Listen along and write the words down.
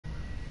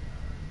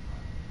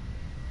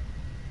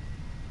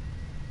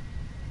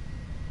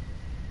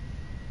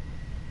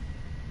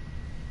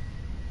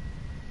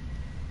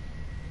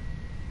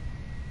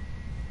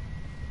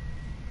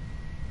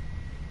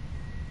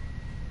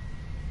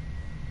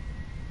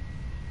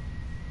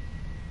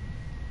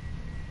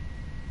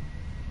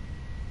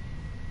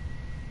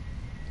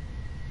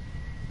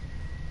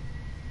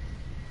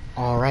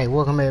Alright,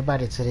 welcome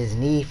everybody to this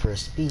Need for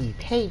Speed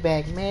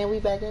Payback, man. We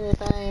back in this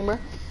thing, bro.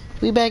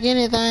 We back in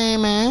this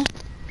thing, man.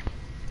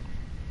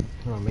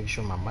 I'm gonna make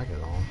sure my mic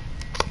is on.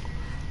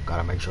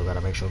 Gotta make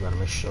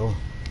sure.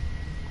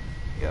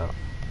 Yup.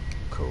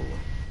 Cool.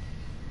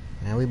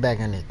 Man, we back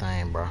in this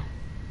thing, bro.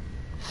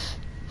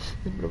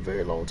 It's been a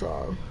very long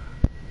time.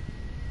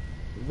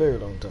 Very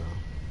long time.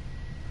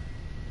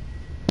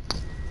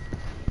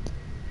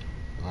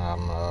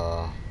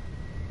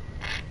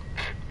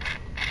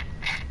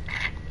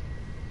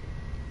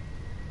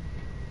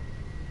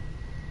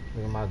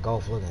 Look at my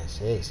Golf looking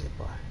sexy,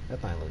 boy. That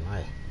thing look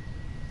nice.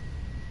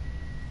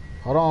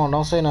 Hold on,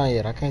 don't say nothing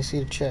yet. I can't see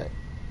the chat.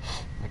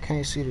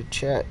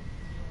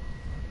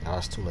 Oh,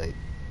 it's too late.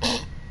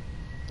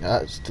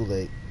 It's too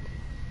late.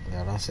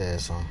 Yeah, don't say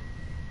something.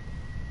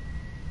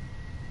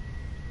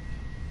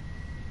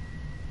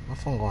 My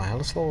phone going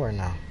hella slow right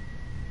now.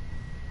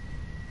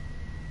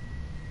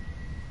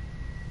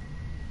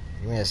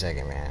 Give me a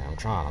second, man. I'm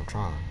trying.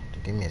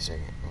 Give me a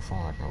second. My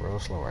phone acting real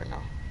slow right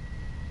now.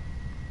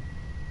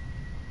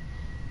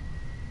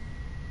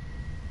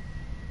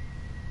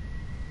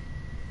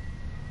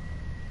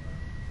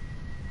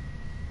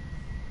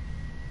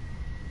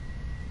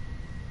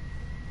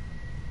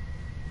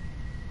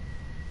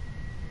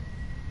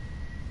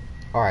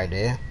 Alright,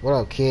 there. What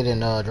up, kid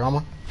and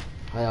drama?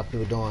 How y'all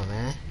people doing,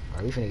 man?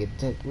 Alright, we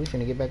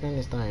finna get back in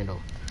this thing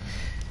though.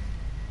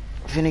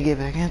 Finna get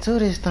back into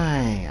this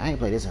thing. I ain't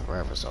played this in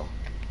forever, so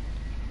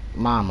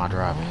mind my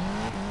driving.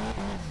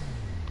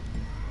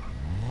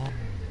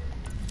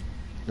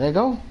 There you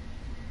go.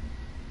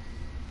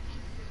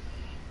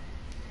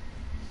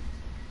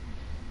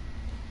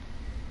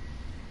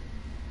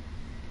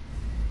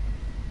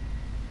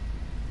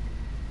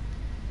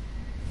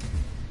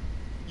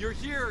 You're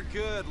here,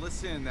 good.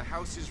 Listen, the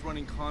house is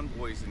running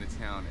convoys into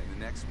town, and the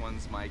next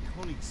one's my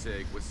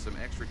Koenigsegg with some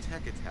extra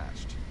tech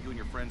attached. You and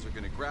your friends are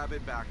gonna grab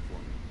it back for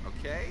me,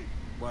 okay?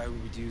 Why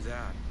would we do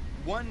that?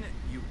 1,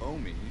 you owe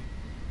me.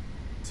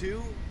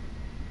 2,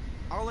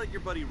 I'll let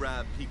your buddy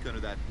Rav peek under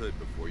that hood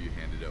before you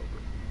hand it over.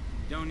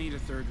 Don't need a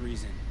third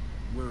reason.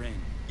 We're in.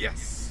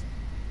 Yes!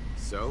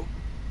 So,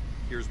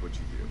 here's what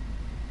you do.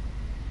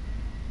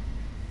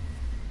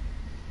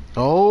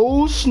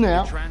 Oh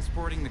snap! We're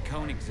transporting the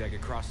Koenigsegg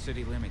across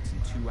city limits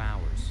in 2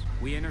 hours.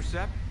 We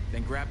intercept,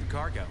 then grab the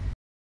cargo.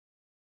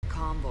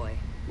 Convoy.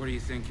 What are you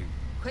thinking?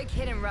 Quick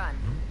hit and run.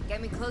 Get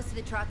me close to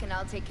the truck and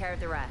I'll take care of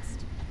the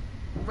rest.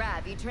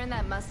 Rav, you turned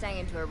that Mustang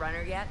into a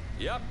runner yet?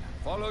 Yep.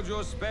 Followed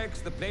your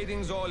specs, the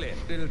plating's all in.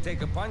 It'll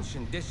take a punch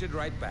and dish it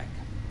right back.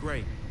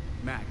 Great.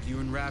 Mac, you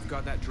and Rav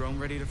got that drone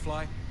ready to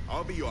fly?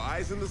 I'll be your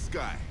eyes in the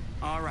sky.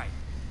 All right.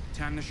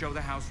 Time to show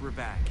the house we're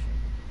back.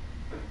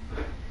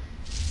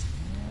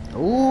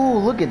 Ooh,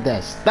 look at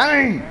that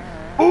stain!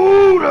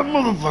 Ooh, that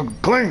motherfucker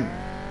clean!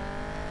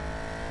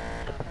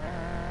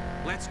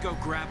 Let's go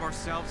grab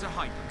ourselves a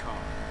hypercar.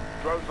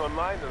 Drone's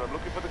online and I'm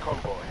looking for the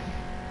convoy.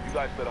 You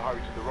guys better hurry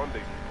to the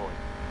rendezvous point.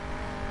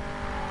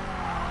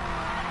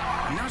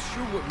 I'm not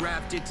sure what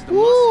Rav did to the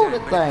Ooh, Mustang,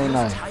 that but it thing feels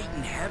nice. tight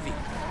and heavy.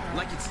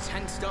 Like it's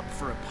tensed up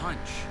for a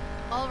punch.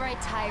 All right,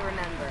 Ty,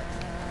 remember.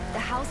 The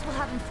house will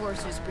have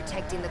enforcers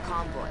protecting the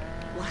convoy.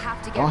 We'll have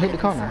to get Don't hit rid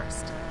the of them car now.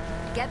 first.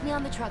 Get me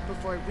on the truck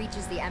before it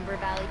reaches the Ember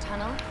Valley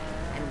Tunnel,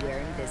 and we're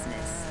in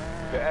business.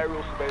 The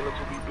aerial surveillance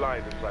will be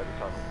blind inside the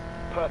tunnel.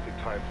 Perfect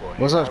time for a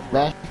What's up, hit and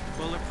Splash?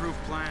 Bulletproof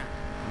plan.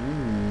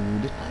 Ooh,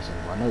 this nice.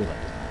 I know you like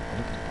this thing.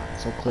 Look at this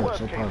thing. So clear, Worst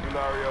so case perfect.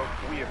 scenario,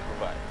 we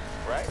improvise,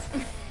 right?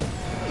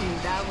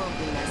 That won't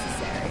be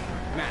necessary.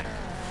 Mac,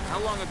 how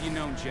long have you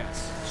known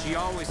Jess? She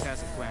always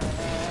has a plan.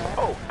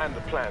 Oh, and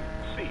the plan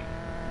C.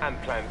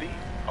 And plan D.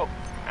 Oh,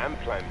 and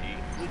plan E.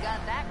 You got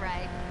that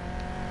right.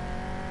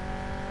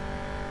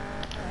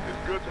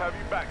 It's good to have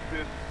you back,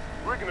 sis.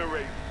 We're gonna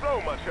raise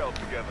so much hell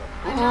together.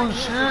 I'm Oh, not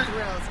here shit. for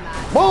thrills,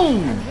 Matt.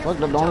 Boom! I'm here Fuck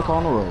for the the only job. car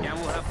on the road. Yeah,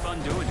 we'll have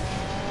fun doing it.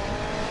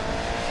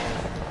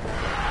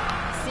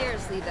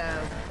 Seriously,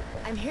 though,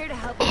 I'm here to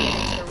help you get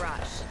into the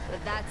rush,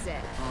 but that's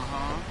it.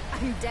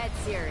 I'm dead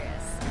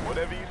serious.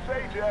 Whatever you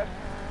say, Jess.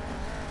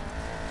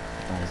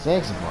 Kind of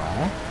sexy, boy,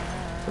 huh?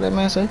 What that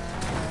man say?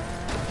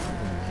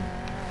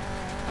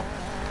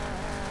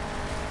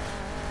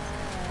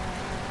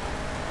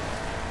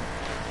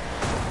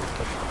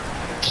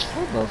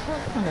 What the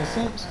fuck? That makes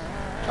sense.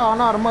 Oh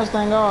no, the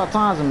Mustang all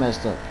times are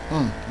messed up.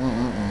 I'm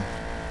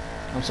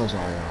so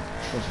sorry, y'all.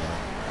 So sorry.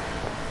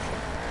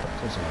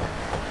 So sorry.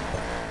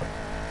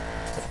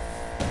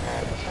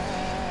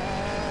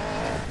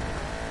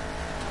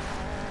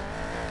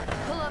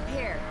 Pull up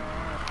here.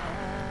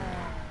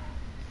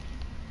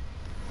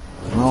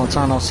 I don't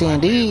turn on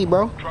C&D,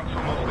 bro. Truck's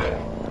almost there.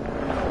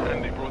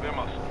 And they brought their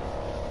muscle.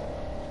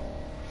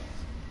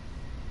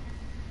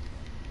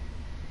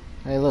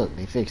 Hey, look,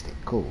 they fixed it.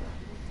 Cool.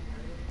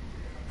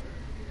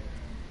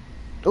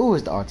 Ooh,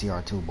 it's the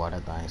RTR2, boy.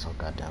 That thing ain't so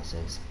goddamn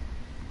sexy.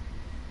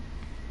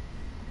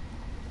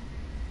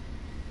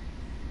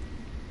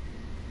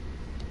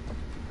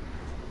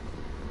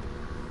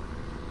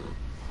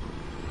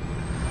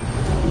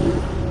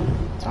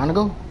 Time to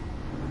go.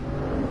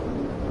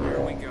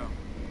 Here we go.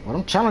 What I'm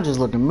Them challenges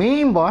looking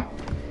mean, boy.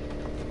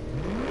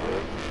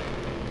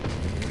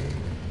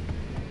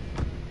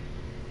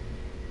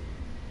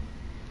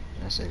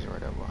 That's six right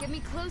there, boy. Get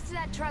me close to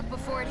that truck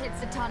before it hits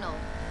the tunnel.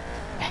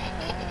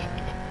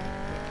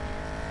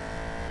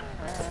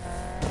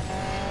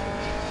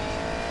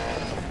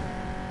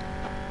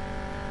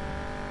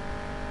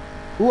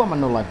 Ooh, I'ma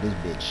no like this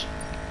bitch.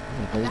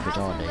 I'm gonna play The this bitch house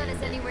all won't day. let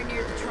us anywhere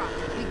near the truck.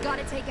 We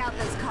gotta take out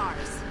those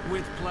cars.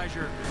 With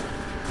pleasure.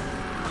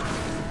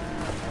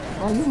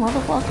 Oh, you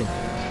motherfucker.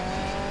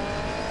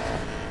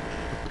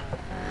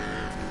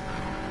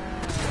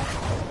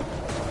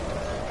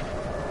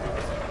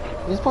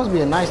 It's supposed to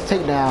be a nice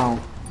takedown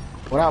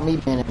without me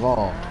being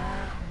involved.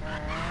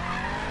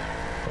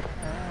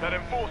 That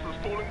enforcer's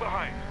falling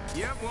behind.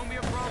 Yep, won't be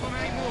a problem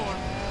anymore.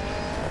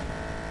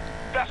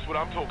 That's what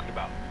I'm talking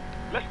about.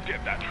 Let's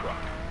get that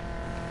truck.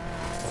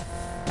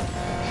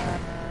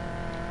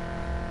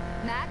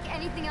 Mac,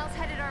 anything else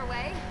headed our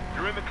way?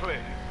 You're in the clear.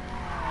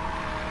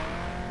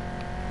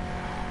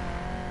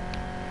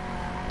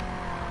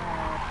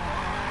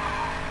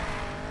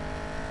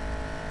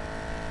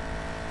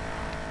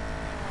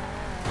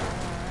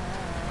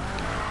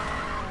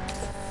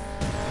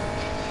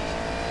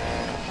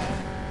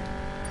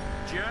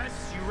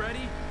 Jess, you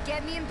ready?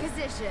 Get me in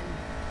position.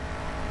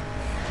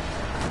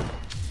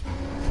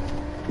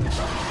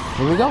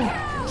 Here we go.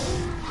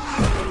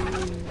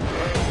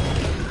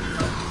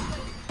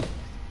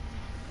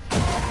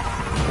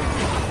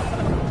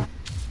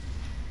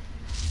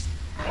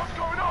 What's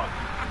going on?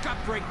 I got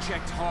brake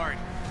checked hard.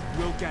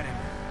 We'll get him.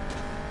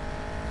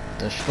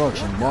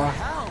 Destruction, boy.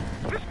 Hell!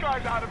 This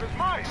guy's out of his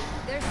mind.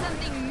 There's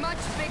something much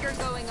bigger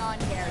going on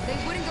here. They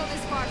wouldn't go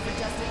this far for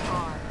just a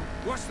car.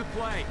 What's the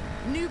play?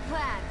 New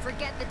plan.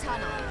 Forget the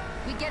tunnel.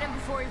 We get him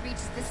before he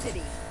reaches the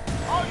city.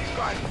 Are you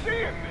guys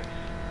seeing this?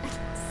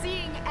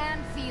 Seeing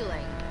and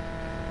feeling.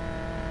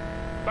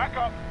 Back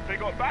up. They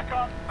got back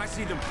up. I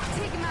see them.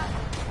 Take him out.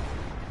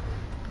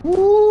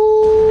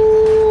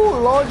 Ooh,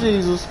 Lord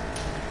Jesus.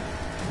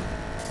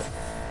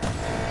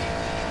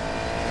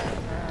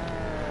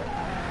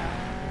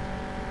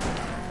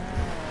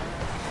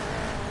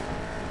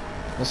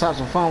 Let's have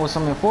some fun with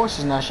some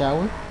enforcers now, shall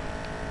we?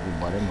 Ooh,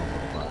 boy, that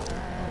motherfucker.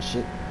 Oh,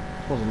 shit.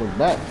 Supposed to look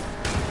back.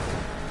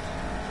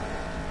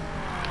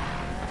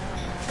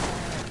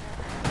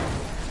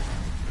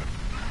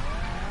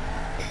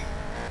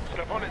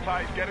 Step on it,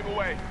 Ty. He's getting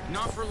away.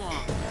 Not for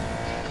long.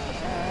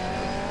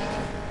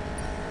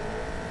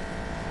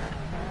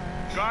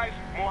 Guys,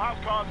 more house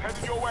cars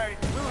headed your way.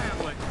 We'll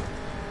handle it.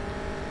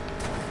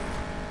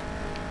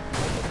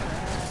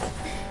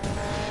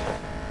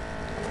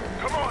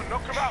 Come on,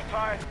 knock him out,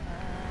 Ty.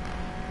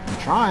 I'm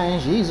trying.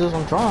 Jesus,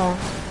 I'm trying.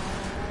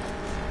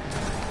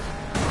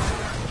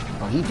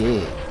 Oh, he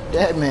dead.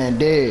 That man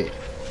dead.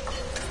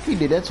 He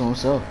did that to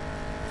himself.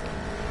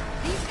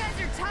 These guys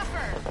are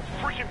tougher.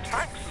 Freaking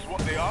tanks is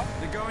what they are.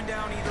 They're going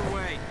down either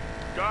way.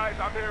 Guys,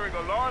 I'm hearing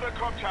a lot of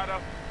cop chatter.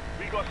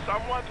 We got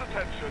someone's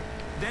attention.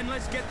 Then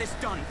let's get this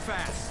done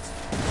fast.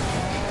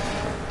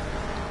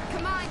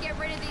 Come on, get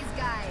rid of these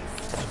guys.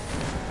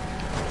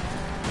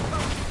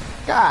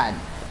 God,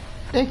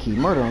 they keep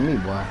murdering me,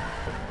 boy.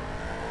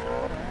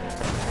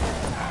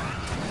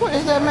 What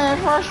is that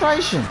man's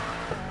frustration?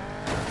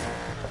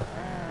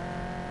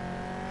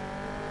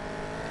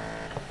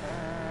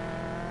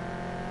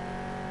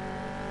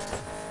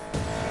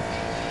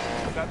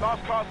 That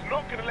last car's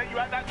not going to let you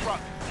at that truck.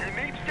 You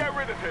need to get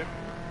rid of him.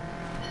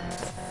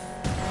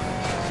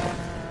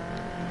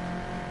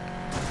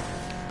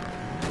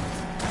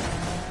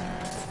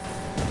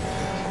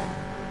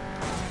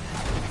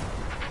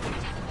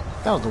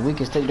 That was the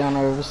weakest takedown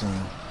I've ever seen.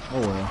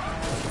 Oh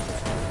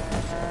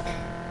well.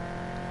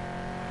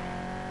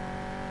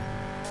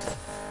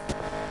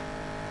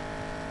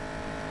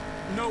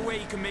 No way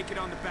you can make it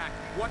on the back.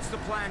 What's the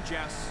plan,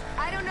 Jess?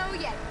 I don't know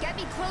yet. Get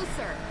me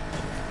closer.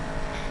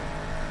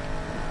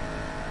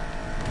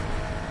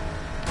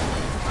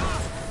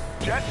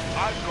 Jess,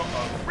 I've got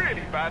a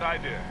really bad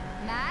idea.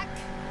 Mac?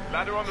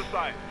 Ladder on the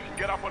side. You can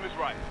get up on his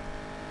right.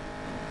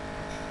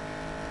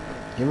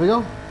 Here we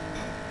go.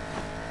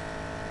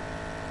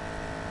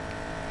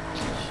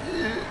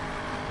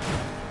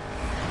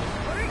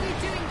 What are you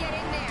doing? Get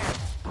in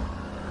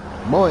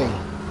there. Boy,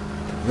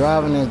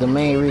 driving is the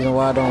main reason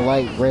why I don't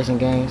like racing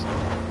games.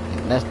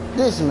 That's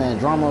this man,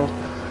 drama.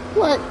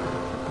 What?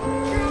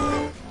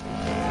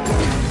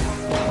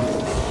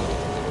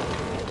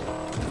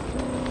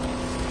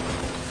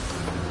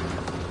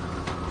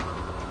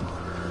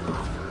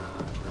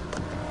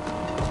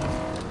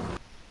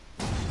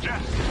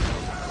 Jess!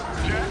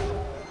 Jess!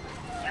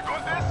 You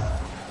got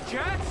this?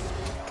 Jess?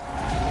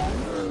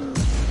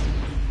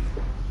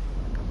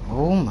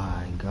 Oh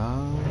my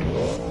God.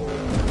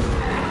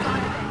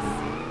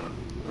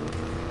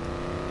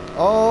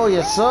 Oh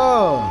yes, sir.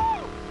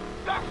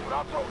 That's what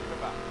I'm talking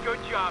about. Good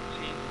job,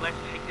 team. Let's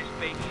take this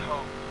baby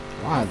home.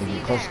 I have to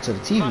get closer to the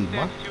TV, boy.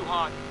 Mustangs too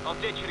hot. I'll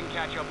ditch it and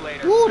catch up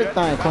later. Ooh, the Jess,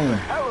 thing that's clean. a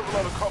hell of a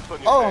lot of cops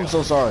on your Oh, tail. I'm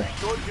so sorry.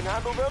 Sure you can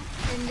handle them?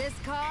 In this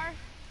car,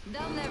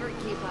 they'll never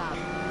keep up.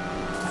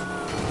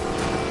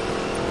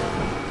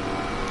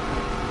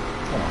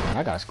 Hold on, man.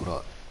 I gotta scoot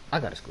up. I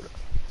gotta scoot up.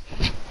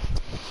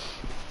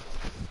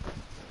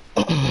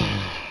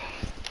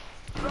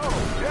 So,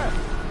 Jeff,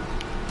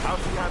 how's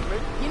she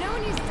handling? You know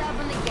when you step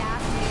on the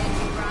gas and the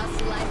engine rots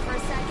to life for a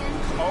second?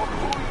 Oh,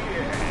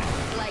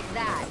 yeah. Like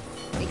that,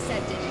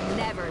 except it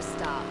never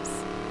stops.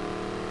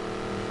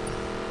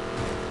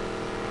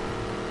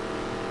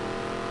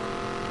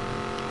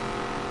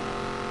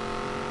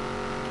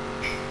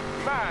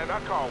 Man, I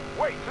can't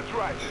wait to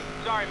try this.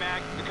 Sorry,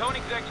 Mac. The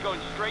Koenigsegg's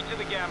going straight to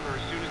the gambler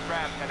as soon as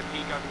Raph had a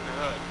peek under the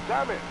hood.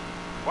 Damn it.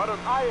 Why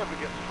don't I ever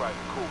get to try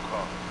the cool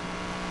car?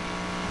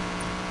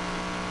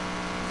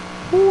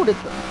 Ooh,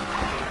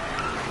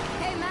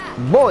 Hey,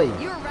 Matt. boy.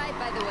 You were right,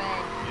 by the way.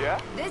 Yeah?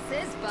 This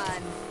is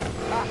fun.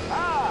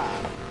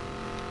 Ha-ha!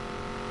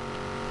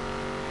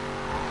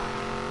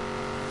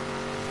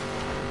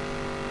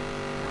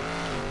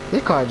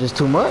 This car is just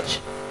too much.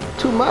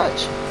 Too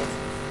much.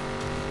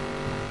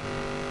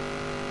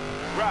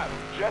 Raph,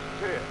 just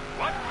here.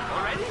 What?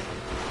 Already?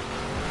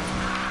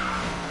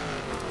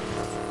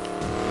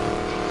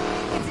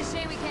 It's a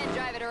shame we can't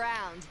drive it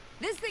around.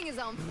 This thing is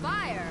on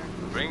fire.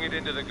 Bring it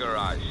into the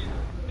garage.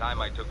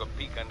 Time I took a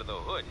peek under the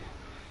hood.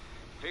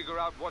 Figure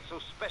out what's so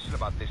special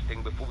about this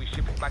thing before we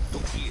ship it back to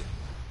here.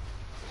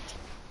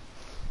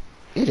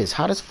 It is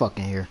hot as fuck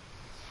in here.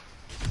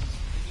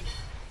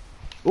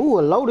 Ooh,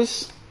 a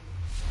Lotus.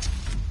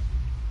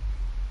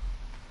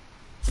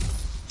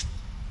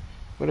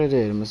 What is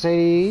it? A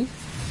Mercedes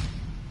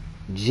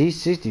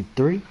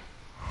G63?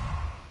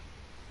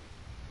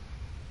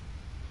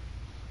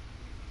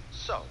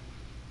 So,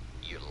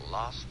 you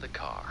lost the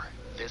car.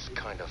 This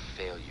kind of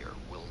failure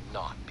will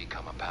not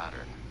become a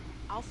pattern.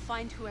 I'll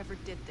find whoever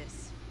did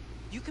this.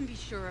 You can be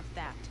sure of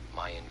that.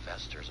 My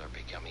investors are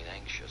becoming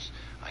anxious.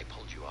 I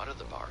pulled you out of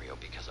the barrio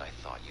because I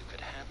thought you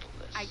could handle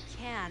this. I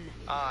can.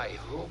 I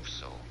hope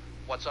so.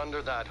 What's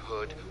under that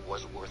hood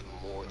was worth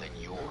more than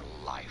your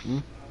life.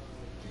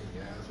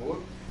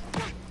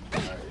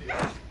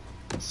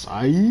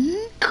 Psych.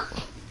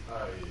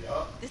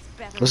 This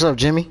better What's up,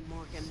 Jimmy?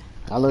 Morgan.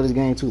 I love this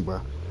game too,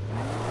 bro.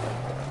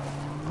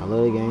 I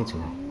love the game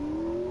too.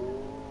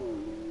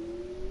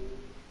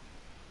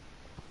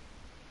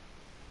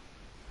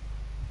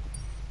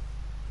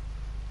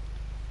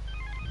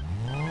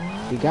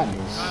 We got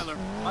this. Tyler,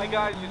 my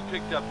guys just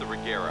picked up the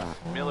Regera.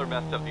 Miller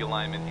messed up the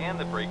alignment and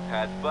the brake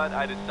pads, but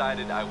I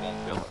decided I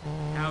won't bill her.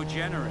 How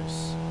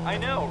generous. I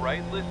know,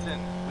 right? Listen,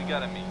 we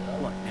gotta meet.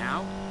 What,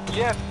 now?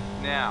 Yes,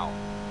 now.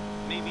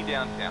 Meet me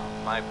downtown,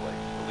 my place,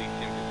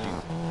 Elysium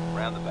Casino,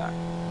 around the back.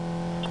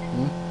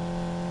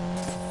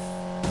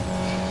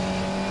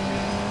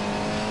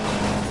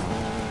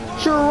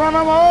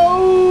 Geronimo!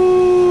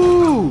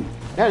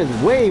 That is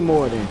way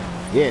more than...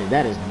 Yeah,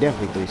 that is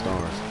definitely 3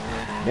 stars.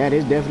 That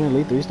is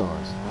definitely 3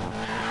 stars.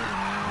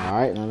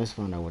 Alright, now let's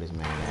find out what this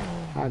man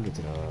at. I'll get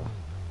to the...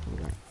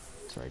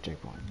 Sorry,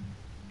 checkpoint.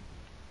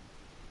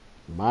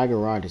 My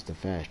garage is the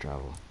fast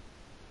travel.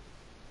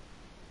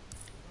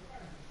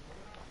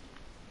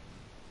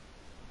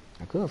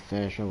 I could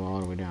fast travel all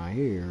the way down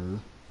here.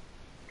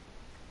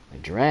 A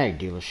drag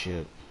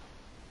dealership.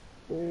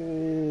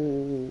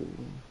 Ooh.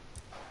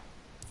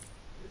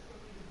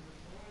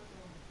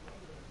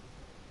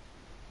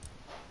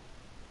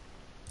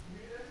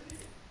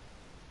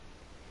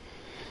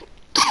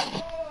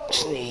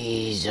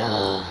 Sneeze.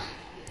 Where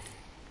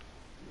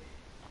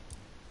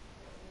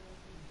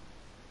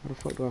the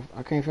fuck do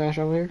I can't fast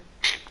over here?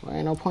 Well,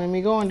 ain't no point in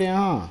me going there,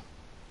 huh?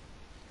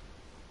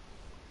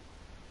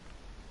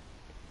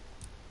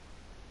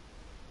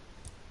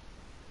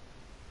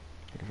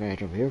 I can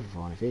fast over here for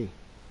 40 feet.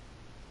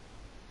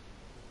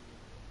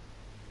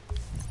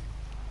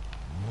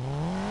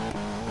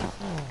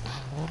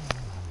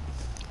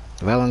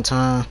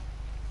 Valentine.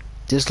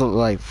 This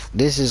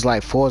is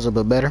like Forza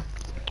but better.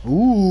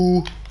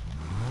 Ooh.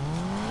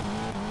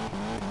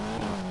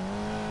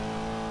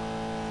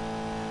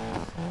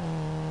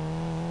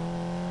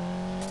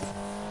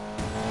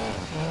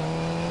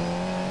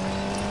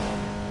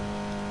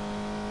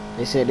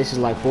 They said this is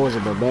like Forza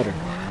but better.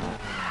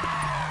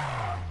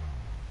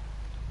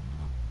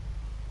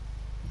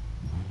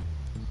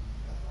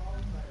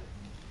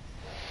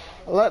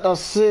 Let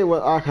us see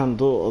what I can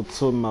do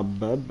to my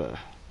baby.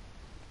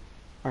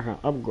 I can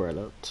upgrade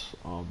it,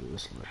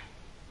 obviously.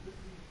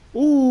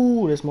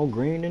 Ooh, there's more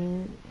green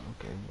than...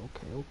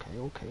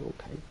 Okay.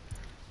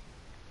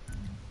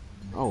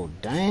 Oh,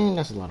 dang,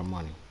 that's a lot of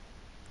money.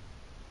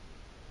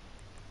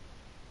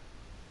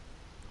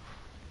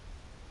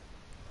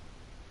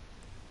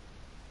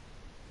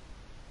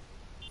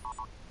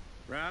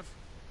 Raph,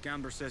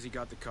 Gambler says he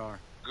got the car.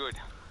 Good.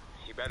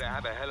 You better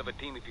have a hell of a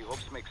team if you hope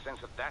to make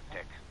sense of that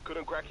tech.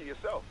 Couldn't crack it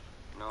yourself.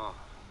 No.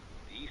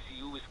 The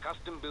ECU is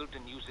custom built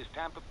and uses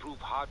tamper-proof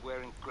hardware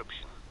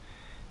encryption.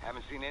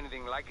 Haven't seen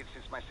anything like it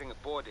since my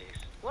Singapore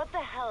days. What the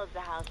hell is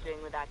the house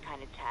doing with that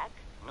kind of tech?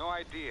 No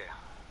idea.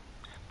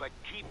 But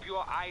keep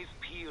your eyes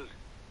peeled.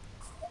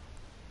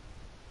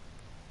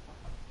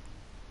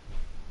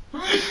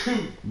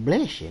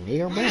 Bless you,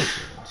 nigga, bless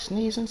you.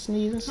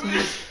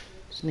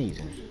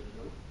 Sneezing.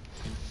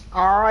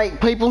 Alright,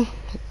 people.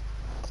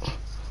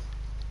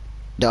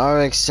 The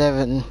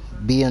RX-7,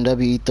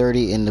 BMW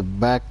E30, and the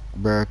Black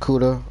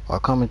Barracuda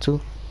are coming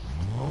too.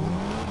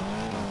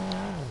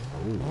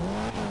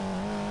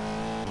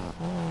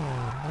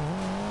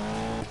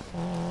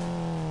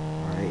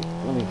 Alright,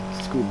 let me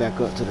scoot back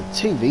up to the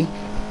TV.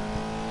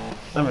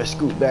 Let me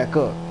scoot back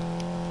up.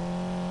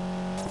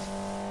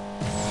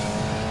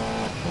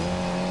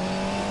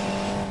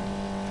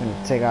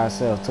 Gonna take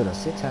ourselves to the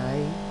city.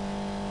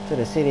 To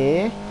the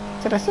city.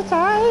 To the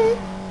city.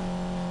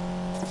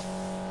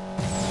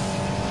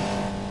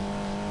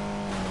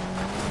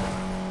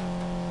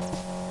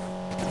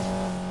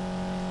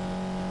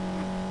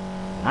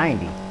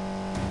 90.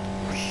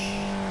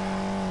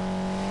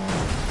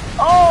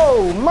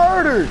 Oh,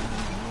 murdered!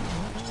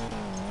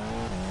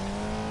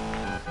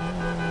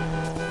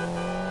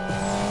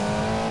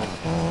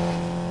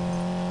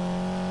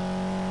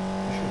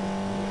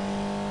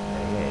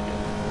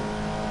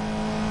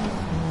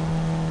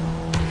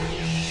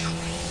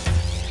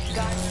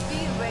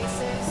 Godspeed,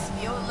 racers.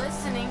 You're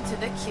listening to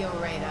the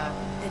Curator.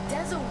 The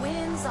desert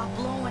winds are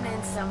blowing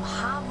in some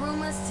hot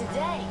rumors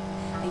today.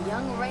 A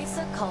young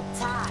racer called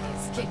Ty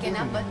is kicking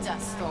up a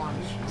dust storm,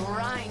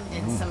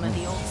 grinding some of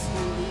the old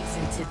school leagues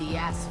into the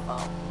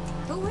asphalt.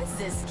 Who is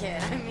this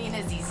kid? I mean,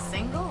 is he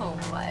single or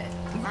what?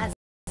 Has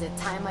it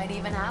Ty might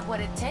even have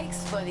what it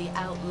takes for the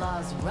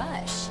outlaws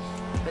rush.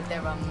 But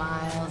there are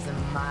miles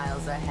and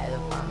miles ahead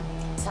of him.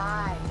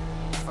 Ty,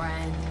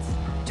 friend,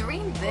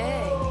 dream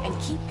big and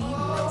keep beating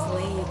those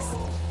leagues.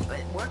 But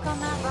work on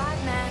that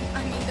ride, man.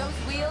 I mean, those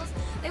wheels,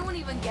 they won't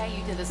even get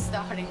you to the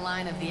starting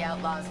line of the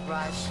Outlaws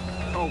Rush.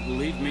 Oh,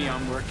 believe me,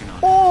 I'm working on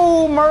it.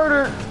 Oh,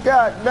 murder!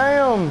 God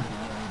damn!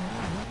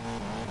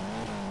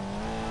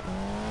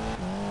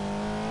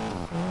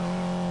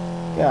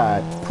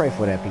 God, pray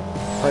for that people.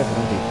 Pray for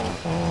them people.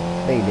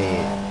 They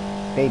dead.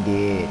 They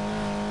dead.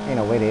 Ain't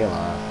no way they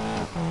alive.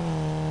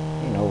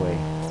 Ain't no way.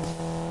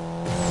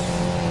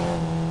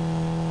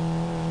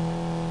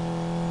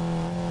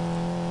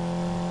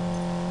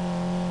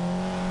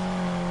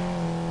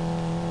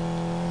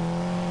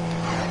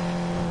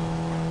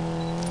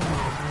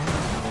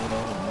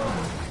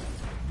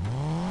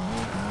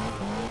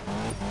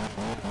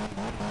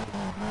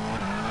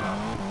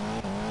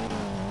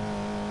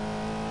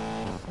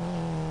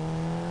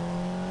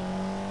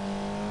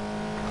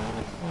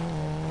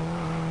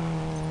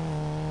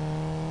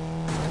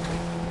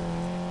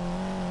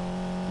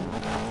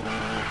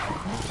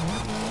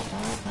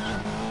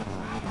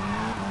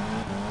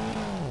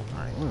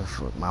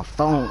 Fuck my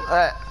phone.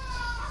 Alright,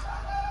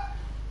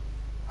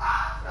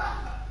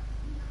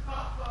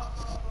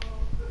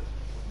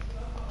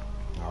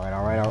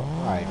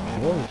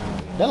 man.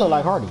 That look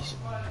like Hardee's.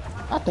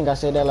 I think I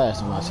said that last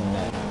time I seen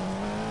that.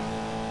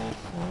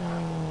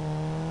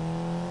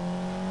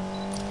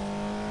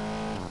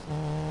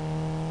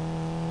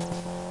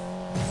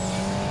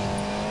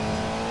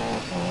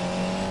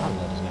 I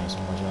love this game so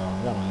much,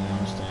 y'all. Y'all don't even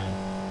understand.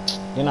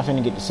 Then I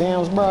finna get the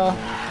Sims, bruh.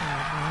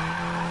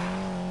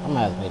 I'm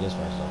gonna have to play this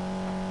first though.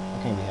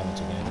 I can't be having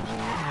two games.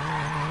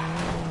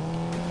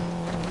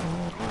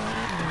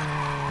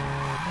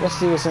 Let's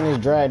see what's in this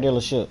drag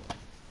dealership.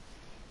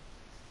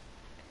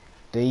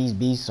 These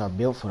beasts are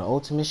built for the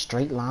ultimate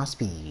straight line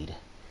speed.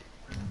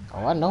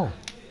 Oh, I know.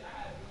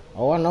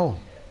 Oh, I know.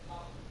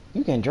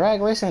 You can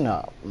drag race in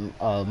a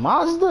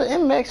Mazda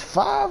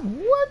MX-5?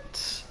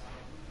 What?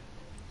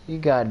 You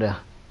got the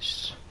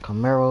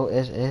Camaro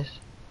SS.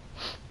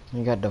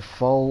 You got the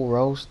Ford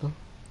Roadster.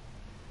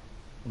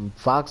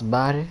 Fox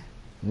Body,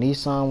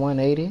 Nissan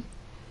 180,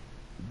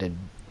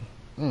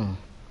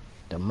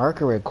 the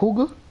Mercury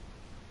Cougar,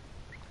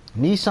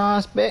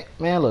 Nissan Spec.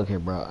 Man, look here,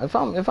 bro. If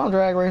I'm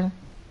drag racing,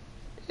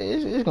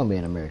 it's gonna be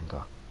an American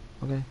car.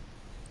 Okay,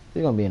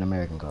 it's gonna be an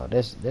American car.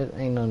 That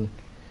ain't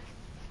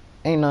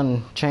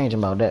nothing changing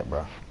about that,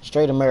 bro.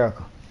 Straight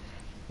America,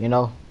 you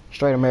know,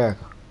 straight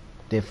America.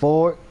 Did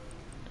Ford,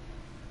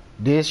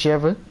 did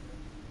Chevy,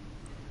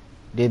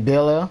 did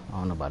Bel Air. I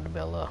don't know about the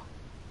Bel Air.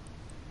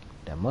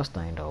 That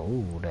Mustang though,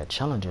 ooh, that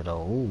Challenger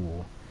though,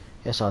 ooh,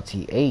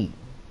 SRT 8.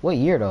 What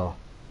year though?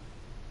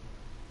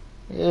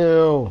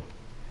 Ew,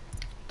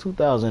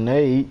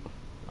 2008.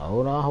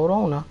 Hold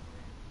on now.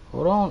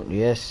 Hold on.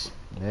 Yes,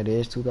 that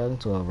is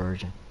 2012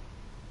 version.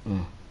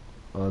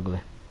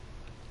 Ugly.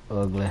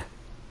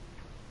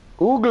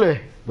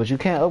 But you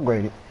can't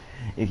upgrade it.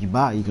 If you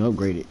buy it, you can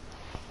upgrade it.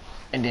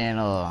 And then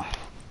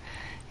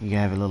you can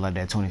have it look like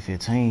that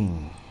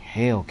 2015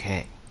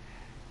 Hellcat.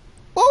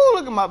 Oh,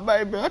 look at my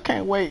baby. I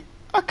can't wait.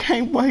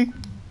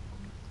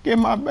 Get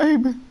my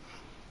baby.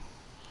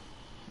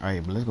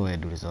 Alright, but let's go ahead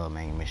and do this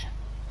main mission.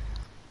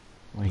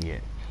 Where he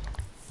at?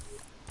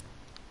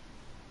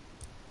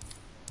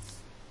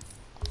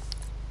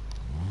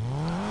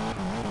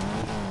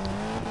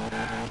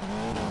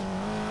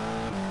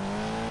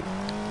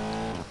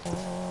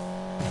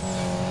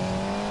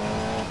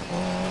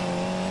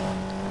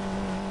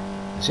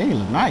 She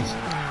look nice.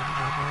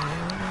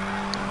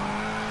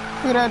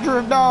 Look at that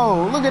drift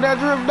dog. Look at that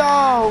drift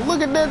dog.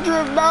 Look at that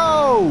drift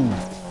dog.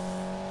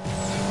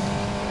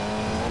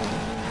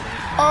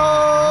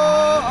 Oh,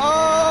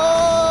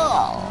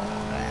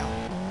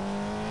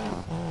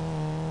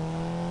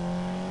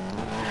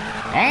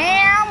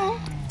 Damn!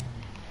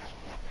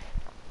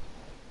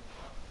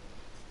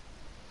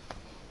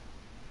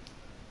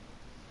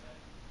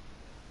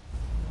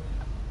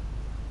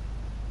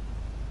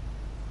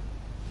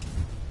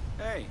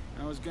 Hey,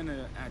 I was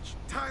gonna ask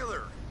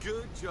Tyler,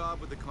 good job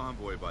with the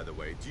convoy, by the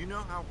way. Do you know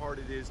how hard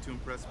it is to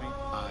impress me?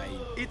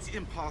 It's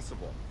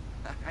impossible.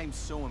 I'm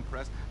so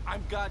impressed.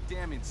 I'm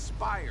goddamn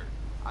inspired.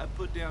 I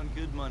put down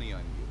good money on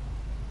you.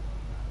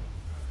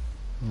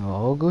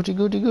 Oh, Gucci,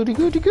 Gucci, Gucci,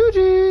 Gucci,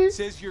 Gucci. It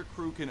says your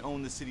crew can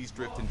own the city's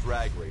drift and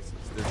drag races.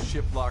 There's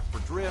Shiplock for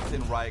drift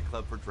and Riot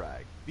Club for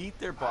drag. Beat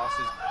their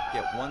bosses,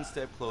 get one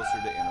step closer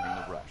to entering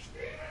the rush.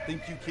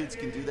 Think you kids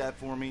can do that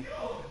for me?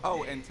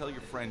 Oh, and tell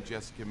your friend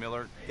Jessica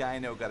Miller, guy I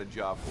know got a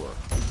job for her.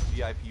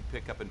 VIP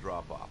pickup and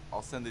drop off.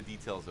 I'll send the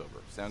details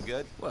over. Sound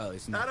good? Well,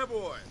 it's not.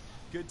 Attaboy.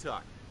 Good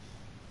talk.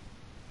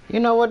 You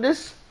know what,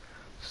 this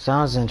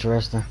sounds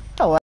interesting.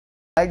 I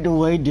like the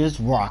way this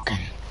rocking.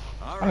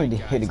 All I need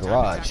to right, hit the guys,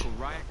 garage. time to tackle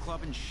Riot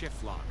Club and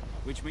Shiftlock,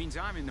 which means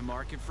I'm in the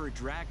market for a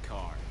drag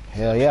car.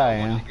 Hell yeah, I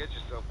Once am. you get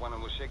yourself one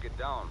and we'll shake it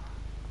down.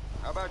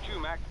 How about you,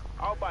 Mac?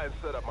 I'll buy and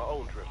set up my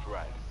own drift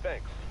ride.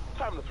 Thanks.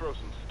 Time to throw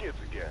some skids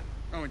again.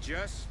 Oh, and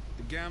Jess,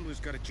 the gambler's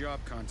got a job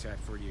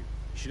contact for you.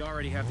 You should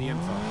already have the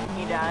info.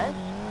 He does?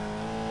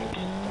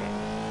 Interesting.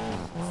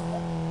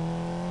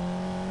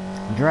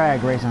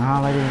 Drag racing,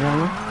 huh, ladies and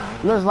gentlemen?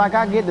 Looks like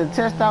I get to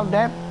test out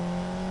that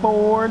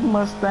Ford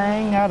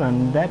Mustang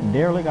that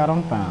derelict I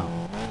done found.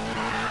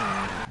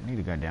 I need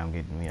to goddamn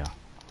get me a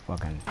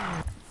fucking,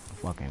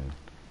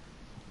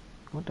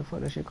 what the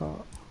fuck that shit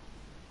called?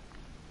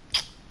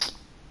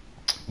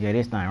 Yeah,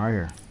 this thing right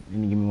here. You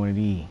need to give me one of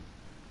these.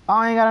 Oh,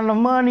 I ain't got enough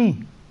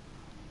money.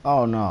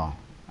 Oh no,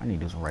 I need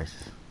to do some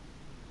races.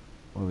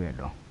 Where we at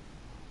though?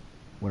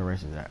 Where the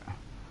races at?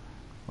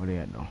 Where they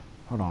at though?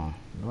 Hold on.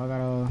 Do I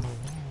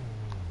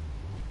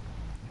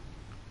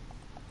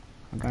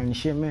got any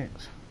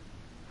shipments?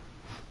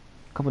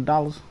 Couple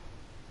dollars?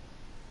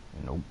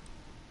 Nope.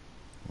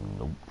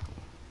 Nope.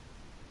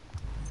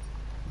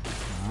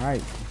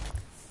 Alright.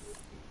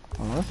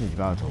 Hold on, let's just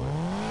go to it.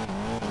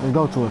 Let's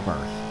go to it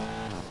first.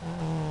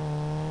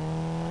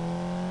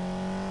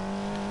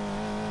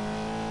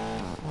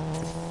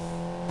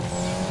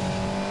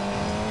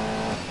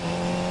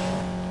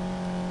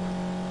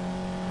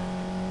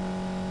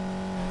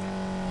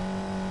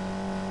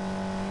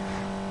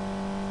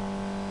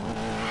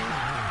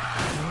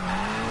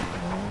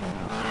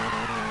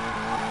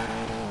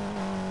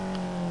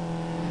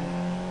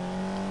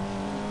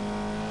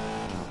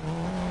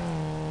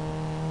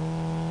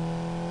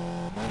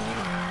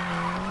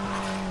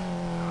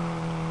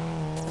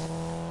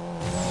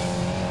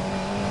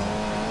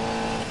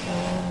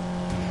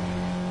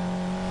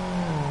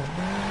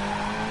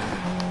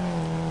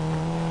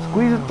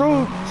 Squeeze it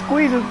through,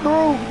 squeeze it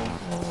through,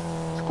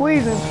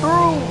 squeeze it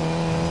through.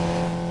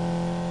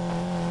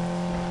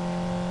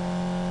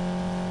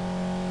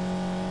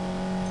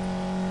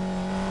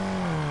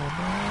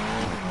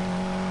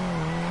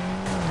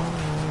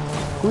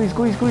 Squeeze,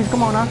 squeeze, squeeze,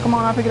 come on now,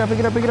 pick it up, pick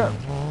it up, pick it up.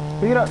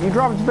 Pick it up, you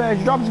drop it too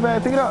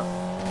fast, pick it up.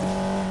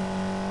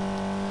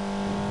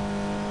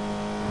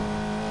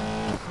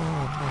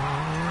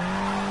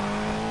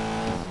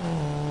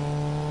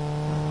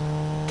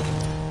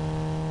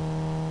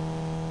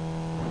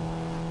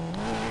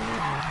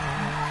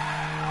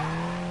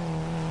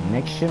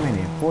 Next shipment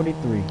at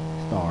 43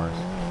 stars.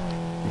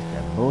 It's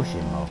that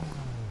bullshit mode.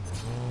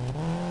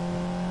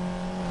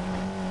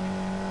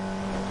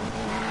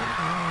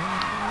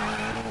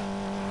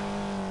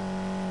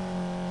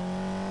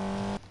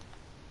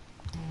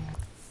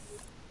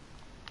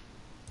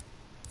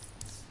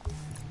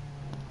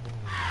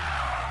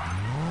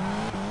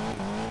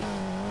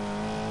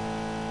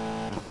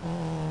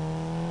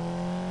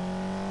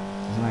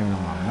 It's not even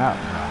on my map,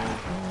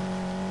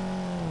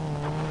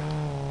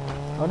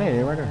 bro. Oh, there it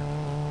is, right there.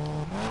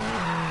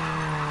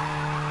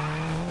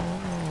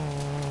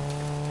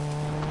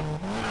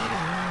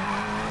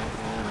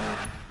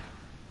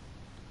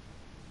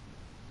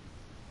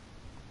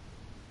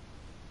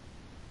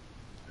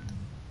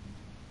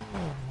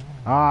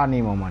 Oh, I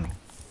need more money.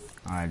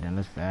 Alright, then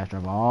let's fast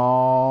travel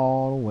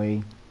all the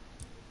way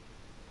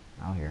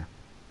out here.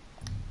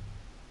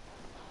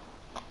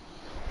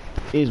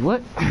 Is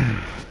what?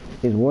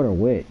 Is water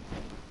wet?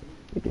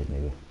 Get this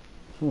nigga.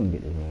 Someone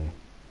get this man.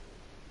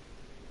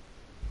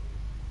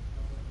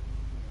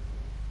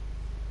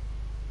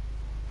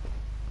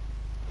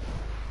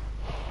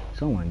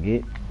 Someone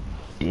get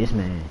this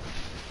man.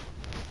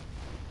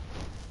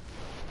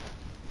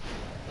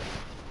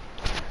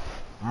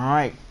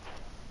 Alright.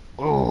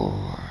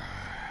 Oh,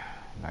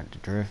 got the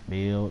drift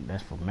build.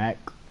 That's for Mac.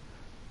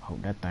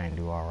 Hope that thing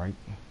do alright.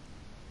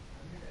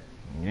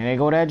 And there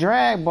go that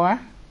drag, boy.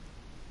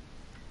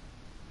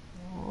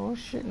 Oh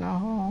shit, now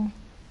hold on.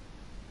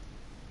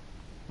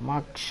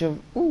 My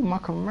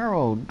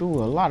Camaro do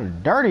a lot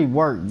of dirty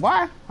work, boy.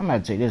 I'm gonna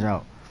have to check this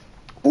out.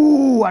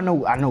 Ooh, I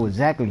know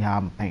exactly how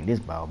I'm gonna paint this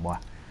boy.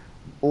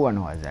 Oh, I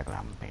know exactly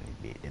how I'm gonna paint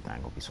this bitch. This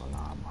thing gonna be so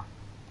nice, boy.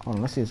 Hold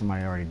on, let's see if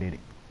somebody already did it.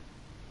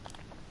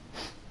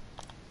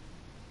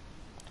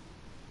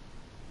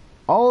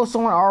 Oh,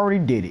 someone already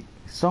did it.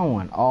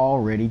 Someone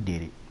already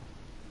did it.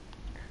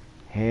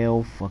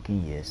 Hell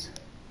fucking yes.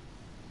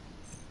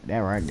 That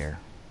right there.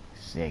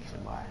 Sexy,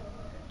 boy.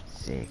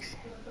 Sexy.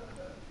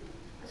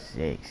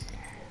 Sexy.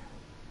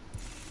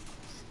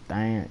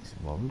 Stance.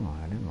 Boy, we gonna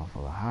have this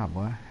motherfucker high,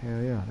 boy.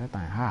 Hell yeah, that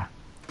thing high.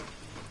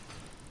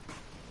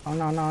 Oh,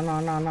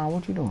 no.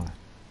 What you doing?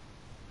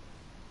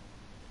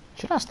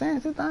 Should I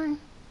stance this thing?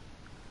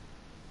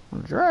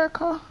 On the drag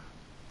car?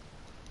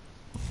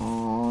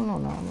 Oh, no.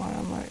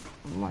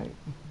 I might.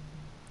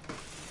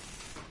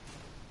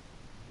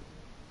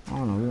 I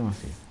don't know.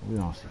 We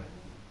gonna see.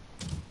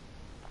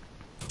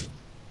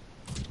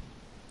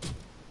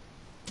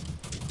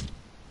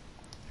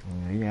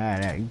 You can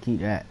have that. You keep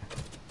that.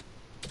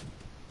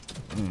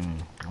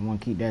 I want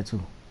to keep that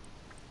too.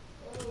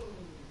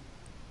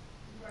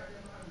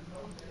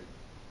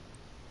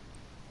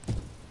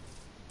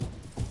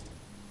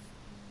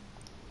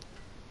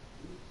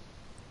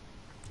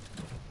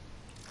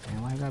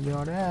 Damn, why you gotta be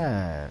all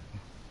that?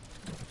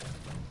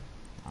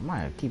 I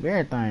might keep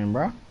everything,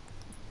 bro.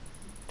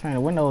 Turn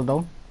the windows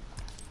though.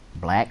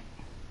 Black.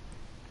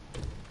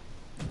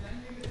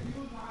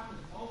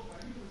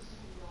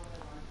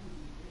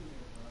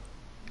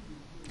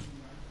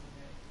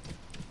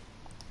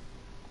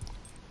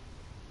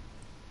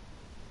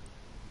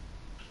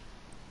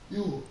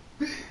 You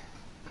bitch.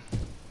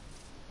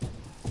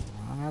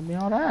 I gotta be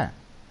all that.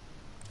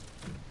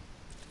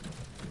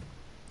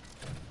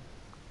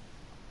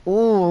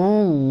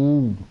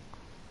 Ooh.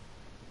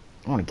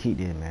 I wanna keep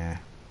this, man.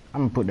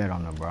 I'm gonna put that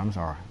on there, bro. I'm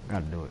sorry.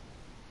 Gotta do it.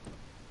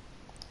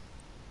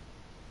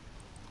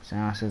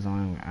 Sound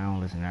system, I don't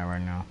listen to that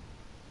right now.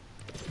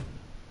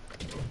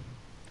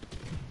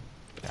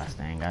 Got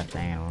staying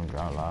on the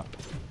draw lock.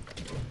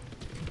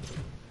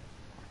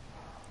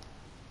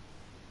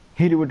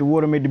 Hit it with the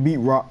water, made the beat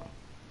rock.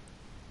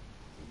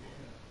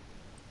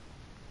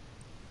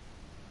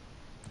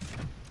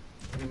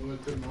 You gonna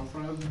take my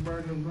fries is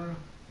burning, bro?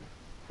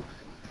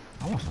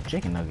 I want some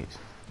chicken nuggets.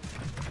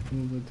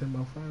 You gonna take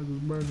my fries is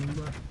burning,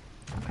 bro?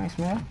 I can't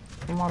smell.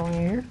 Come all the way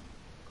in here.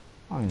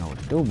 I don't even know what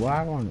to do, boy.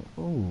 I want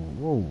to.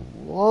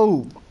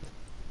 Whoa.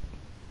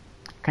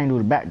 Can't do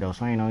the back though,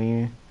 so ain't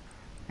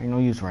no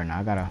use right now.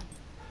 I gotta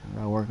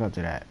work up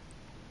to that.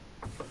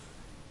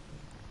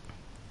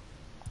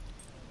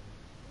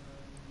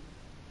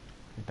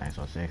 This thing's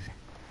so sexy.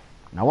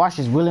 Now watch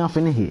this Willie I'm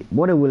finna hit.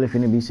 Boy, that Willie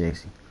finna be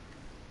sexy.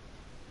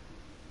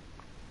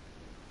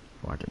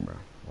 Watch it, bro.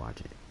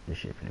 Watch it. This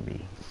shit finna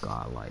be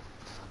godlike.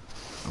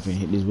 I'm finna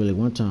hit this Willie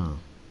one time.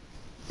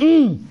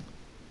 And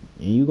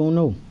you gonna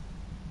know.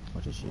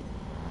 Watch this shit.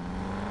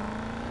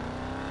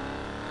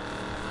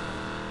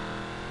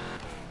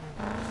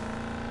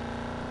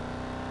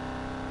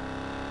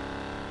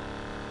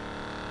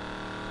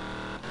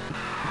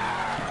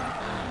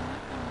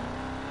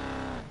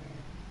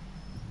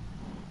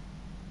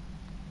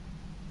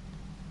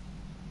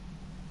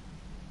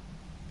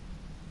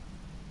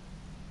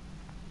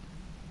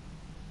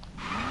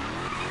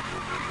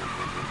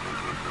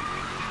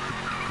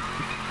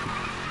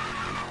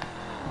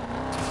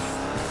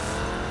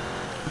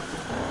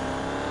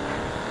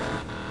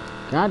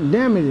 God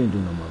damn it, didn't do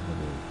no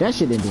motherfucker. That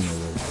shit didn't do no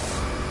Willie.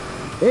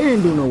 It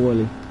didn't do no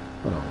Willie.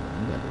 Hold on, man.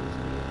 We gotta do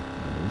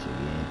this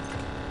again.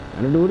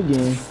 Gotta do it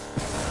again.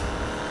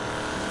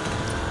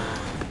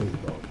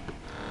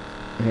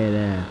 Hey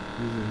there.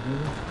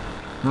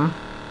 Huh?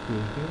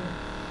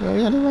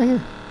 Yeah, they're right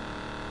here.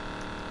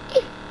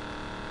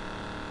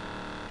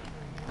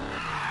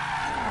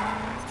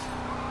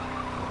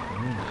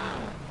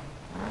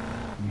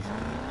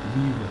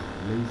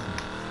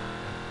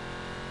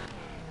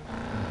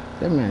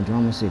 That man,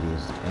 Drama City,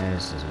 his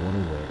ass is water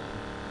wet.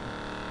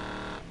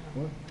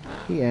 What?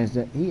 He asked,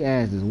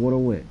 is water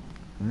wet.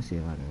 Let's see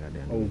if I can get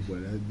that. Oh,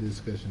 but that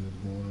discussion is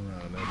going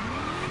around. That's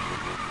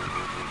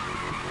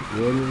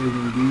water is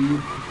indeed.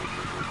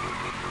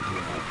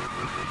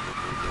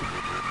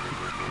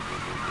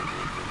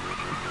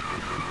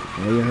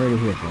 Well, you heard it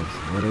here, folks.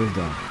 Water is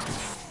dry.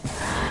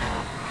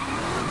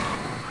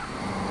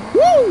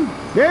 Woo!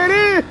 There it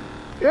is!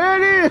 There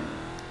it is!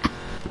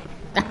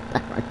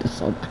 That right there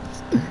so nice.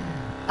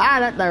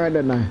 That thing right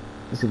there nice.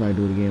 Let's see if I can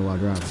do it again while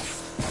driving.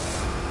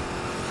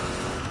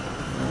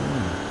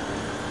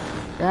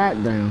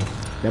 God damn.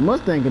 That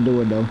Mustang can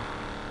do it though.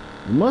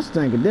 The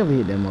Mustang can definitely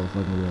hit that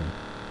motherfucking wheel.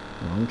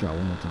 Let me try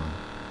one more time.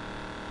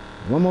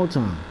 One more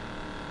time.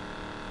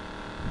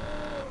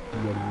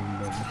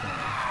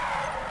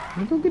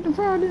 Let's go get the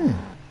fire then.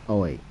 Oh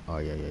wait. Oh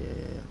yeah.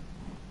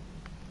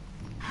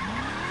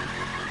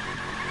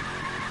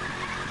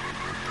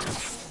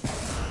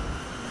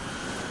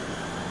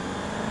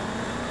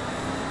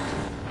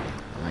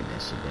 I like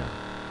that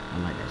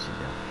shit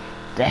there.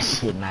 That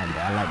shit nice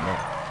there. I like that.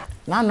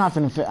 Now I'm not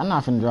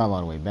finna drive all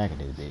the way back at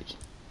this bitch.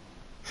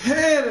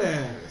 Head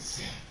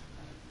ass.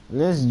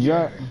 Let's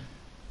drive.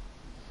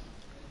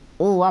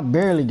 Oh, I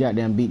barely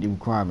goddamn beat the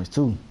requirements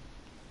too.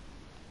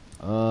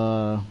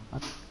 I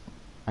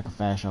can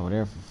fast over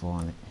there for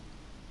 400.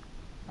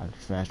 I can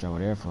fast over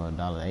there for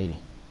 $1.80.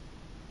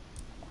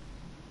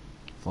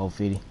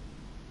 $4.50.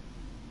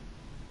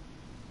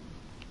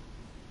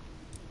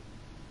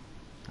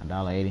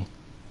 $1.80.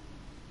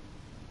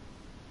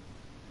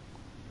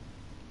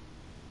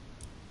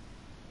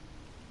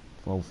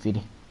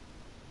 $4.50.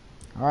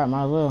 All right,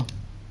 might as well.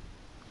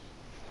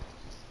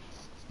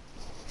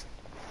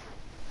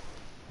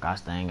 Got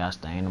stain. I'm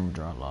gonna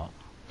draw a lot.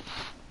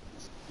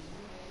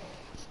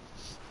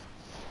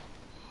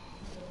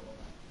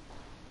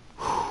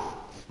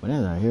 What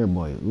is that here,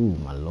 boy? Ooh,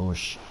 my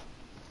lorsh.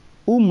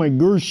 Oh my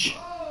gosh.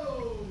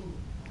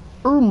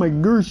 Oh my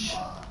gosh.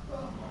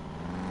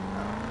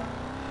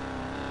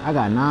 I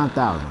got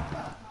 9,000.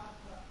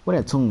 Where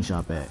that tune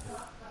shop at?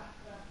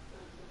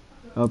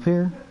 Up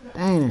here?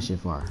 Dang, that shit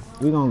far.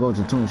 We gonna go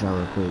to the tune shop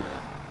real quick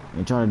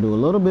and try to do a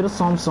little bit of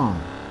something.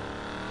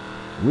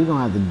 We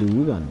gonna have to do.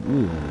 We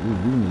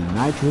need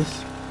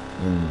nitrous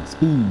and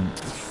speed.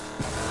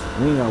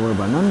 We ain't gotta worry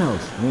about nothing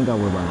else. We ain't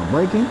gotta worry about no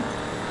braking.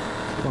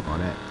 Fuck all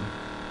that.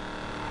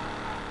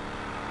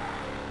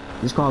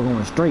 This car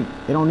going straight.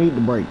 It don't need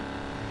the brake.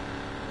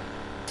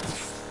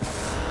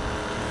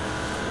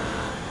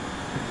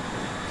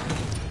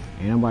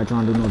 Ain't nobody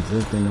trying to do no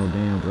drifting, no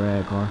damn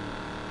drag car.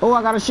 Oh,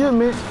 I got a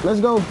shipment. Let's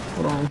go.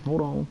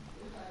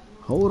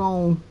 Hold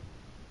on.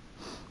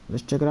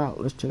 Let's check it out.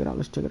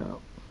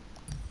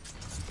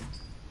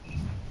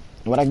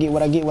 What I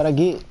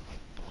get?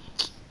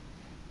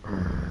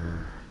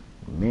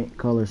 Mint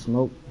color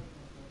smoke.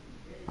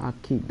 I'll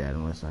keep that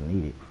unless I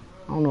need it.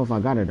 I don't know if I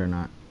got it or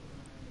not.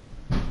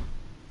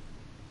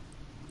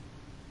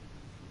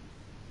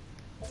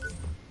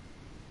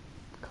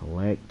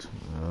 Collect.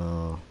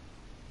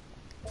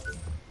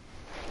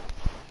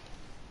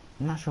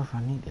 I'm not sure if I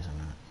need this or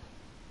not.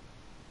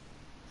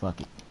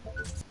 Fuck it.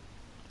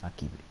 I'll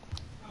keep it.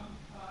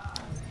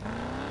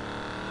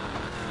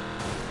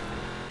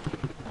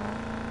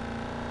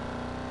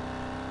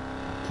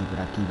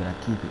 I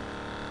keep it.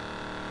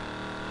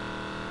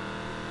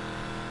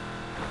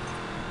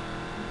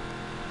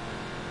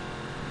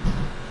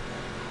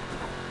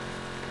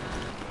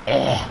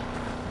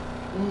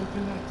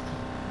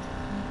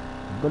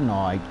 Good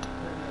night.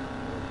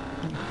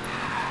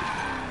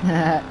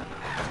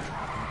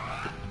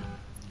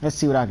 Let's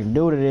see what I can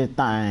do to this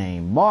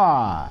thing,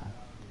 boy.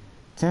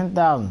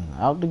 10,000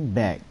 out the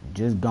back,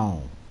 just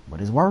gone,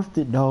 but it's worth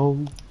it though.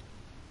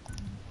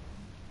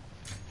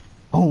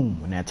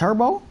 Boom, and that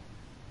turbo.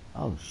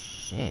 Oh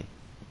shit,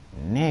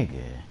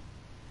 nigga.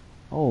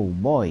 Oh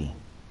boy.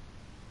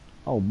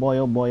 What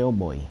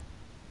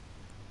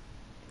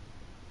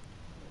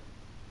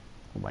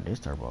about this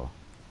turbo?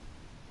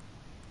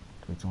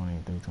 320,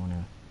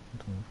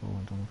 124,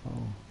 124.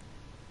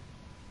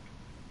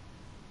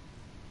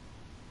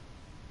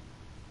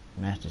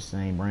 Match the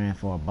same brand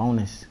for a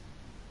bonus.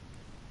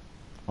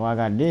 Oh, I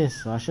got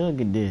this, so I should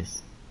get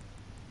this.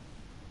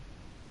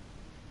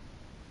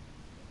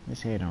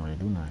 This head don't really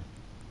do nothing.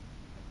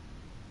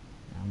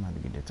 I'm about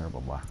to get that turbo,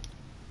 boy.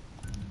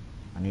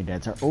 I need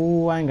that turbo.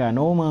 Oh, I ain't got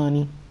no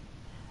money.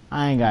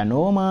 I got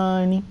no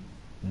money.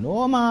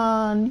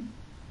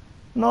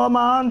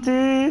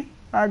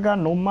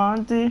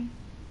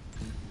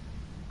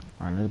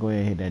 Alright, let's go ahead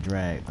and hit that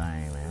drag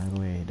thing, man.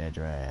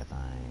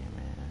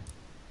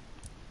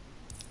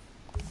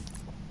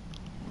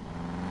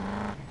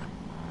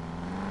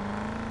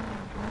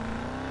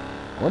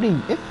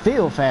 It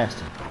feel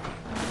faster.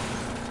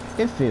 I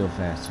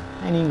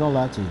ain't even gonna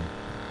lie to you.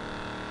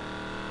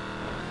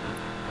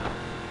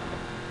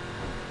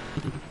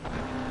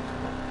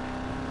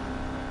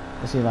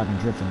 Let's see if I can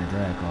drift in the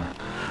drag car.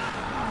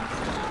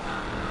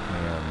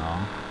 Hell no.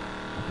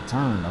 I can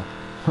turn though.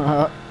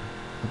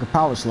 I can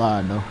power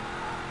slide though.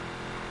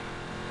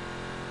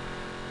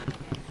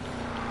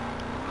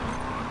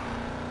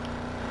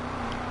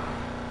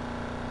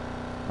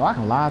 Oh, I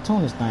can live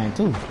tune this thing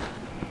too.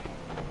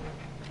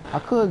 I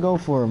could go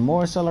for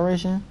more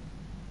acceleration.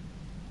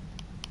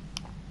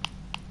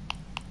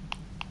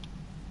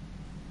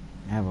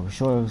 Have a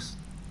shorter,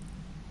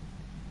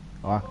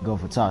 or I could go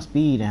for top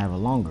speed and have a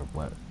longer,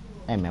 but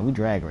hey man, we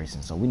drag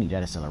racing, so we need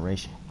that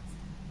acceleration.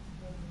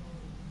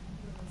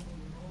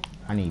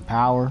 I need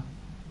power,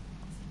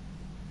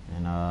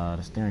 and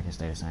the steering can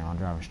stay the same. I'm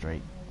driving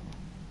straight.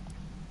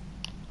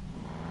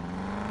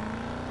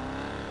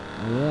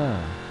 Oh,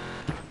 yeah.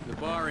 The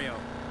barrio.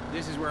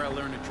 This is where I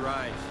learned to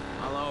drive.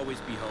 I'll always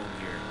be home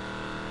here.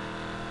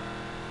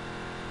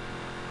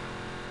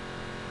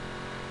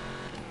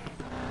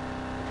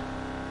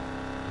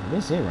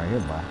 This is it right here,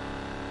 boy.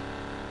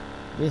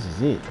 This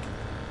is it.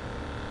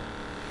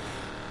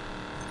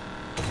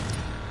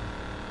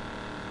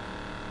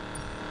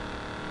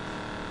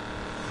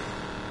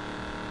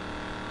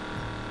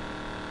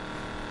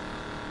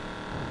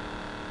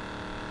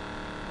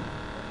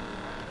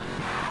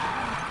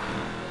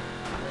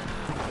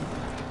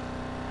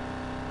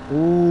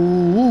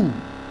 Ooh,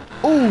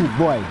 ooh,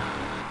 boy,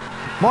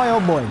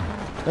 oh boy.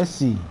 Let's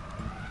see.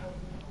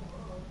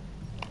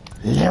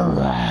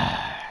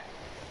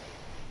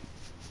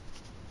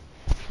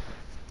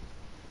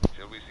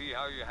 Shall we see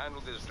how you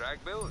handle this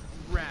drag build?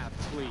 Raph,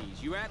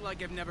 please. You act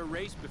like I've never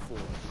raced before.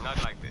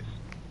 Not like this.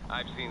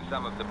 I've seen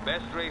some of the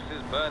best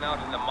racers burn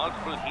out in the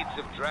multiple heats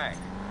of drag.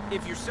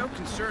 If you're so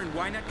concerned,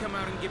 why not come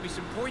out and give me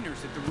some pointers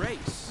at the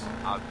race?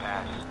 I'll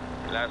pass.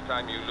 Last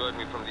time you lured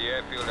me from the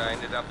airfield, I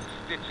ended up with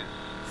stitches.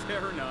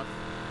 Fair enough.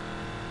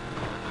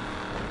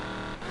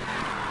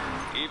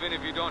 Even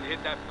if you don't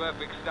hit that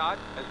perfect start,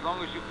 as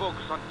long as you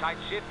focus on tight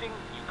shifting,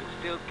 you can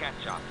still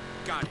catch up.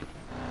 Got it.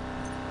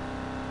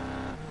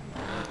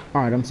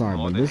 Alright, I'm sorry,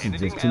 but this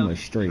is just too much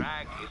straight.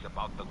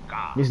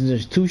 This is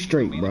just too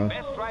straight, bro.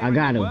 I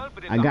got to.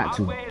 I got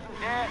to.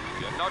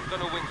 You're not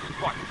gonna win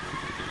squat.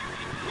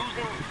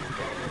 Losing,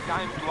 it's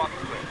time to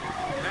upgrade.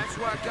 That's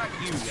why I got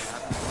you, Yap.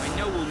 I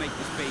know we'll make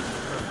this baby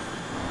perfect.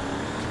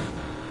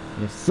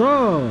 Yes,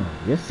 sir.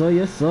 Yes, sir.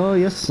 Yes, sir.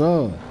 Yes,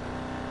 sir.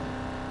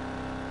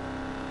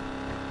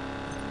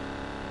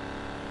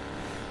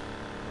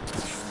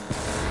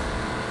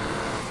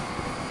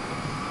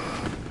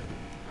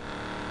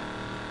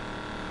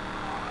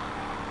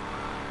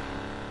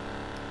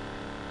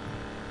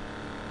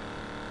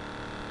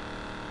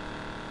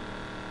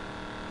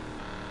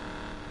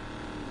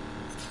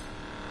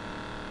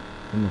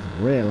 Almost a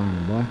red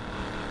line, boy.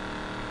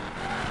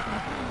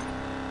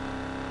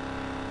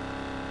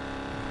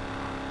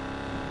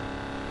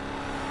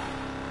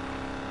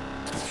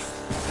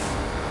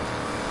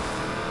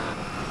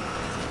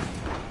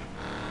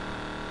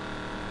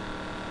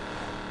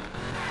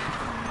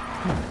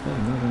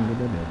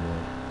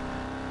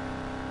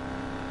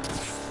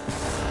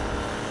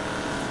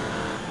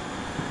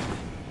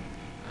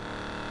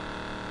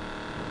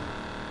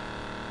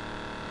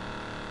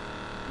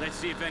 Let's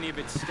see if any of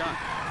it's stuck.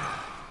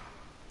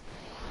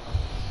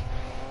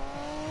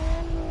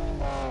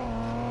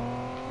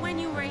 When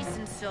you race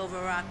in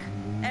Silver Rock,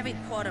 every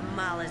quarter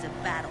mile is a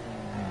battle.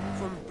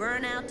 From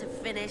burnout to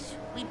finish,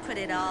 we put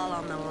it all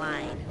on the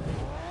line.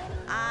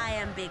 I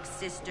am Big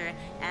Sister,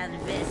 and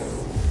this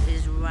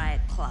is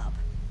Riot Club.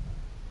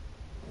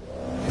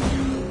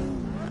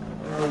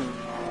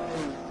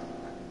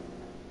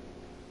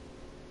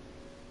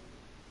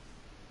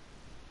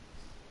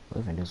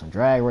 We finna do some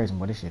drag racing,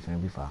 but this shit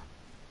finna be fun.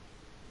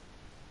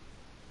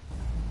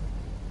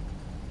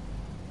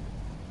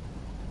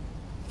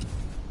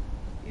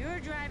 You're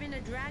driving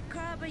a drag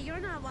car, but you're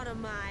not one of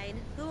mine.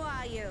 Who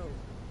are you?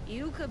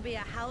 You could be a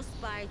house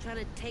spy trying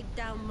to take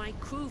down my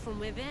crew from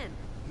within.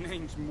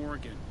 Name's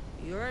Morgan.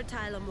 You're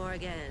Tyler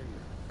Morgan.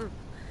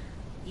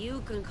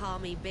 You can call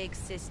me Big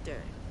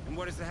Sister. And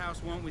what does the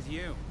house want with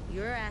you?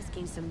 You're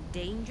asking some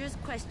dangerous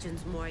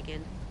questions,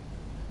 Morgan.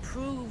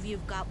 Prove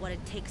you've got what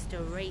it takes to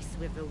race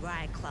with the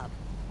Riot Club.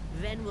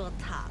 Then we'll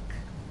talk.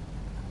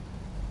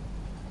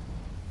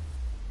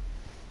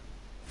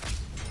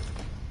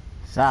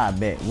 Side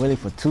bet Willie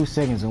for 2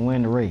 seconds and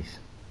win the race.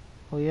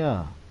 Oh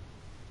yeah.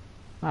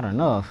 Not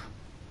enough.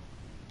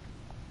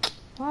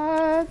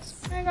 What?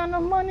 Ain't got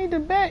no money to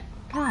bet.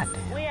 God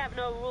damn. We have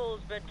no rules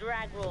but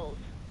drag rules.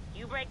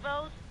 You break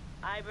those,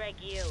 I break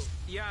you.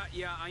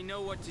 Yeah, I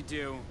know what to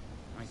do,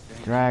 I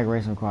think. Drag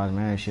racing requires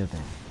man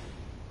shifting.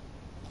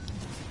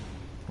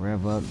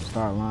 Rev up,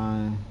 start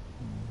line.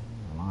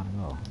 A lot to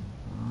go.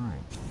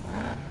 Alright.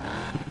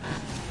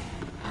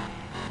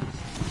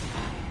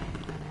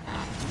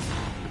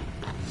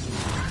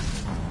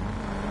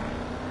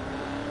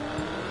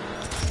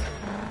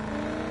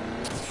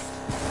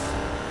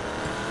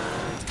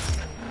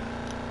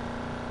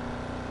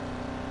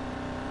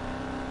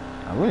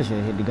 I really should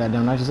have hit the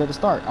goddamn nitrous at the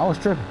start. I was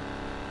tripping.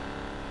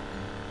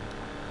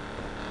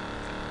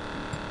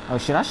 Oh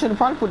shit, I should have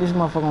probably put this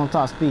motherfucker on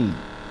top speed.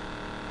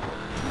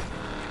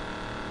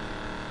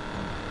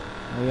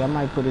 Oh yeah, I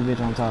might put this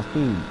bitch on top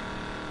speed.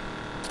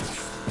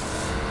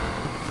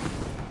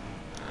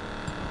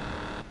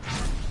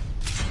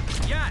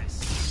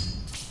 Yes!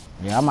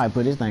 Yeah, I might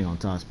put this thing on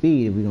top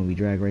speed if we're gonna be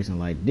drag racing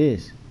like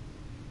this.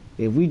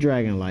 If we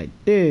dragging like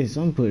this,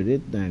 I'm putting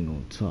this thing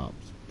on top.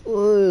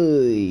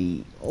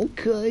 Oy.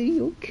 Okay.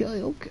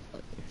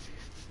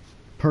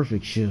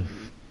 Perfect shift.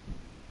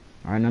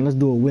 Alright, now let's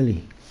do a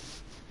wheelie.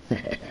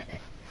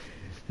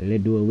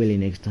 Let's do a wheelie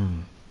next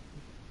time.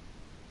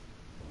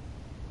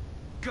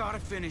 Gotta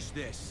finish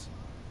this.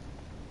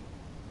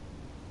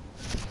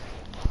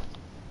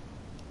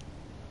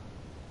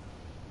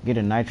 Get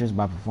a nitrous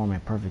by performing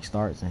perfect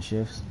starts and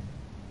shifts.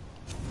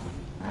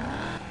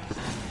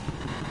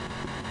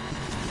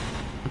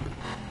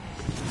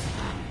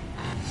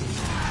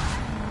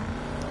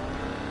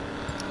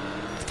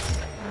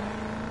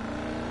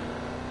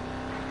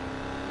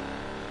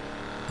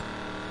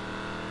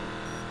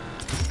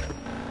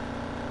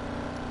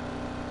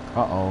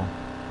 Uh-oh.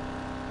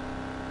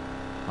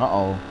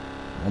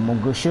 One more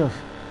good shift,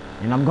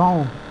 and I'm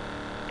gone.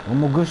 One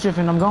more good shift,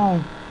 and I'm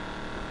gone.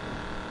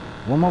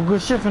 One more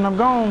good shift, and I'm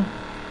gone.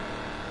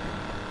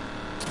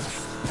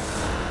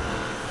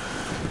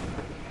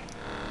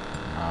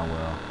 Ah,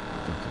 well.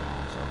 Took too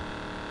long, so.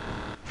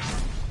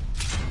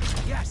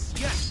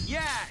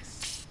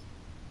 Yes!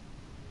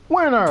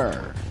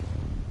 Winner!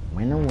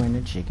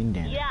 Winner, chicken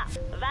dinner. Yeah,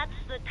 that's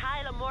the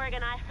Tyler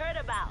Morgan I heard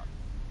about.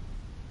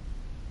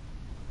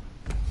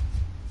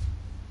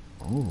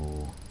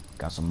 Ooh,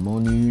 got some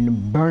money in the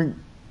bank.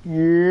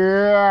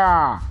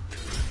 Yeah!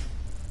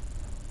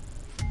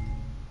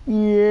 Yeah.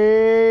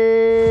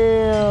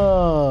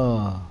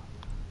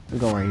 We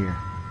go right here.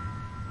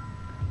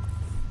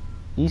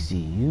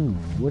 ECU,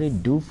 what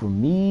it do for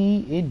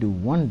me? It do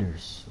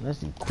wonders.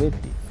 Let's equip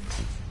it.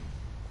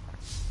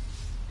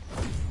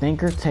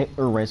 Thinker, take,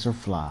 eraser,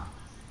 fly.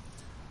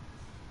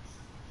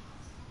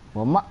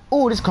 Well,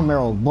 this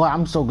Camaro, boy,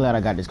 I'm so glad I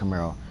got this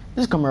Camaro.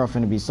 This Camaro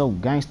finna be so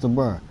gangster,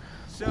 bruh.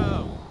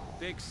 So,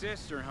 big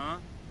sister, huh?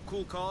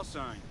 Cool call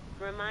sign.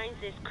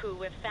 Reminds this crew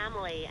we're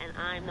family, and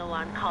I'm the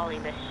one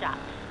calling the shots.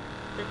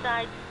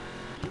 Besides,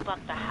 you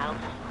bought the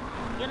house.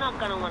 You're not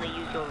gonna want to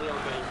use your real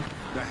name.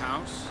 The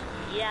house?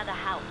 Yeah, the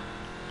house.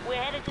 We're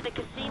headed to the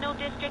casino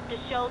district to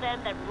show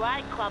them that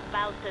Riot Club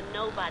bows to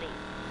nobody.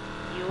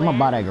 You I'm gonna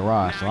buy that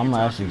garage, Now so I'm you're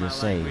gonna actually talking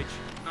just my save. language.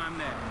 I'm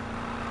there.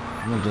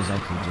 I'm gonna just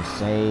actually just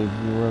save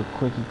real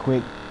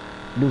quick.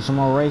 Do some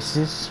more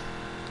races.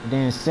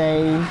 Then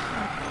save.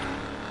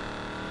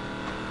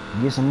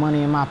 Get some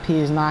money in my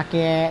piss knock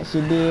ass.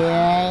 You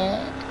dig?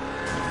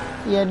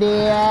 You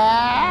dig?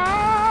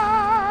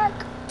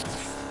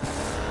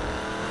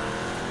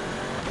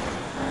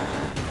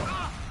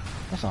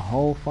 That's a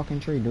whole fucking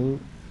tree, dude.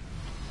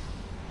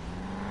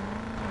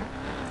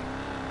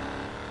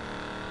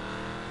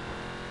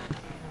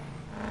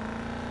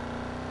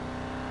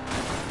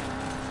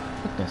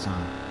 Fuck that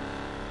sign.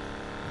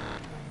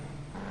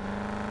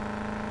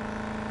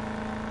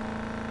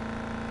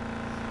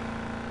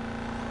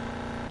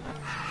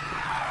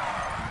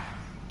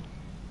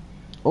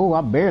 Oh,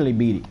 I barely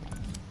beat it.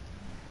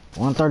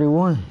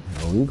 131.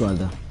 Oh, we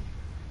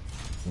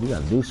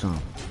gotta do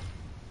something.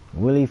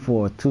 Willie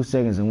for 2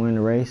 seconds and win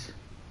the race.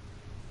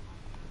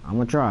 I'm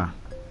gonna try.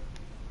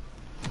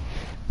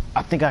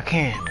 I think I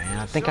can, man.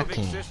 I think I Big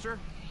can. sister,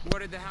 what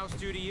did the house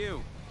do to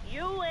you?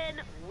 You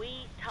win,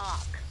 we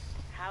talk.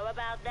 How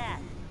about that?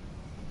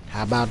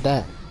 How about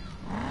that?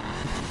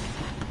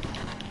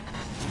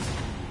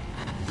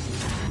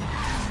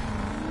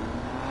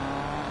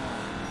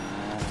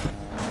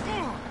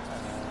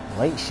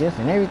 Late shift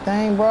and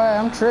everything, bro.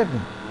 I'm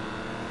tripping.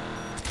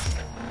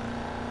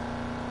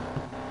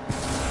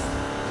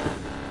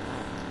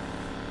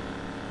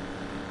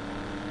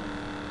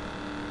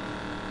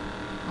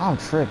 I'm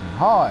tripping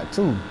hard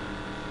too.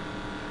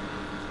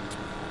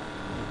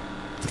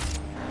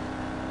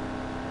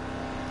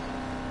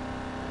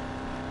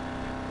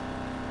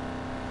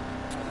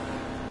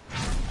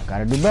 I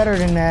gotta do better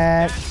than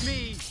that. That's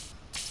me.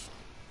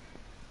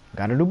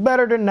 Gotta do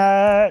better than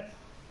that.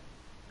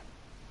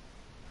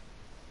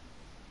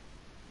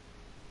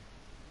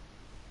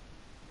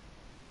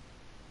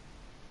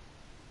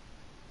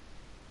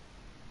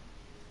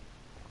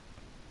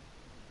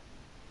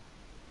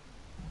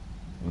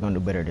 We're gonna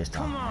do better this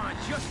time. Come on,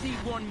 just need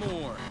one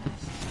more.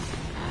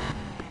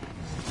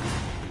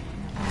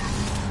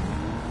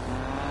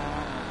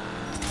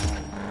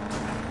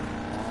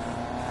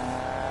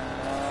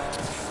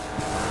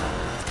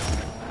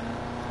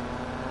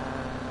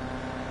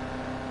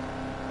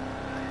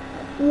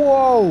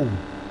 Whoa!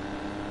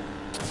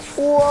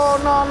 Whoa,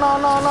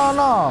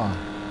 no.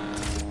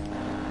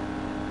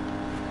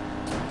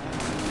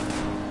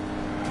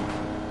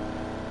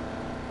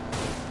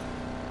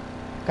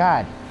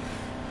 God.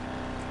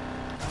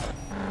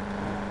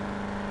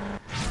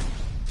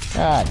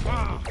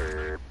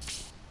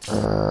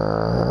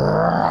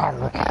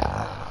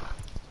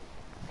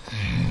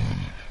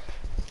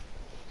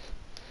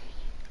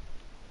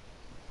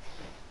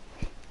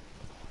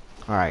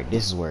 Alright,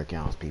 this is where it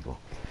counts, people.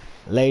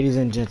 Ladies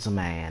and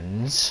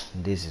gentlemen, this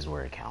is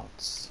where it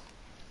counts.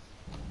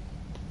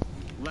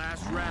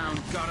 Last round,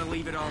 gotta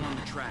leave it all on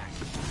the track.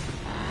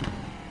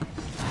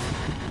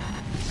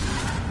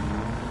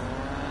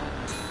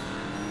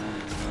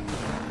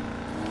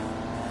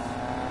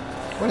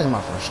 What is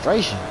my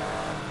frustration?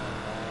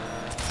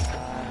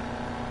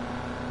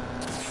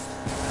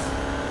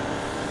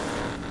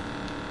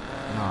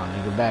 No,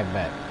 nigga,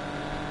 back.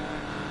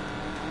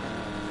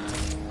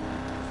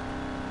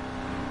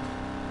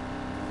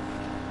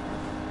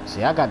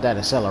 See, I got that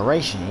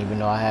acceleration even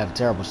though I have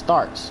terrible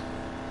starts.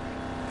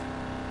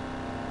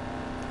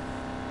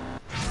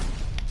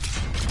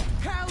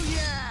 Hell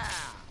yeah!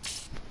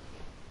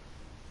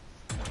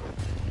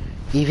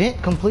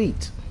 Event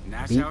complete. And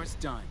that's how it's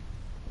done.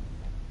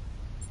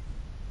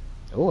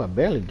 Oh, I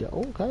barely got.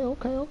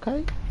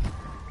 Okay.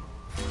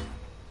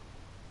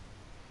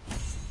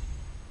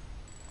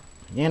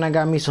 And I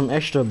got me some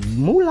extra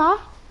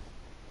moolah.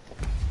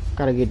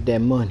 Gotta get that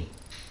money.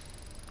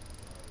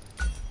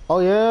 Oh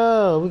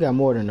yeah, we got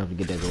more than enough to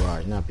get that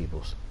garage now,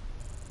 peoples.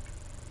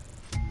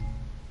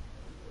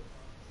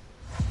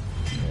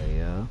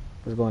 Yeah.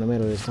 Let's go in the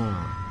middle this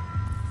time.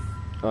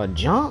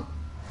 Jump?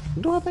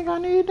 Do I think I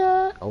need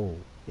that? Oh,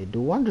 it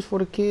do wonders for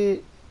the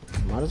kid.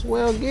 Might as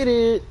well get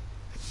it.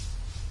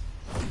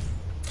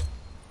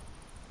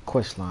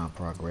 Quest line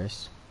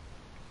progress.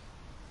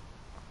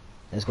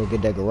 Let's go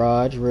get that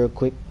garage real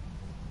quick.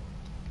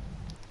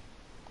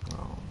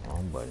 Oh,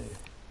 wrong button.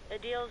 A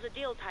deal's a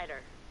deal,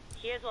 Tighter.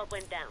 Here's what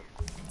went down.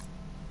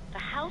 The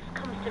house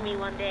comes to me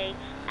one day,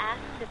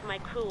 asks if my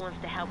crew wants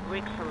to help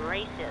rig some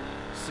races.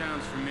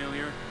 Sounds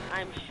familiar. I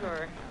I'm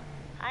sure.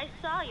 I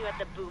saw you at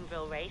the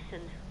Boomville race,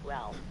 and,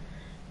 well,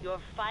 your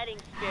fighting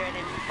spirit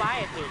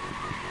inspired me.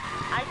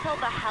 I told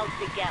the house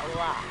to get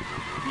lost.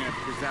 Yeah,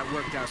 because that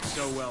worked out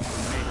so well for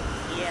me.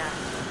 Yeah, it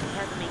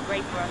hasn't been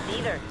great for us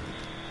either.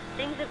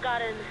 Things have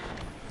gotten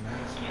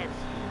tense.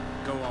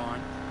 Go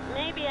on.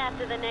 Maybe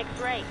after the next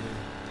race.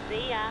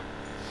 See ya.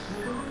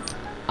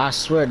 I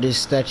swear this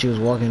statue is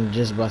walking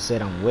just by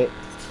said I'm wet.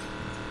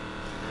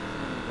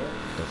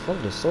 The fuck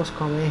did Source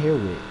come in here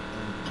with?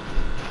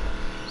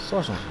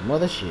 Source on some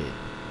other shit.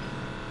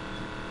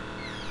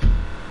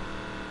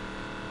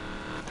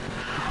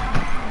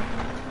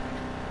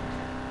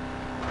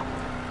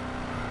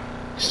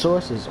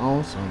 Source is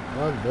on some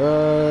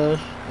other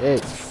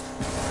shit.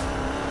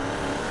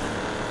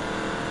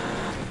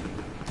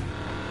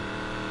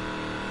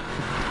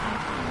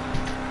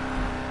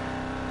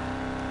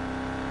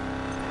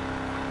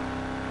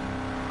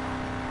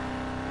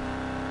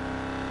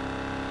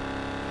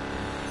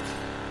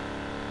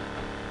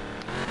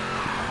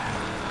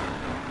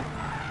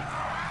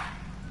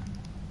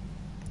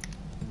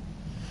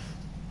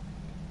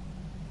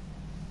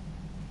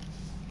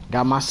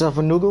 Got myself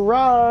a new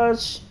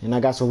garage, and I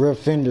got some real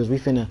fenders. We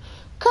finna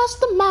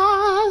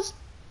customize.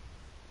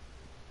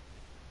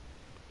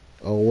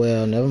 Oh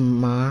well, never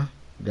mind.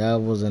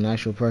 That was an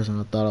actual person.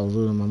 I thought I was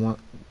losing my mind.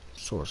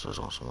 Source is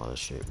on some other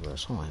shit, bro.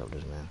 Someone help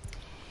this man.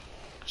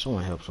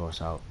 Someone help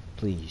Source out,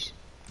 please.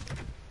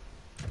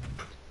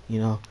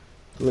 You know,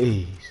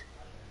 please.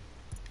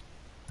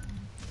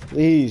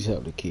 Please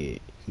help the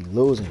kid. He's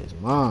losing his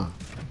mind.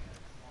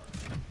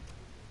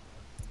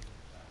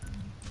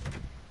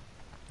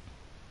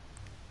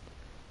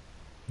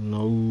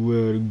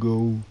 Nowhere to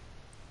go.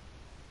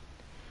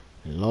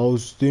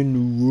 Lost in the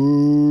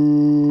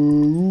world.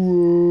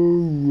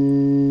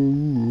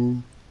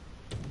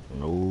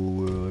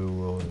 Nowhere to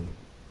run.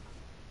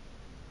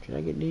 Should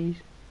I get these?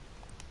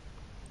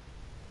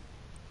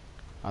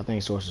 I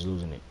think Source is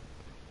losing it.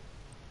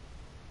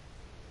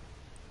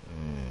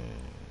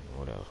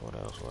 What else? What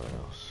else? What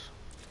else?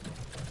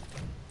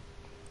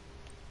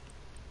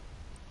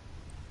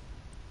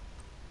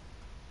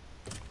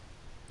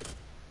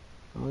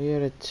 Oh yeah,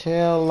 the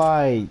tail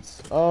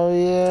lights. Oh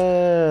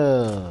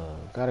yeah.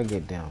 Gotta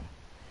get down.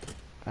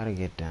 Gotta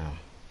get down.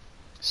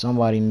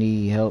 Somebody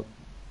need help.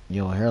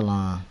 Your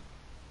hairline.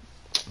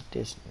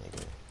 This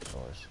nigga.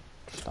 Source.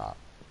 Stop.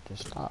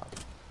 Just stop.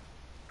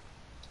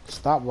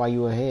 Stop while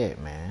you ahead,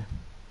 man.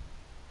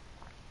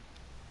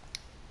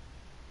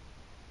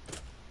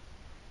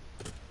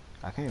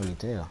 I can't really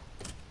tell.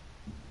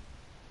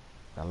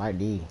 I like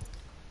D.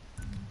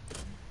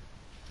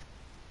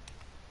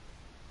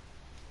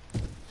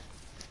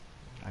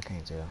 I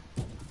can't tell.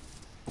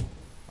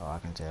 Oh, I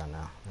can tell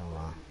now. Never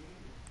mind.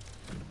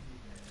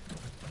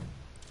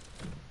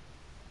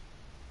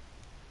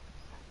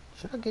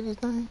 Should I get this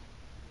thing?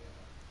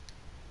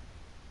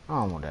 I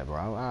don't want that,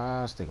 bro.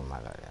 I'll stick with my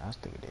like that. I'll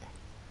stick it there.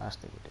 I'll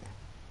stick it there.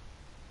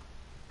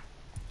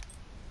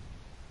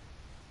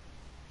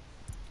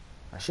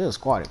 I should have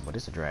squatted, but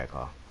it's a drag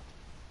car.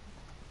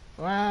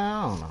 Well,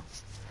 I don't know.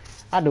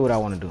 I'll do what I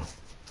want to do.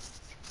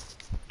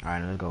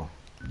 Alright, let's go.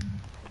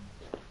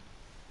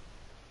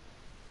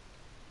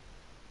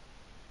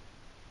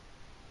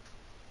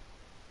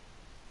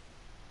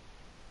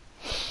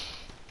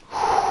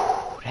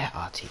 That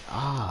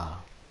RTR.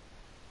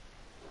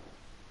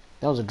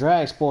 That was a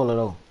drag spoiler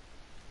though.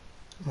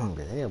 I'm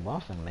hungry as hell, but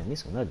I'm finna make me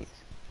some nuggets.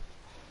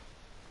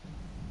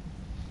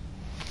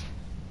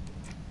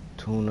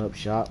 Tune up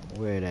shop,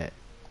 where it at?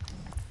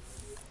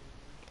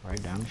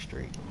 Right down the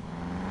street.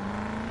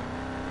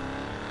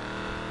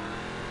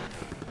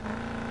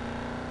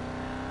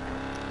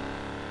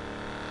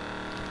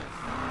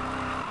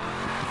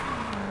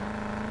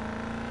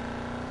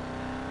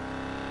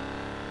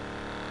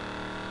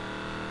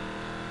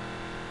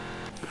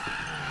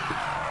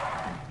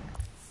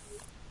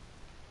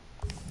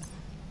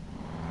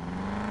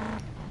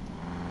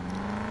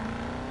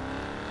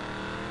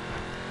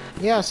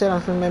 Yeah, I said I'm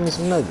finna make me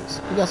some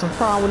nuggets. You got some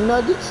problem with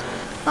nuggets?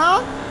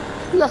 Huh?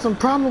 You got some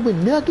problem with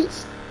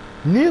nuggets?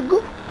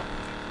 Nigga?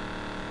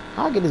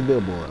 I'll get this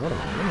billboard. Hold on.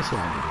 Let me see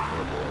how I get this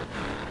billboard.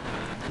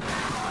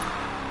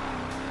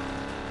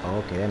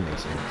 Oh, okay, that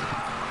makes sense.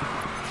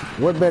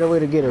 What better way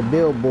to get a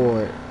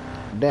billboard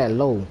that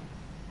low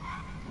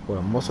with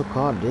a muscle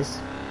car this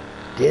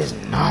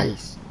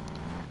nice?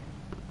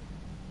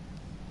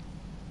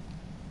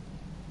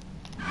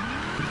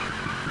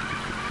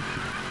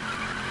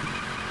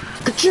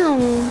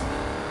 Ka-choom!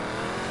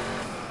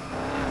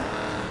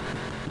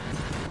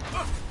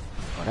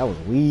 Oh, that was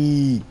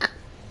weak.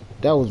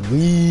 That was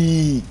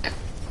weak.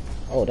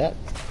 Oh, that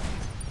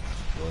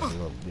was a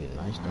little bit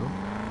nice though.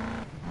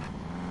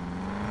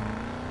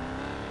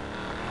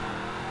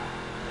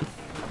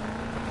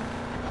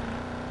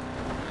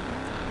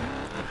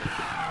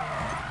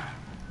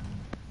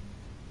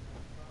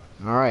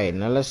 All right,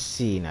 now let's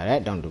see. Now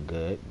that don't do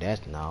good.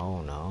 That's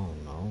no.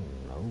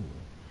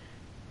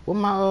 What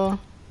my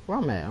where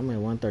I'm at? I'm at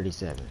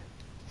 137.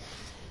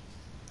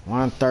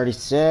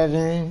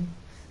 137.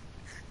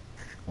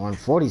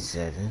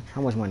 147.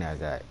 How much money I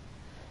got?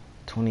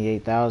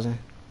 28,000.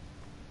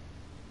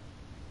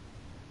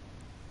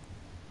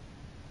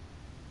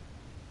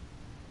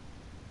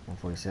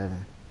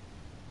 147.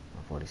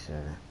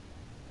 147.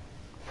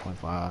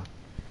 25.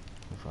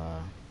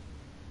 25.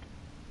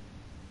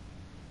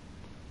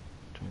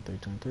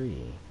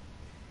 23.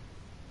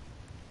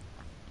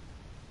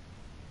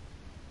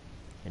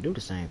 They do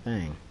the same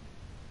thing.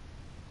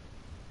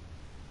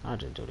 I'll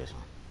just do this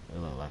one. It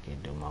look like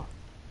it do more.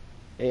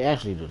 They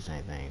actually do the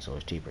same thing, so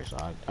it's cheaper. So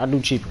I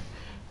do cheaper.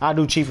 I'll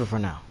do cheaper for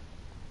now.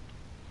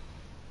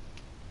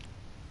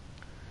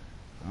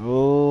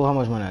 Oh, how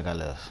much money I got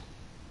left?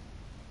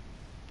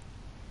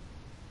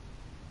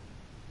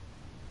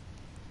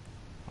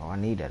 Oh, I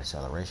need that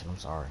acceleration. I'm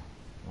sorry.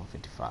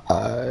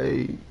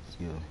 155.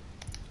 Excuse me.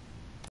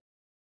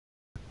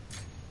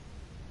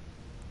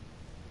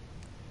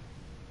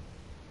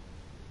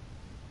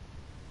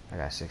 I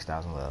got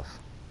 6,000 left.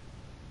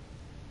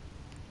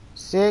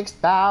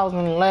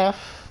 6,000 left.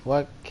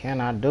 What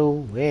can I do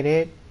with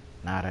it?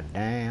 Not a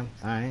damn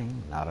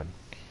thing. Not a.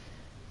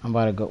 I'm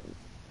about to go.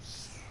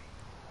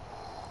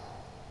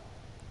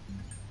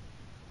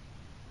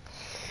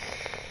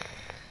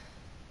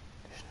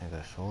 This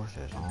nigga Source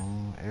is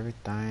on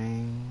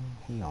everything.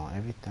 He on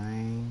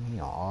everything. He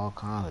on all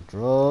kinds of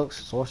drugs.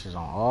 Source is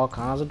on all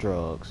kinds of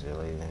drugs,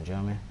 ladies and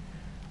gentlemen.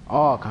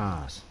 All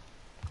kinds.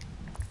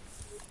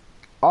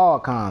 All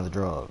kinds of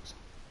drugs.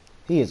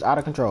 He is out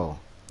of control.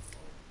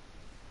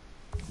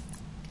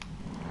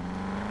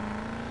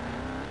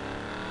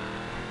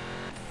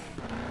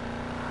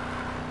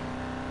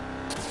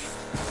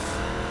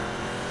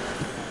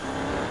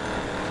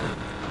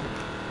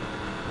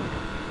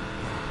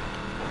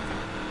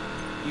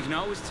 You can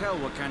always tell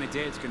what kind of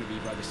day it's going to be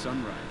by the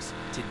sunrise.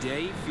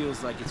 Today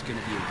feels like it's going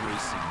to be a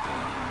racing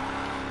day.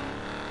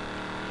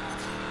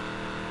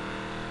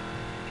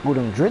 Oh,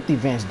 them drift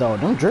events though.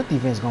 Them drift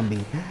events gonna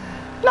be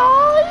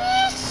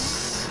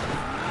nice.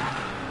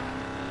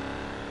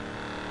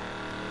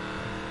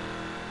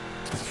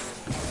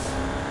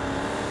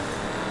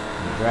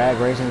 Drag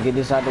racing, get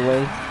this out the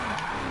way.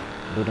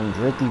 Do them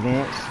drift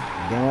events.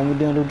 Then when we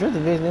done do drift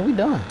events, then we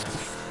done.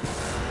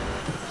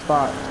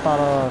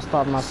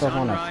 Start myself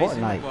on that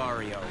Fortnite.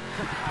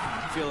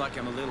 I feel like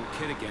I'm a little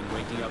kid again,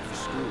 waking up for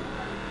school.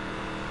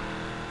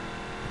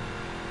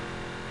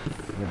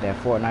 With that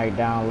Fortnite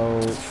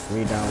download,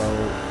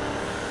 re-download.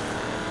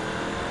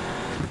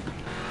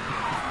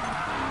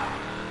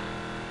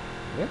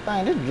 Good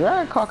thing, this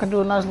drag car can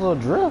do a nice little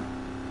drift,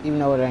 even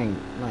though it ain't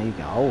nothing you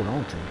can hold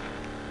on to.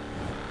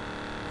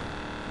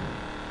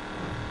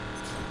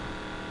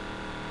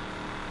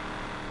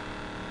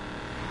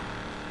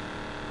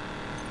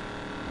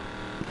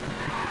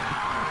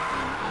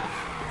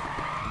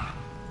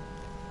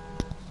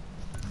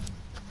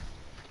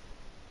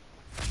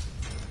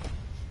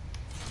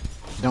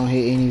 Don't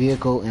hit any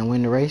vehicle and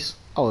win the race.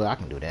 Oh, I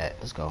can do that.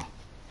 Let's go.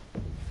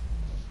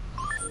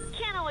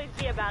 Can't always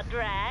be about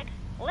drag.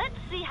 Let's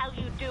see how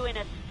you do in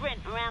a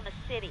sprint around the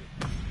city.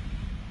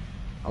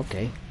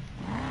 Okay.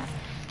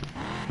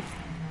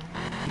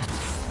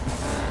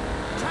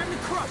 Time to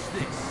crush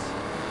this.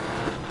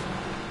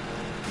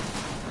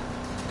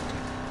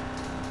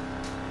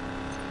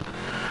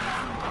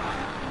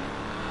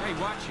 Hey,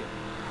 watch it.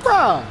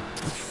 Bruh.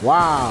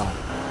 Wow.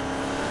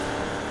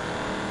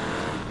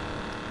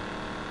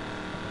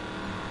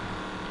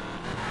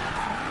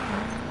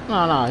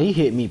 No, he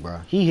hit me, bro.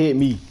 He hit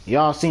me.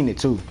 Y'all seen it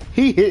too.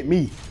 He hit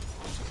me.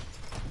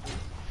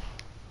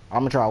 I'm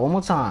gonna try one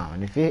more time,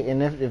 and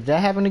if that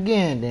happened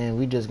again, then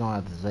we just gonna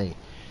have to say,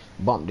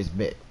 bump this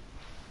bet.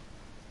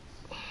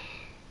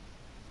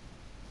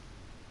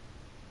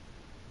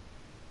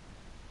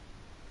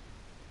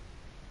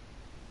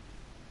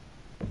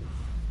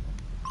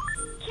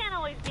 Can't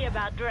always be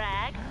about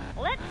drag.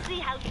 Let's see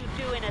how you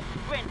do in a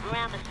sprint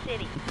around the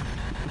city.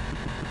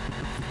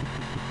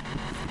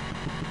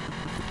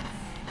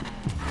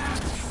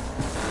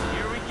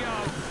 Here we go.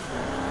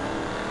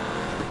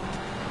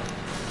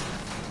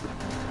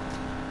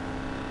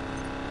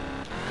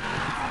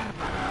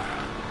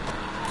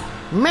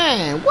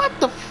 Man, what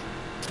the f—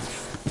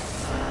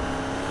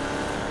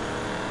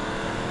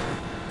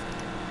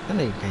 that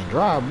nigga can't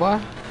drive, boy.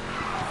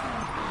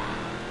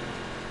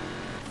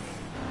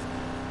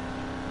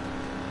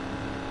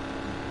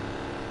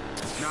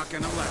 Not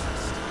gonna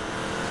last.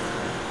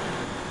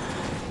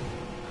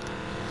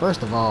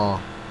 First of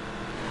all,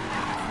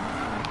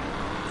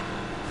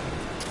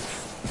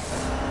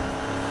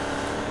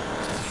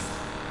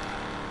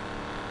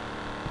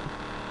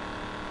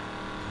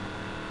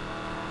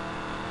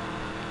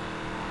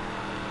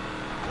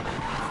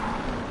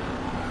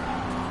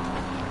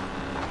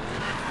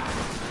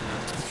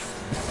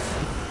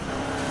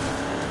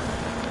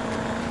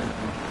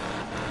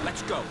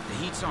 let's go. The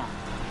heat's on.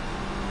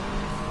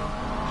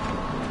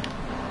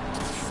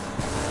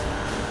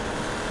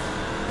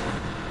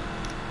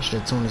 I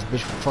should tune this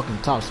bitch for fucking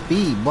top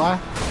speed, boy.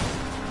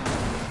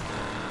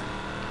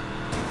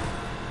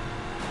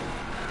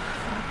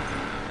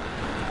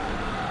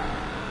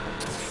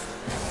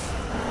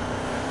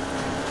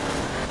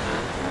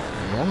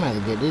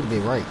 to get this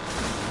bit right.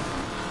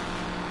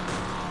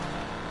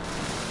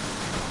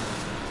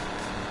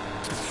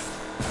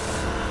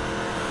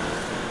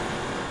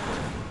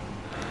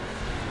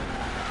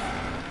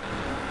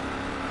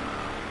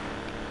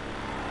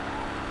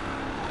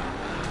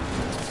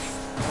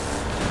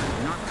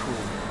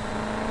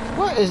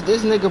 What is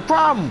this nigga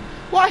problem?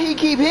 Why he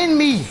keep hitting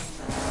me?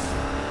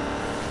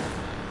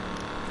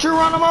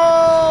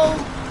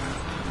 Geronimo!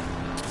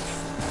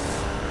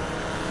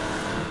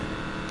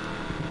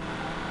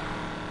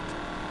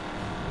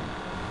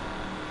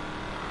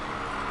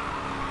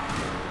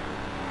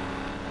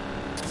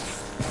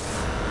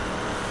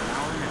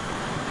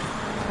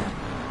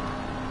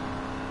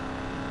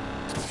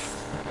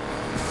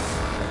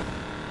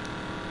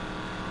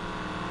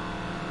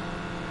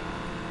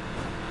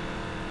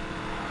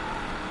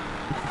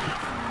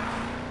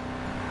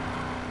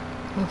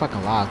 I don't know if I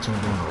can live to him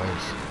during the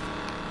race.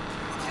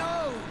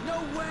 Yo, no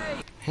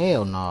way.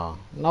 Hell no.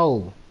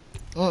 No.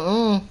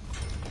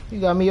 You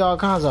got me all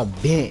kinds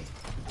of bent.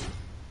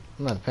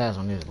 I'm about to pass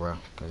on this, bro.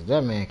 Cause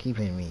that man keep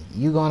hitting me.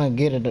 You gonna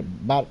get it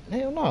about...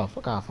 Hell no.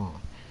 Fuck off on.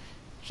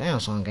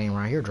 Samsung game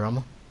right here,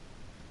 drama.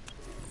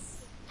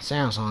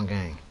 Samsung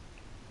game.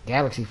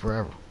 Galaxy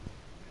forever.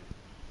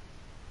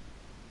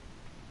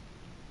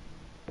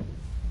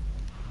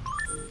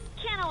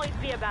 Can't always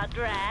be about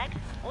drag.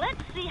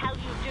 Let's see how you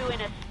do in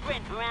a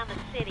sprint around the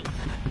city.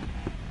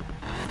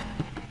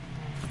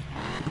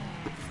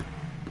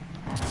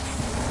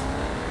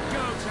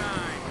 Go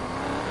time.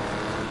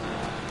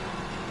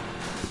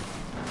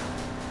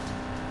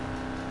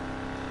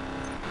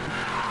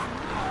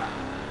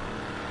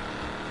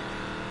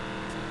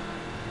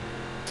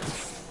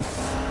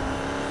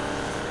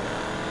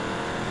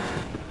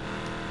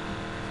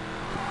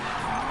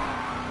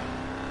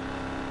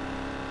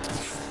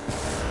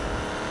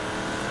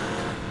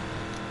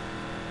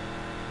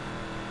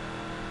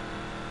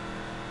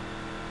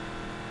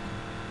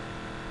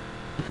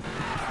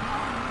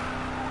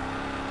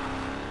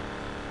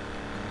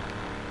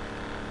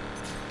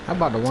 How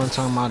about the one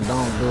time I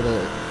don't do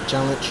the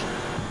challenge?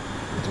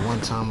 The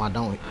one time I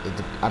don't get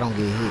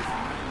hit.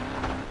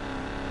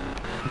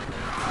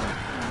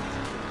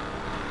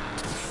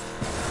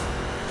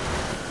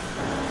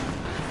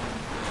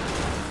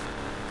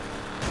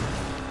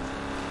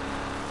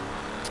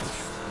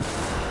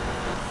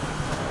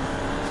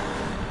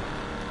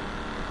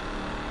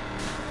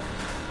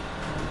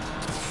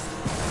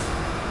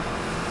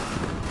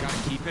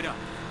 Gotta keep it up.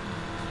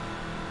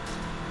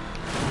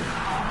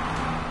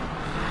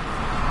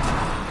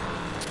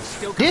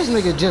 This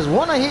nigga just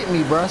wanna hit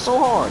me, bruh, so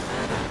hard.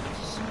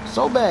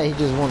 So bad he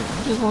just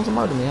wants to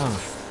murder me, huh?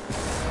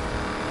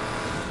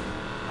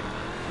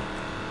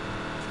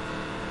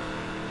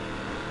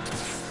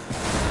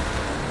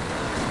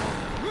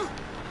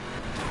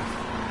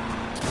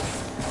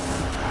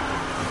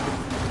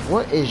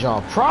 What is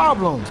your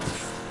problem?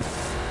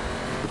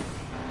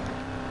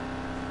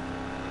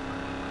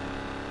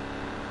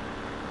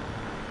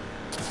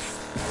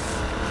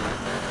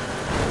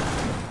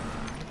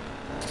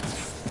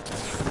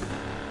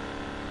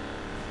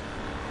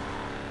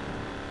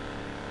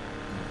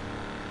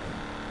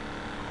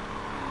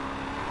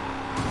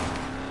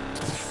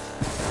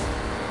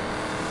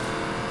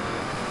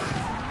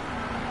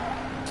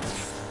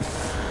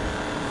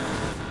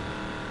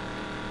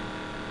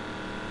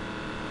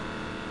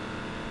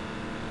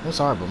 I'm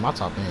sorry, but my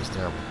top end is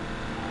terrible.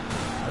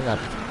 I got...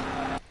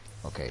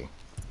 Okay.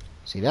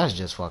 See, that's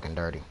just fucking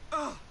dirty.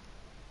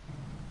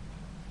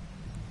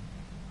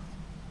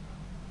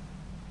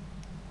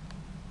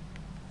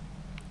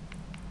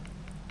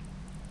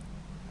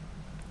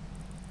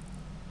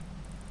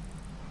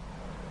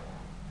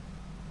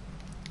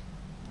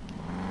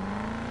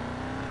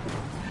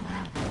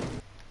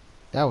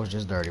 That was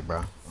just dirty,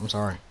 bro. I'm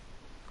sorry.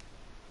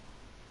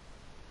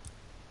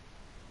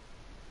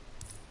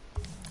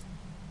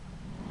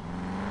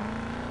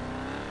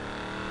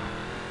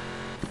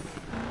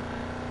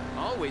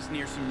 Always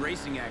near some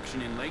racing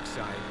action in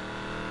Lakeside.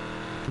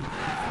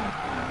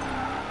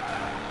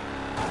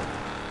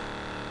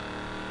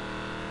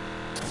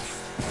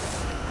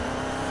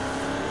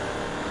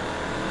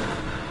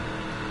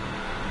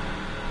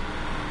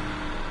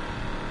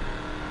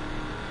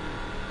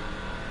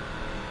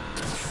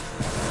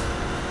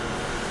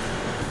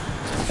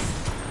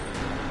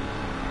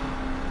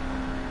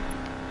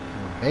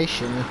 Base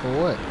shipment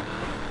for what?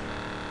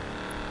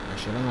 That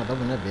shit, I'm not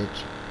opening that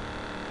bitch.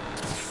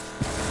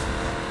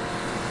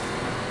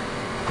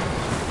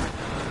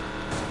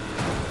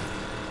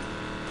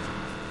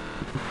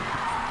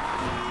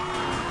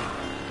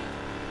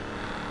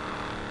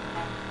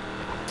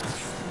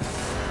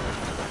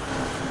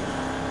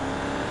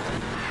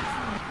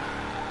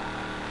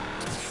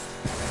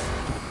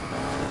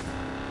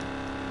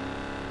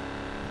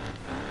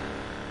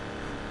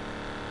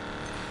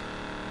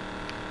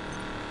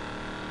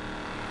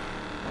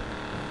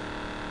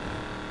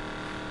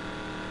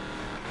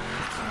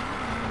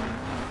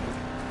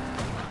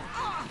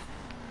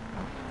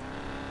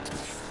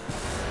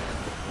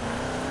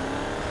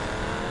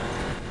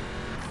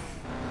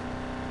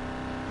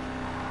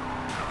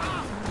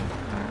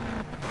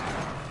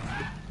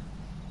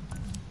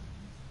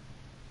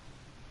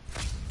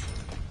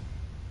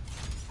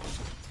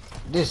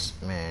 This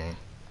man.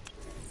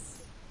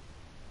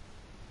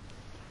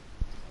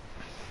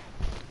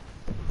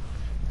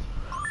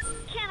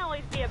 Can't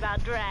always be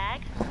about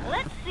drag.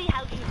 Let's see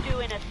how you do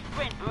in a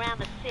sprint around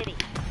the city.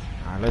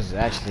 Alright, let's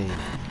actually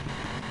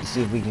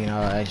see if we can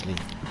actually.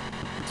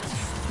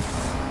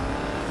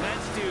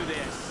 Let's do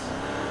this.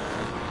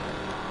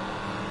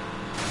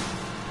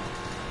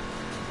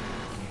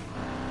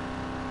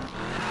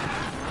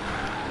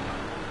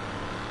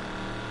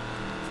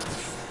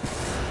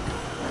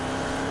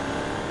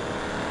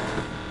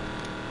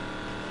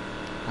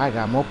 I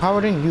got more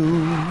power than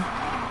you.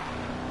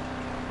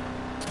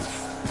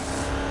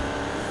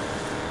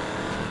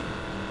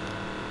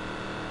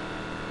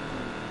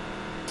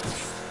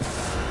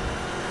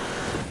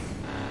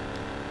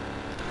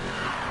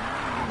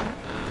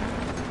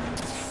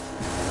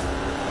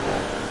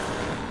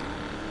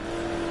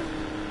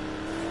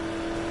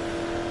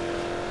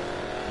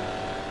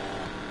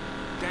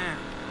 Damn.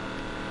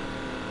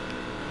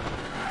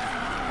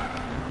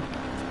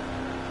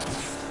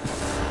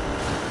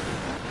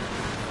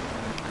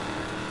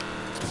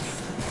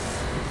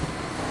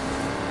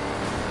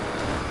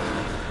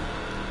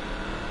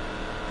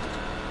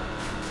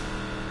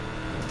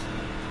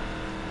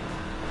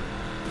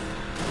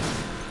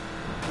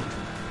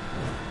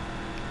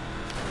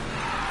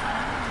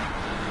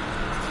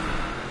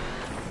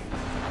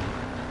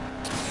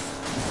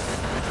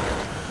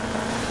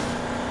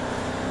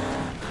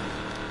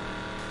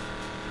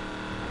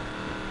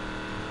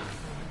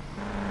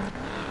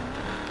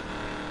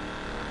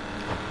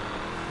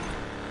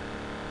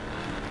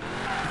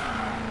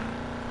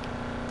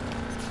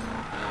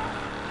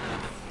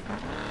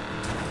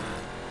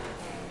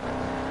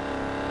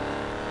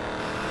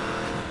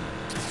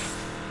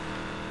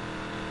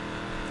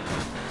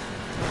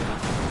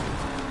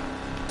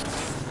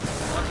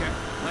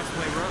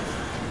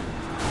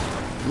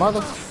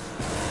 Mother.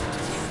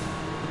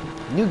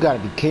 You gotta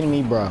be kidding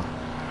me, bro.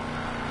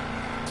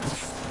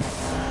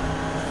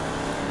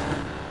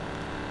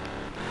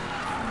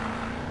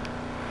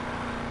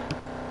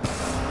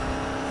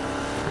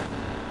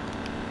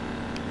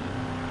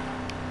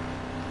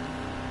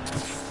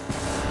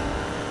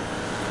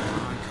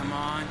 Come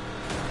on.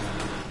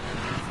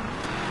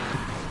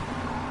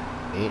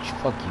 Bitch,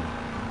 fuck you.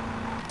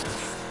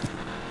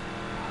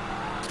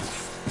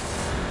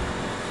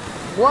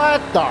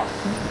 What the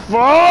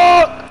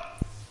fuck?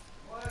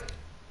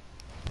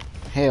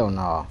 Hell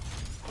no.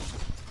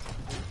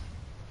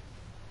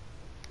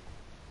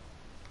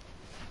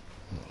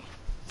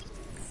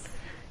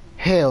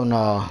 Hell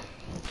no.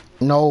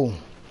 No.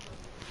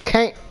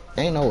 Can't.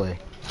 Ain't no way.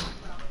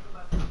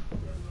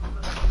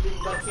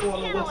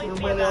 Can't always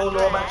be about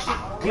drag. Let's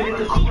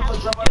see how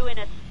you do in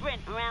a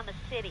sprint around the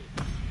city.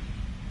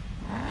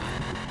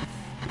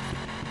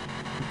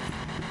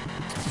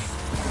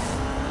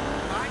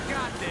 I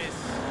got this.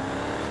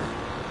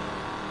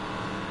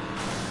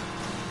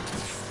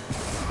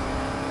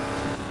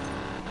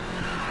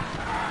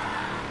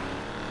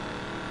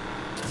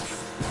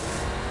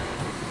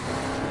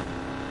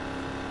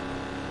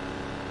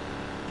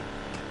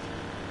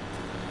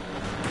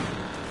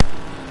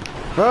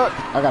 Fuck.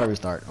 I gotta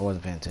restart. I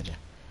wasn't paying attention.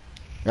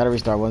 Gotta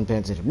restart. Wasn't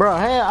paying attention. Bro,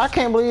 hey, I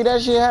can't believe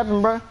that shit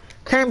happened, bro.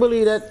 Can't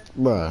believe that,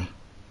 bro.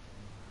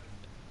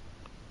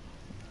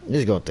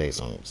 Just gonna take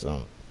some.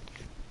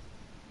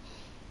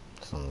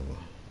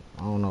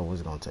 I don't know what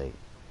it's gonna take.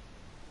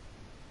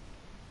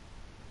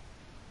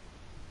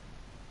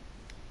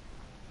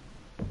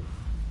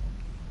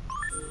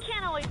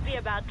 Can't always be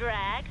about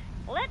drag.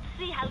 Let's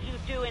see how you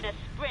do in a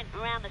sprint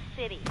around the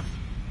city.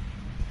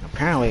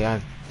 Apparently,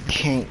 I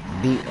can't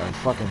beat a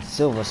fucking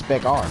silver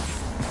spec R.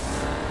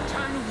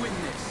 Time to win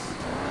this.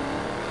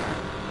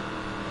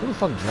 Who the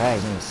fuck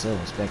drags in a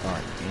silver spec R?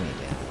 Any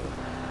damn way.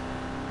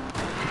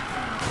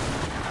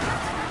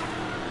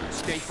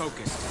 Stay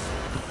focused.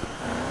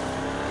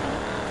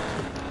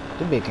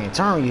 This bitch can't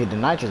turn when you hit the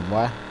nitrous,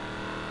 boy.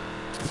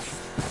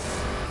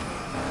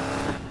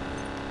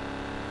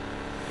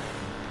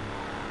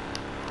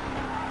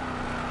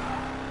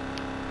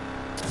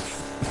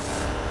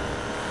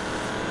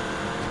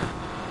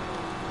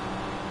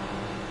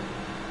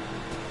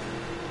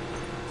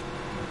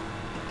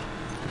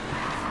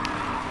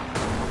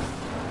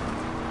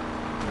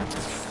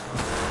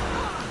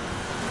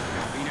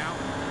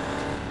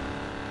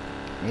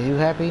 Is you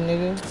happy,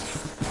 nigga?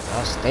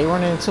 I'll stay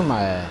running into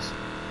my ass.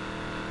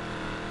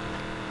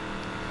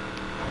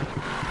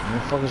 When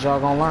the fuck is y'all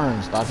gonna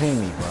learn? Stop hitting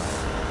me, bro.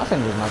 I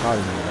finna just knock all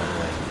these niggas out of the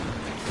way.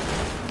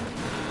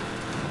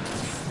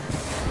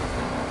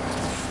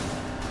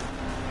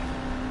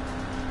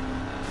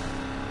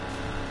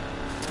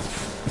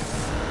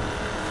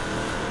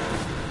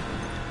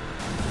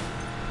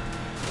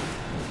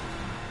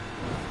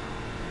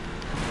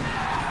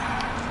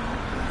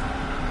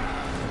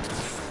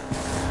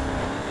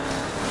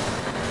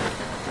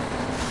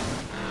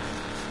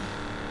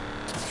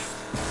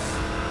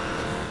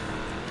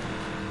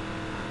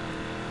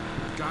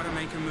 Gotta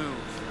make a move.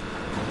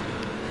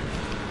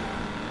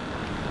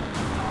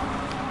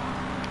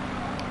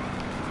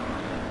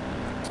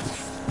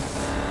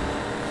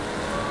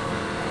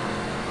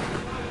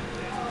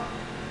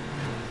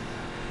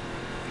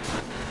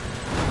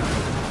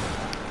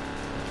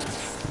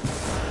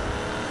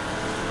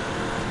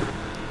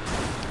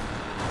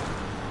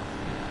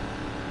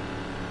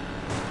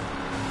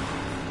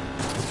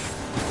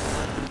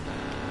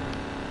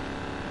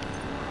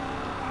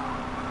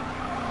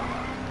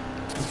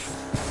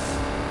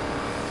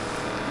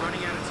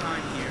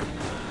 time here.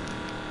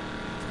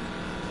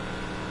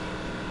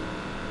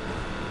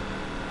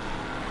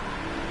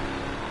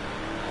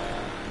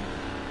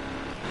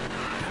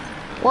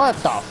 What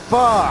the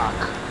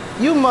fuck?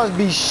 You must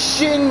be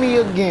shitting me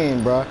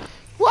again, bro.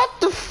 What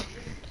the f—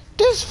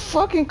 this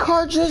fucking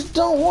car just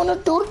don't want to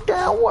do the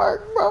damn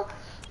work, bro.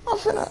 I'm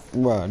finna,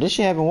 bro. This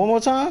shit happen one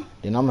more time,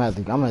 then I'm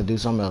gonna do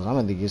something else. I'm gonna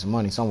have to get some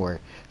money somewhere,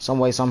 some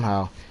way,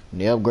 somehow,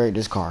 to upgrade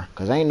this car,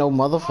 cause ain't no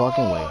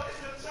motherfucking way.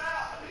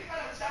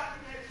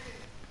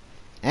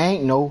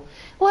 Ain't no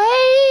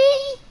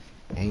way.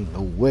 Ain't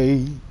no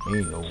way.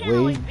 Ain't no Can't way.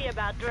 always be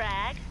about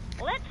drag.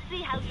 Let's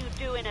see how you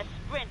do in a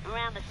sprint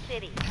around the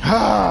city.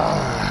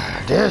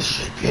 This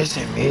shit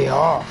pissing me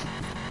off.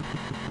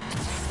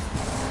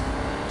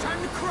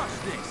 Time to crush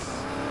this.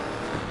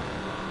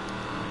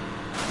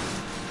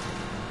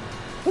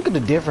 Look at the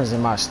difference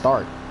in my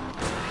start.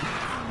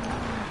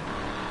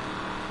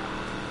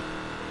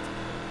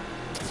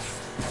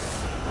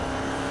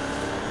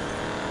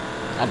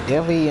 I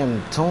definitely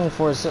am tuned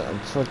for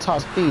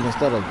top speed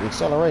instead of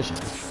acceleration.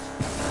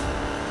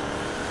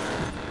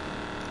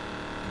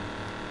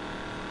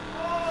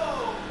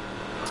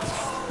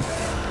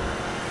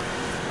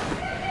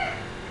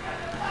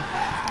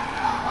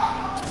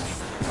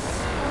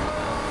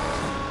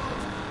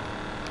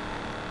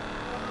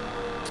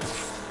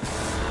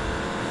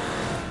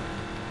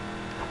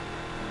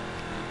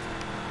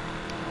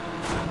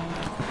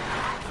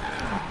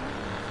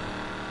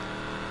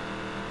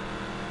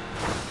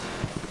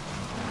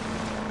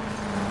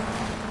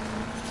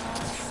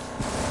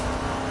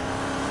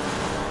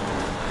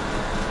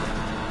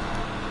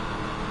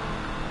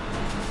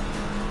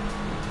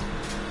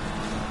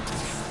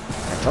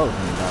 Totally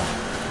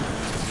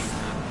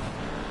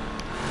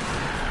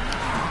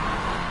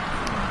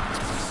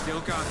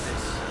Still got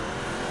this.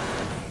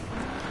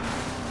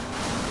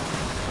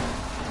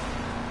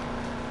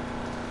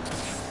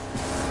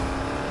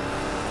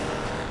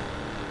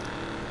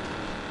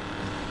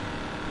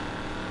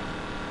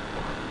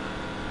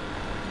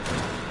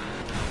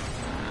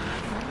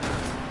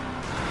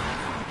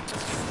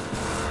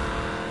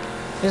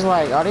 It's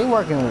like, are they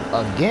working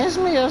against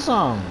me or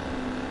something?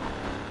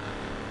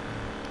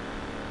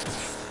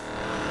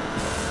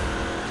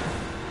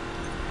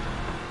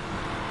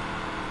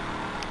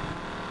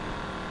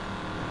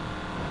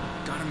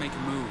 Gotta make a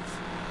move.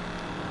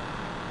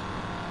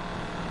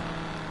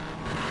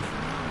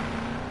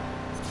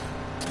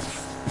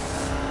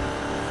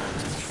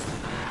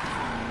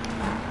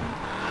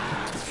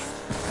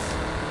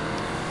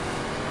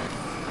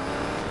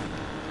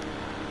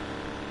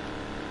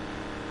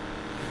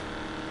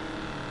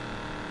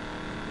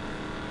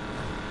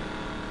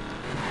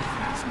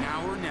 It's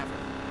now or never.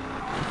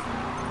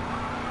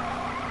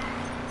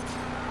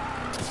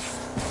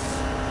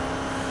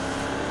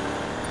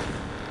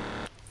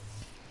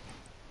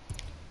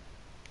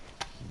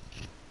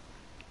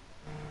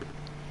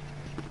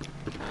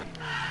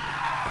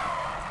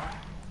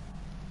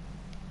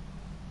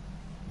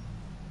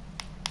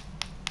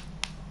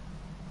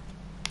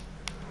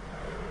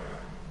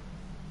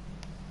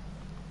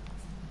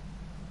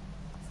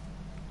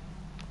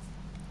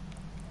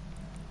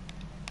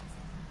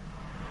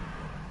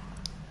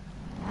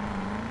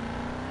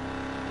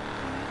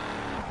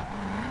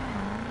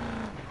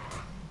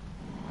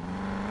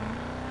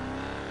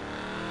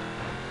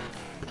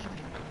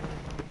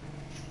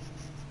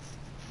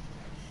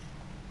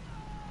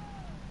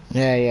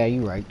 Yeah,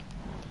 you right.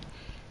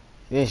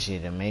 This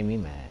shit done made me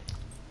mad.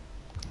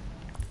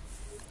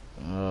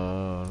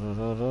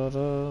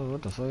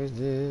 What the fuck is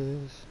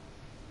this?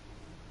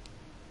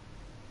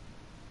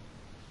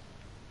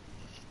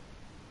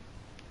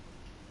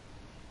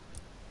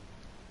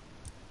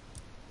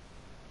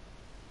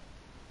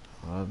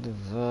 What the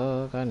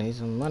fuck? I need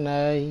some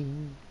money.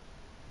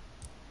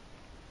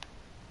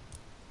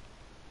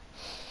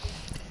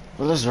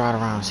 Well, let's ride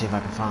around and see if I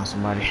can find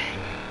somebody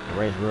to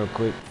race real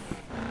quick.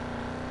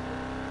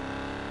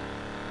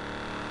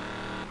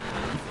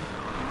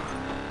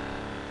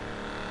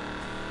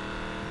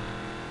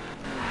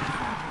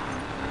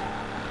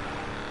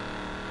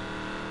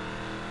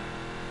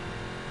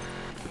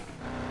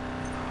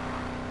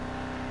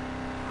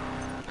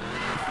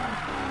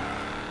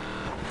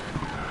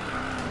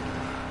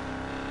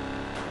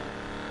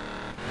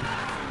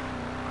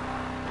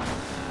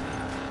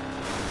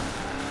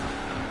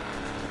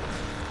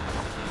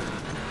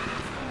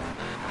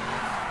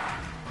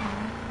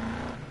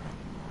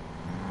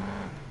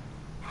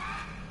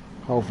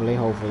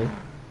 Hopefully.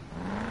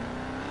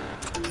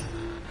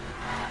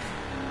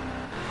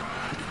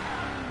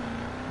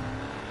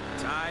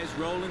 Ties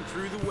rolling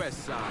through the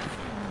west side.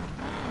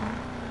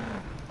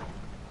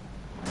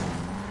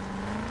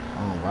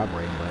 Oh,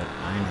 vibrating, but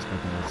I ain't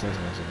expecting no text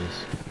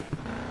messages.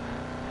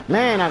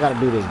 Man, I gotta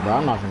do this, bro.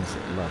 I'm not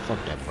finna, bro.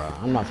 Fuck that, bro.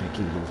 I'm not finna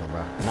keep losing,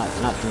 bro.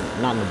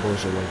 Not in the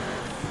bullshit way.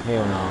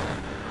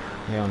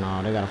 Hell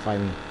no. They gotta fight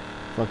me.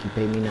 Fuck you,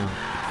 pay me now.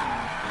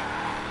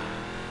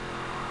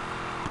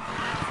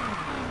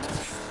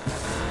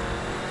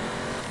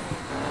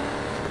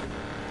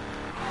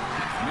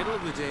 Middle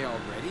of the day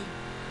already?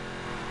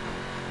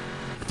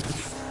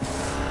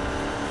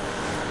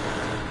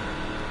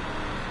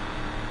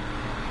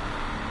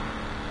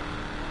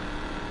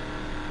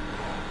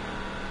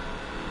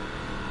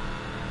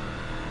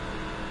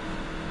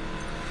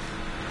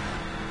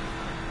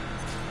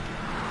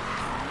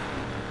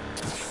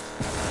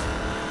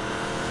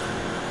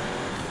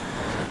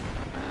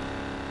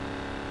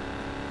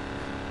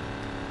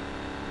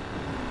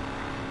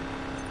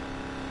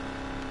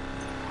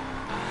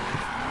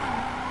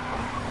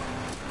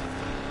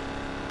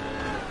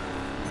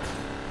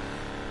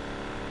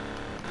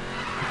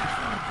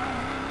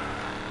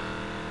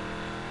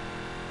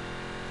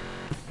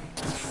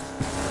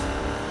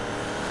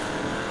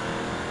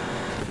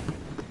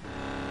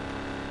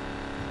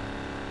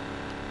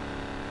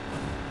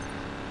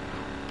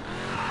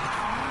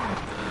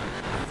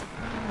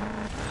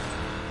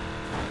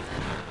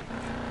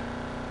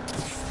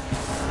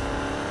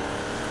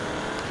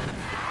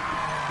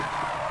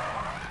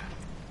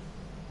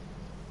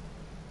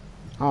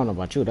 don't know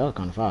about you, that was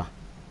kind of fire.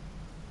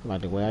 I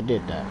like the way I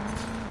did that.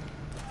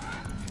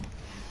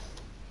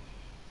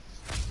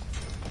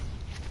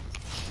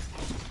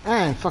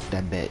 And fuck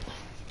that bet.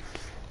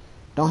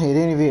 Don't hit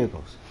any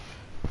vehicles.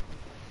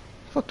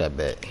 Fuck that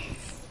bet.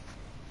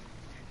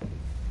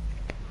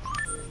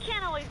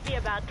 Can't always be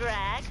about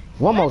drag.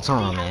 One more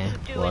time, man.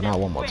 Well, not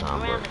one more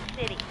time, but.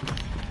 Here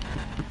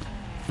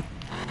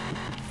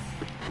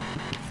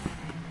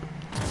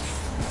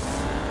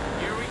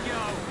we go.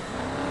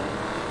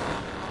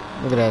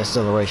 Look at that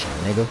acceleration,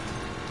 nigga.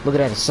 Look at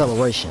that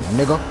acceleration,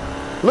 nigga.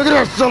 Look at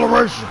that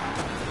acceleration.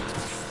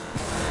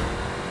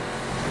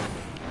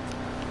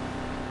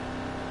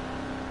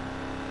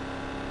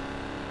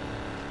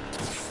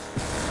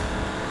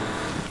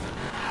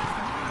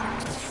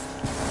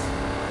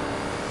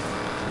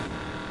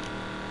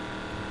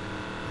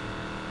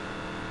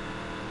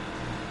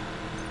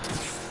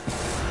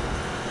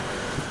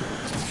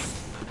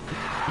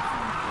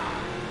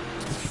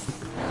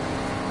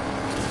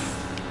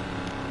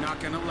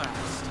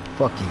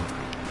 Fuck you.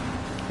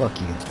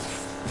 Fuck you.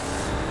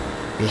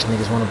 Bitch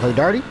niggas wanna play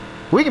dirty?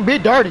 We can be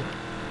dirty.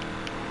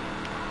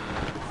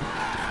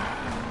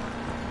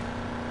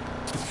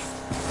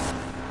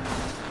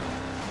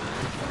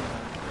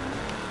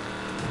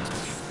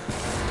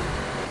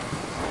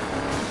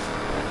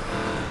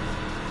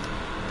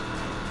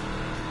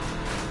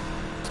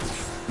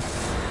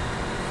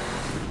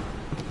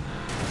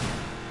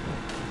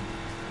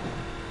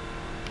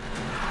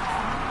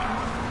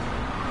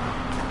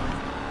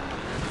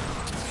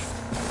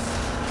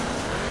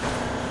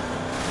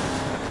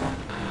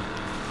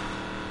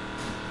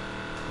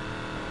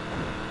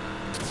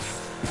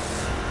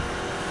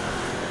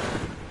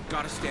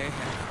 Gotta stay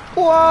ahead.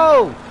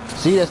 Whoa!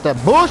 See, that's that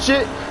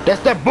bullshit.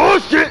 That's that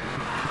bullshit.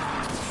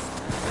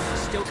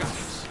 Still got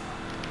this.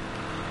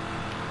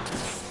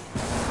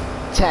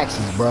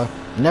 Taxis, bruh.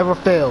 Never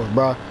fails,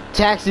 bruh.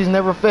 Taxis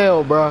never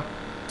fail, bruh.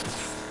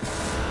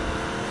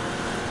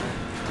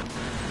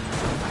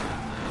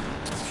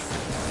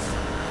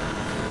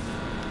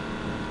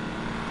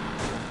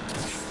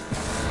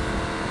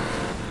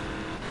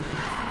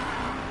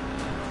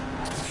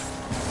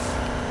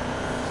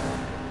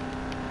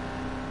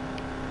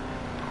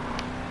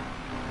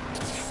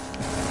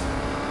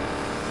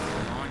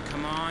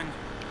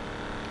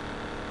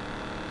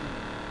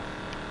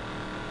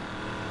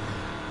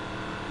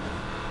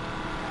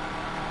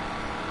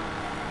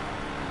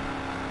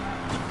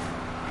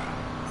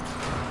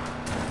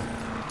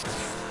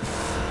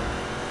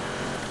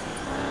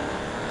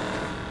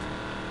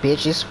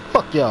 Bitches,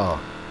 fuck y'all.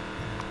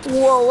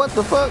 Whoa, what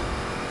the fuck?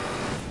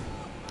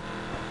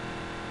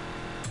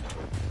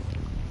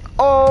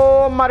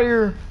 Oh, I'm out of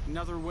here.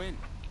 Another win.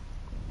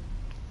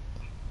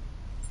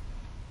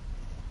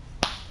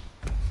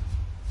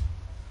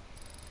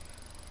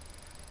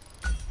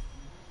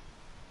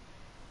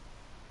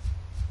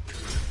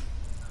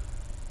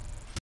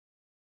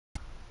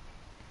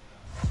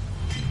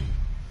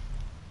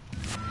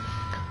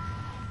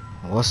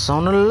 What's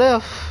on the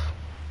left?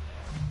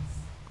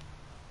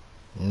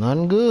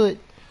 Nothing good.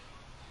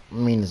 I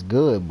mean, it's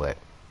good, but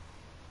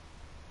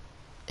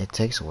it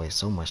takes away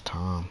so much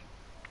time.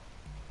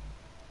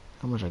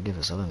 How much I give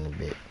us selling a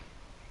bit?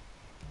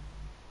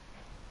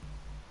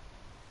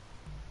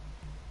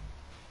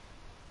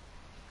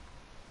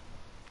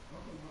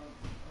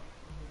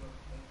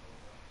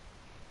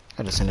 I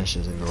gotta send that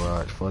shit to the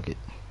garage. Fuck it.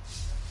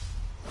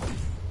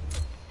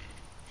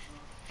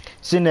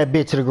 Send that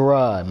bitch to the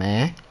garage,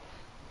 man.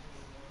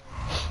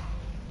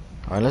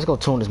 Alright, let's go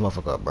tune this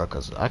motherfucker up, bro,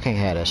 cause I can't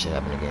have that shit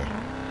happen again.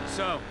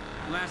 So,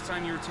 last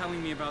time you were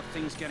telling me about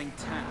things getting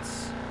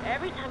tense.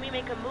 Every time you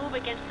make a move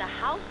against the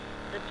house,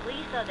 the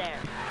police are there.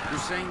 You're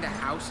saying the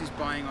house is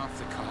buying off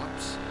the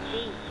cops?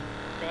 Gee,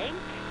 think?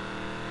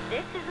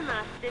 This isn't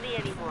our city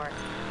anymore.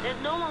 There's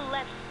no one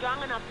left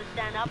strong enough to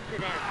stand up to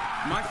them.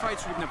 My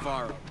fight's with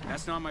Navarro.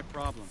 That's not my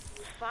problem.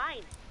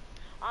 Fine.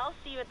 I'll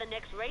see you at the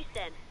next race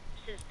then,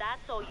 since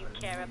that's all you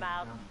care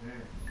about.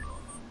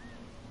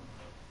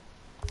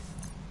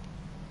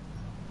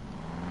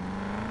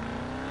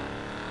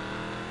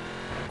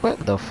 What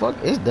the fuck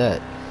is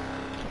that?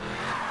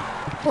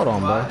 Hold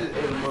on, bro. I just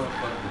ate a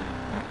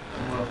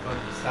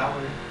motherfucking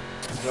sour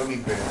gummy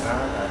bear.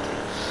 Now I gotta take a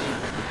shit.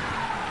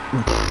 I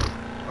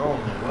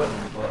don't know what the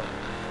fuck.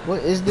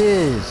 What is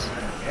this?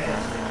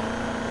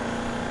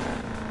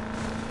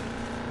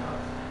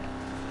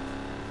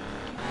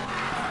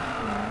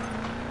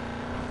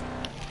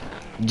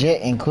 Jet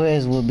and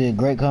Quez would be a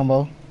great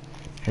combo.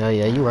 Hell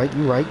yeah, you right,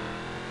 you right.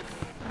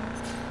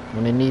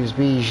 When they need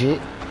speed shit.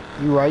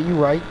 You right, you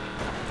right.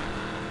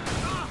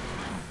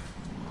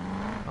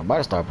 I'm about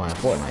to start playing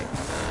Fortnite.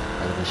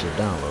 I got this shit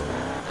downloaded.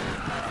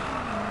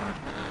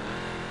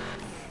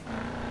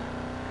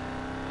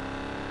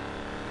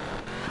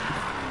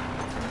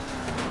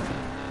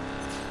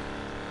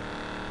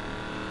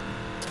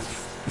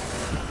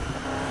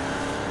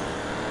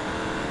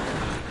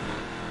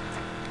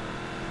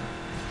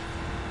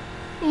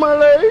 My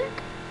leg.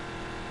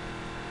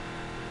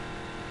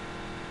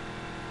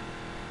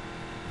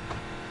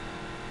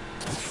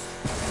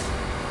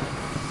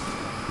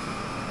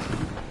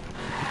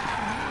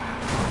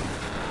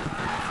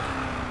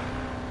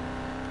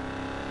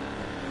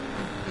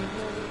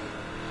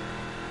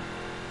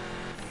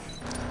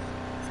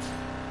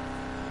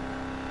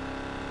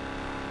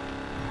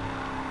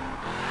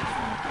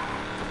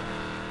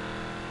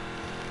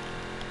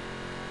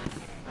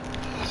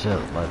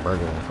 shit like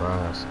burger and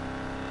fries.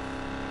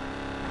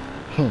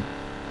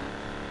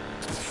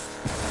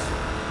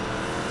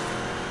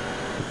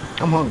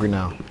 I'm hungry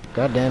now.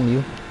 God damn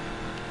you.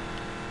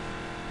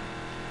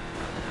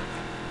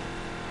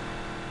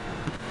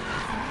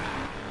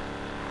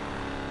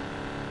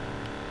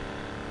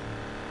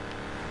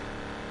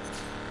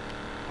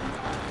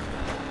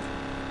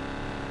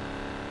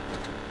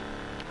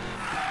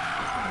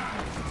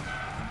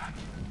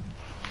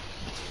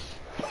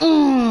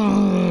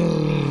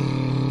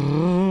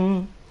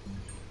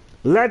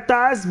 Let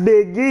us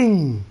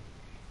begin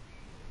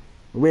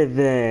with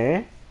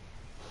the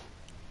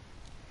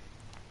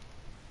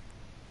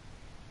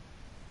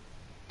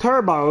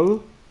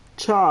turbo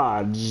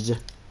charged.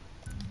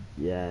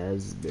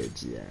 Yes,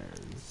 bitch,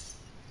 yes.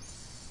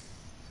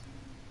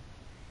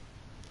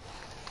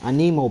 I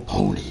need more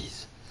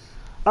ponies.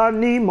 I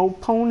need more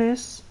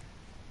ponies.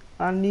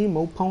 I need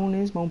more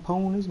ponies, more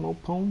ponies, more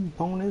ponies,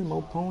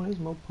 more ponies,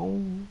 more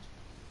ponies.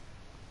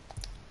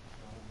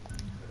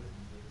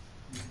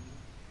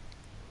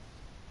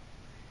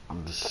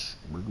 I'm just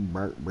bring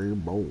back very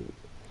bold.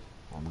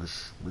 I'm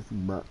just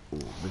bring back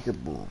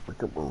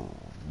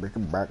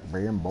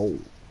very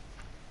bold.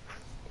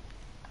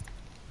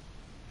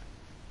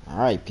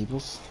 Alright,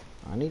 peoples.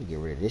 I need to get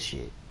rid of this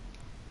shit.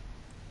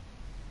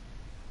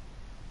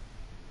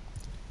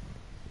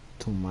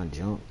 Tune my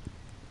junk.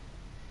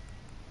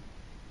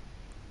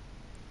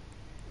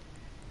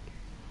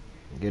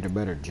 Get a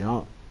better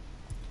jump.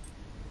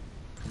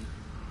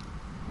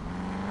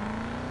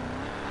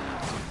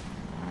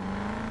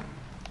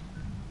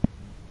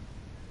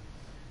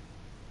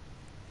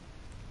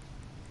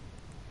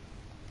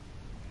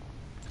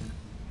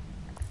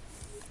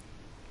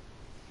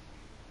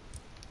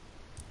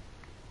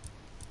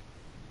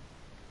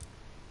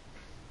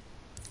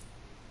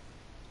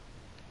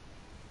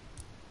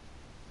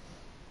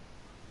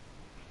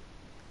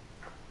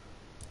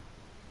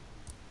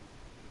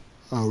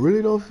 I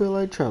really don't feel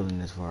like traveling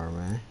this far,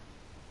 man.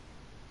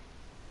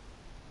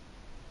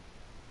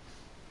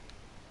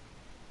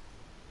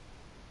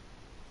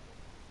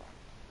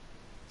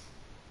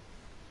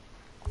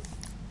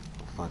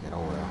 Fuck it,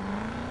 oh well.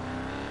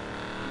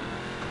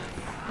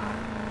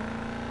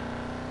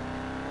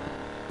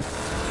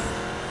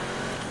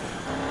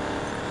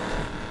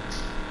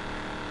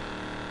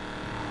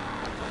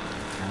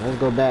 Now let's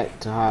go back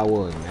to how I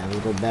was, man.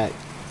 Let's go back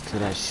to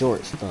that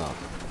short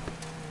stuff.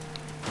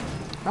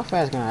 How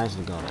fast can I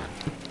actually go now?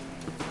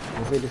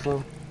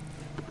 154?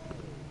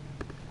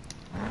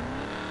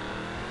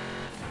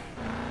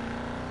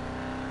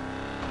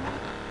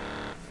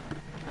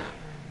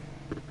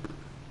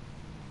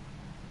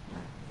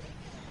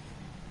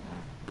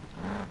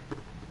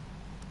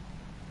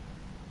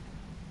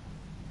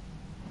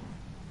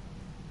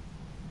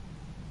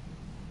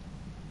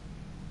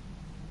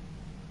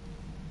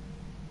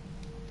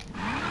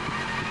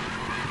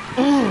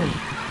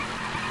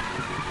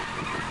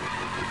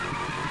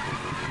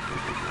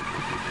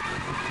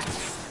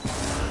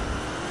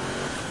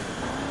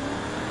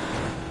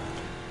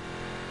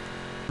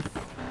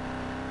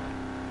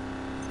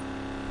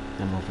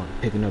 That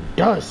motherfucker picking up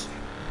dust.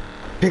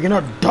 Picking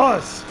up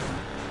dust.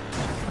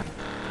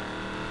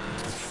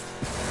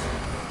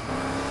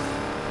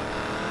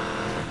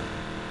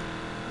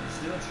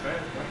 Still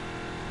trash, bro.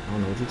 I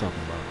don't know what you're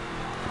talking about.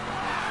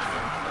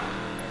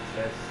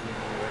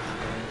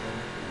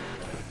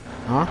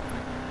 Huh?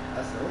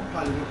 I said, we're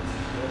probably more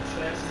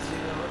trash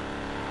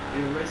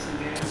in racing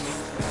games.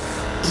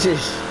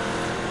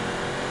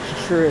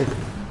 Sure.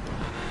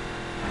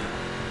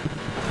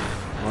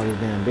 All these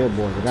damn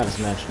billboards, I gotta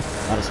smash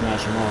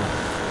them all.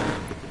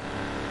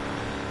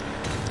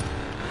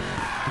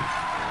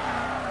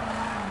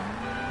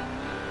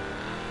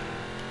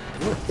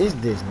 What is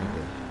this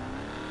nigga?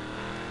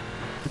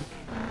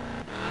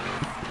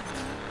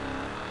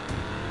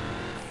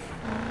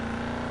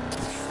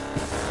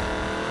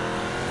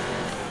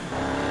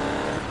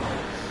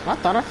 I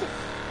thought I fit.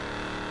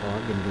 Oh,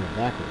 I'm gonna do it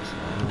backwards.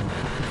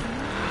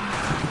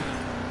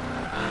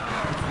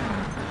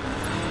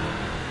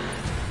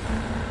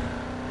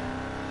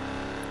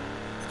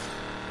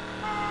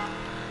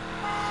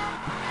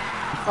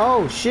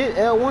 Oh shit,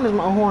 L1 is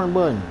my horn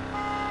button.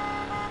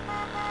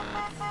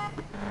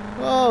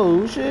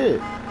 Oh shit.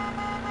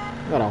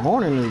 Got a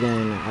horn in this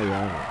game. Oh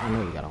yeah, I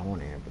know you got a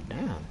horn in here, but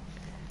damn.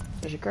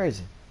 That shit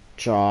crazy.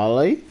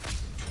 Charlie.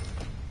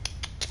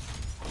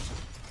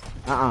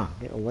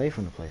 Get away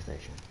from the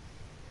PlayStation.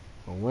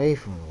 Away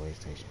from the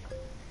PlayStation.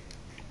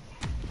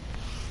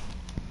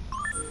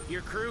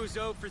 Your crew's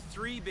 0 for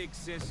 3, big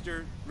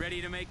sister.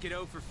 Ready to make it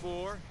 0 for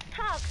 4?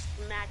 Talk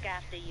smack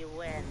after you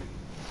win.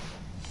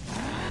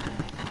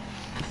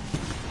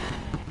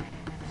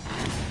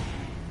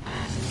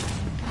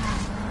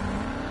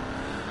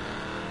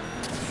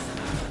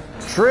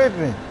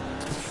 Tripping.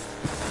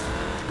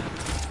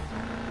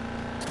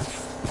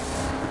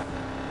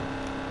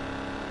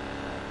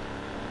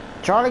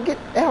 Charlie, get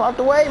the hell out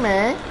the way,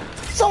 man.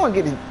 Someone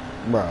get his...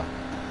 Bruh.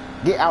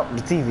 Get out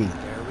the TV.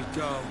 There we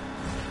go.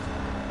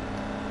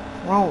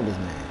 What's wrong with this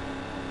man?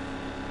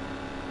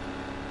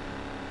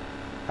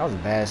 That was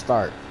a bad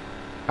start.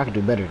 I can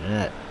do better than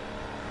that.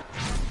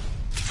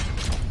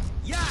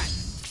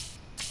 Yes.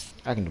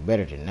 I can do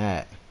better than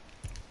that.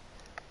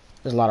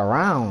 There's a lot of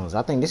rounds.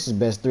 I think this is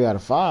best 3 out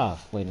of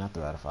 5. Wait, not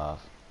 3 out of 5.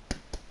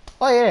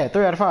 Oh yeah,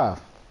 3 out of 5.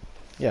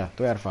 Yeah,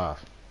 3 out of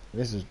 5.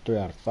 This is 3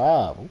 out of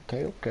 5.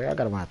 Okay. I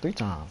got around 3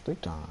 times. 3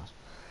 times.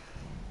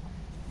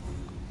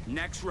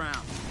 Next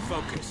round.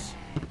 Focus.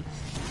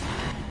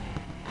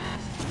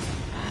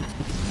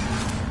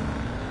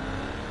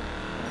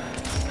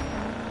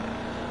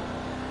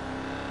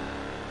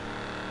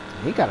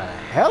 He got a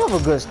hell of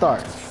a good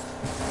start.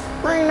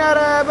 Bring that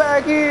ass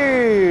back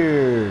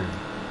here.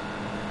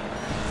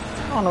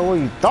 I don't know where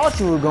you thought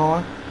you were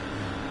going,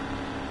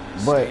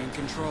 but stay in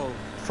control.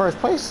 First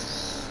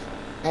place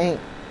ain't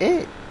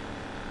it.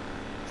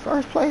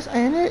 First place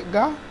ain't it,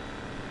 guy.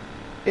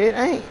 It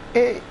ain't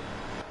it.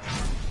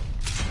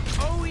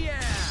 Oh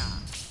yeah.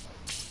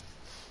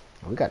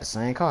 We got the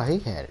same car. He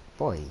had it.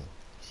 Boy,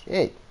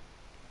 shit.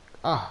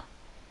 Ah,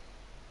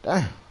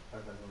 damn.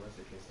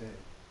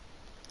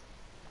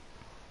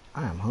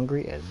 I am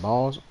hungry as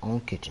balls on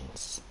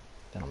kitchens.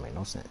 That don't make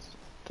no sense.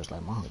 Just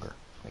like my hunger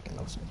making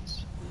no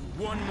sense.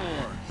 One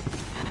more.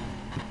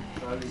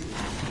 Got it.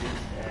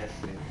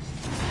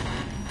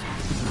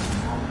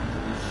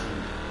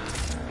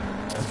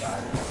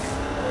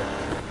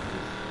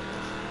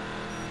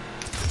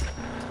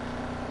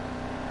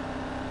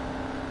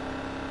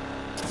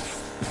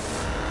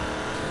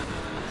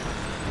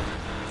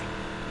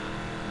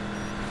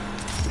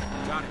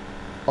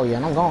 Oh yeah,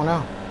 and I'm gone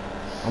now.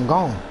 I'm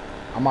gone.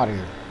 I'm out of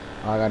here.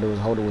 All I gotta do is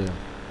hold the wheel.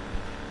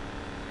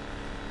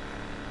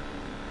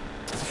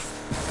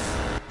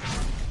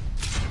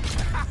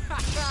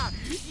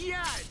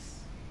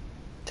 Yes.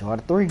 2 out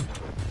of 3.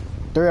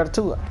 3 out of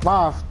 2.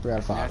 5. 3 out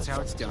of 5. That's how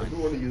it's done. If you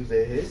want to use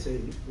that headset, you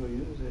can go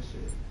use that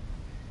shit.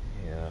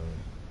 Yeah.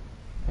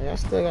 Hey, I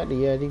still got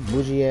these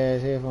bougie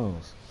ass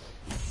headphones.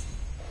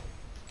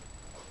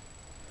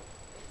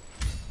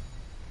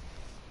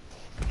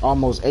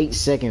 Almost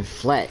 8-second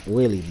flat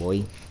wheelie,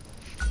 boy.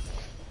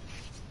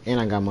 And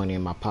I got money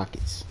in my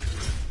pockets.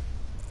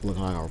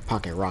 Looking like a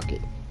pocket rocket.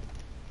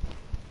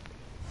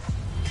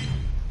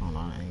 Oh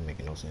no, that ain't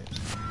making no sense.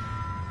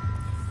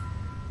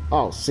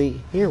 Oh, see,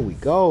 here we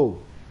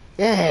go.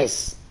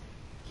 Yes.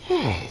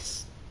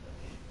 Yes.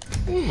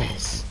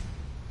 Yes.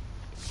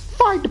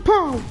 Fight the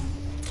power.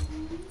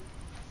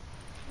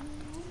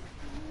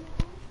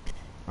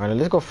 Alright,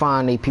 let's go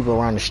find these people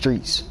around the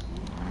streets.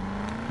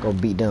 Go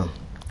beat them.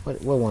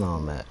 What one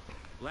of them at?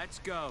 Let's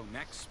go.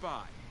 Next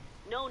spot.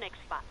 No next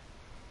spot.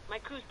 My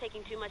crew's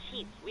taking too much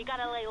heat. We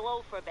gotta lay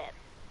low for a bit.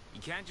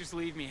 You can't just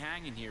leave me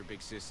hanging here, big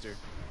sister.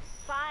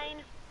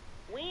 Fine.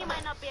 We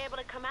might not be able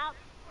to come out,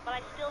 but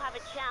I still have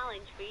a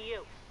challenge for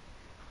you.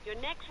 Your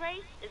next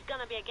race is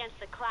gonna be against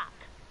the clock.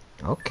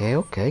 Okay.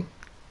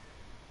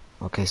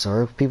 Okay,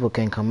 so if people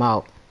can come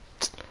out.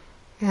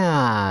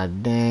 Ah,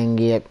 dang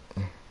it.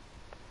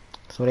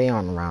 So they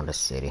aren't around the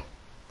city.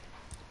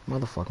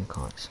 Motherfucking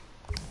cunts.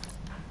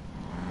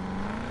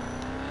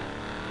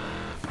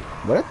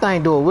 But that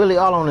thing do a wheelie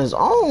all on his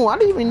own. I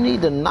didn't even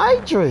need the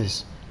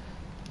nitrous.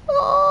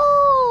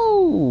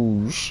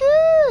 Oh,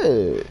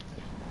 shit.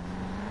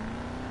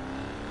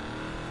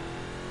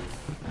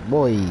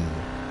 Boy.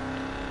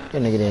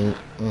 That nigga didn't.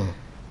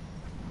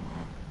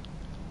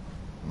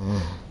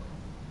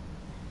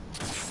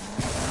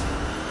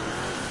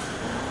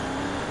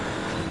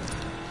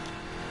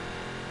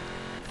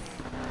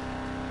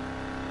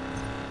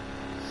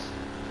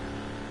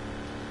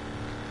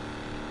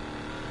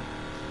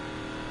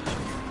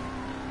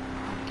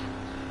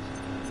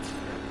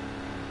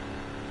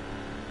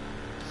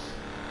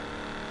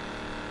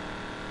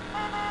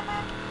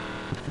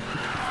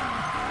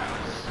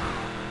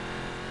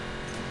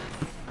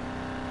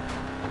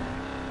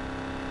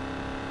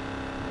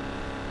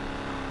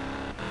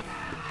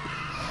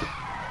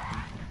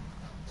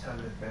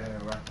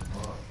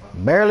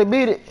 Barely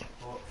beat it.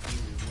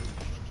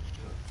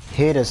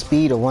 Hit a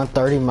speed of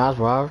 130 miles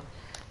per hour.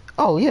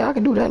 Oh yeah, I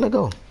can do that. Let's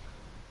go.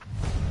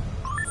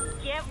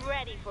 Get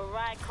ready for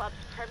Ride Club's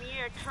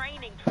premier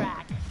training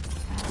track.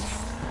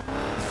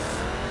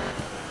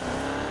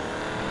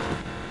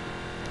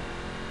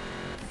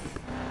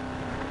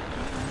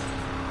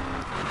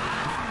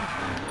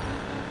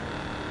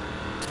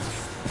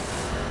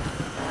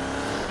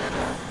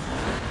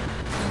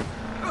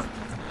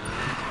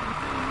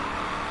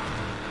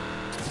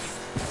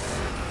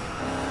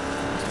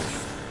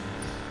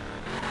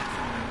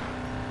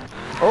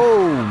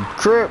 Oh,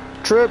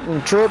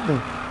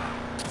 tripping.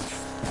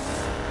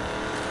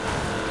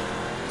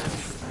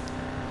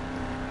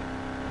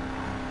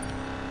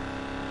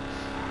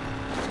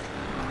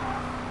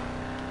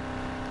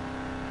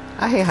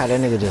 I hate how that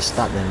nigga just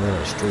stopped in the middle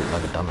of the street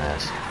like a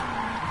dumbass.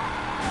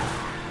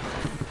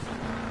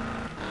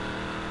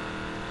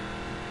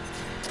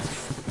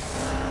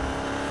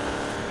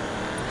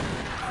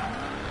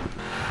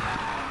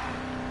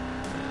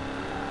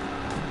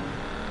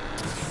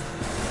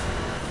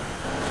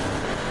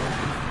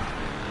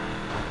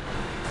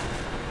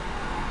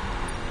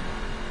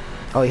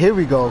 Oh, here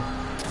we go.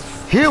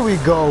 Here we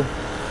go.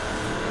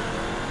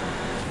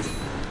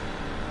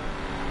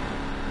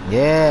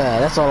 Yeah,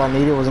 that's all I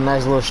needed was a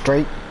nice little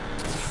straight.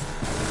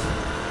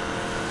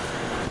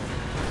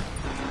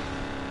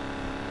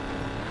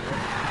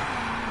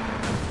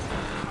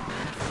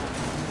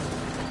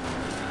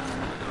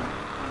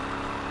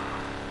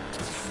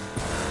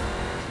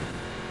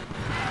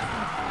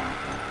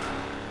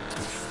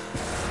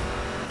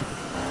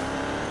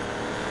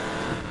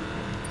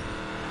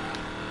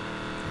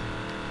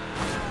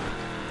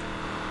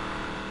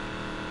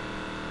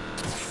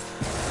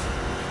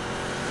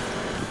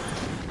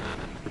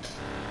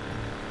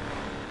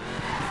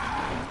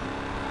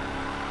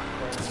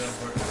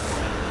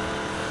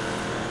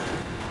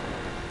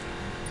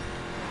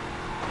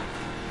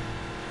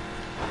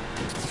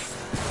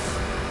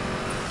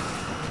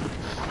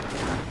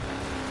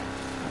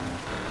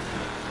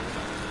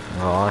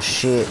 Oh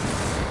shit.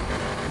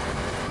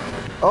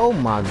 Oh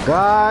my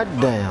god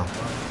damn.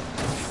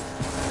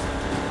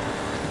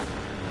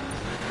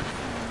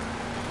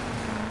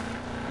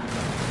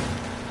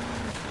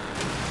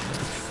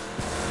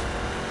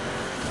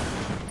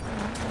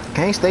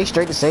 Can't stay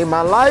straight to save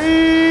my life.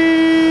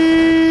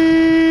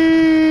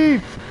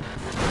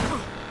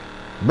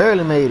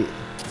 Barely made it.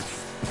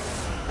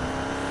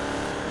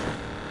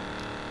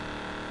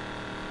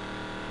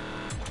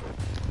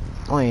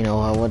 I ain't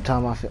know how one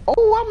time I feel.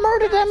 Oh, I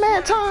murdered that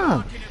man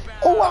time.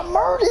 Oh, I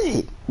murdered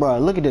it. Bro,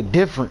 look at the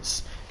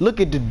difference. Look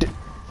at the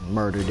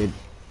murdered it.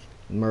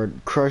 Murdered,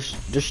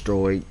 crushed,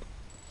 destroyed.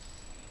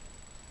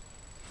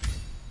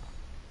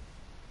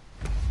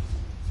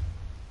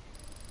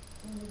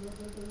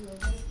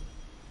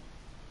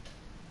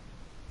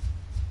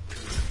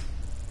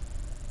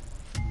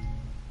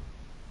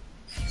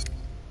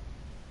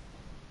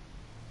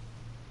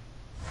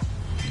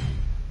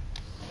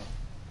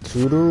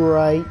 To the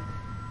right.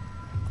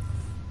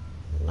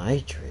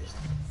 Nitrous.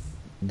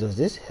 Does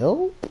this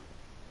help?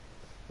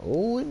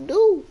 Oh, it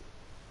do.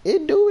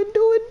 It do, it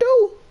do, it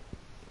do.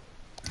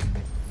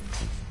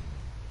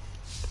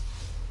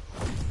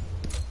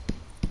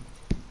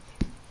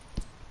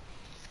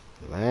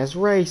 Last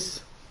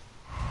race.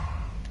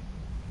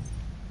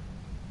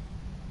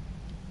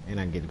 And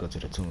I get to go to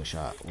the tune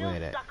shop. Where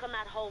that? Stuck on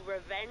that whole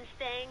revenge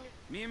thing?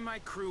 Me and my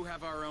crew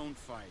have our own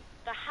fight.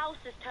 The house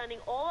is turning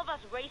all of us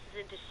races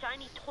into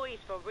shiny toys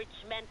for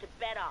rich men to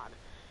bet on.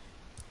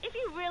 If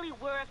you really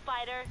were a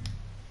fighter...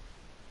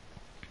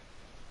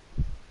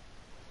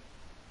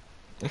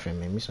 If it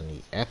made me some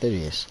eat after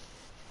this,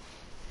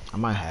 I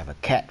might have a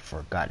cat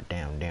for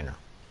goddamn dinner.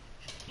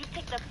 You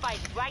take the fight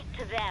right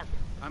to them.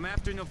 I'm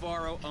after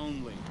Navarro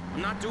only.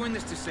 I'm not doing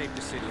this to save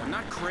the city. I'm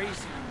not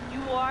crazy.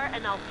 You are,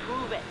 and I'll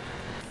prove it.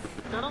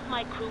 None of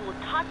my crew will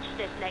touch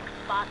this next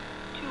spot.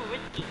 Too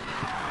risky.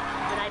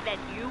 But I bet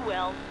you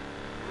will.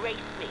 Race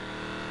me.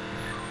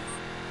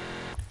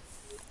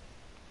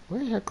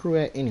 Where's that crew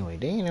at anyway?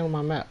 They ain't on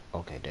my map.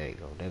 Okay, there you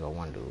go. There go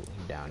one dude.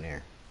 He's down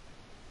there.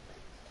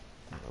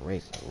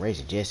 Race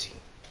Jesse.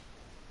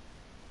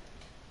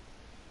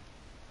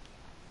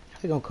 How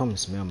they gonna come and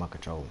smell my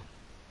controller?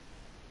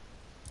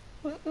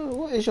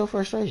 What is your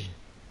frustration?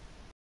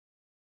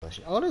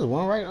 Oh, there's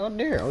one right out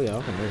there. Oh yeah,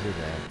 I can race his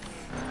ass.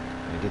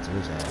 And get to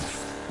his ass.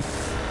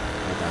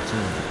 Like I tune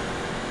him.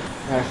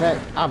 Matter of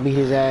fact, I'll beat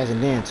his ass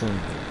and then tune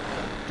him.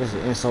 Just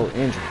an insult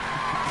injury.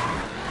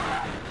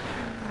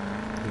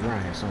 He's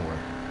around here somewhere.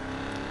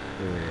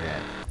 Where he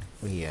at?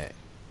 Where he at?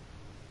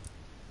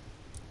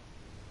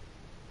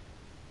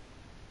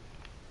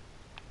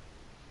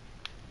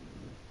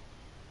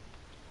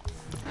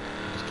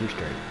 Just keep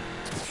straight.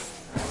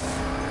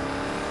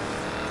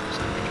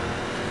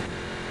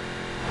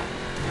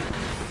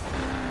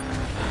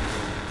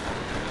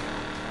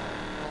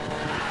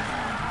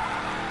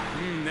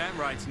 That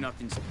ride's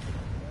nothing.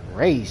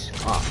 Race?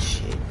 Oh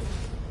shit.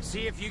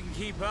 See if you can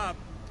keep up.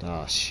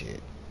 Oh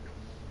shit.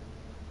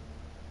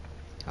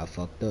 I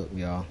fucked up,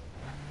 y'all.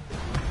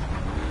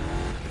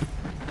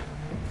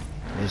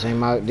 This ain't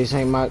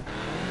not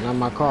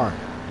my car.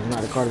 It's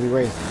not the car to be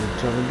racing.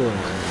 It's what I'm doing.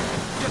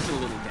 Just a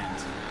little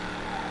dent.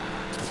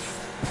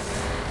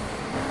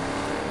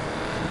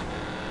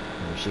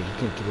 Oh shit, he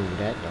can't keep up with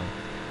that though.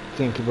 He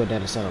can't keep up with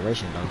that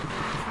acceleration though.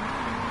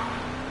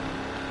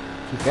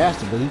 He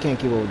faster, but he can't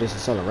keep up with this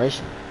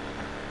acceleration.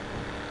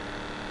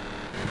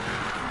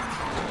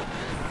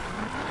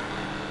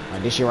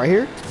 Like this shit right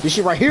here? This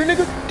shit right here,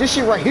 nigga? This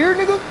shit right here,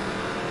 nigga?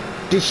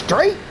 This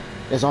straight?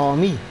 That's all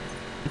me.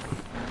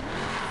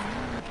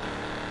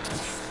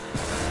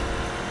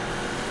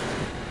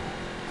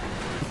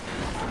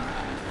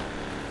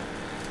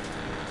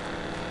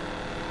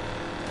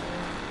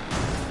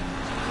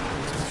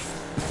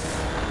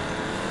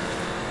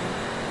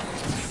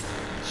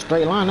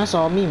 Straight line, that's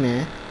all me,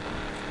 man.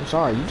 I'm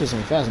sorry, you just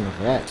ain't fast enough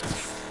for that.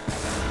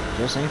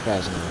 Just ain't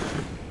fast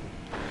enough.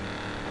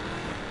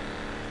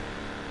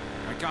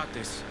 I got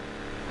this.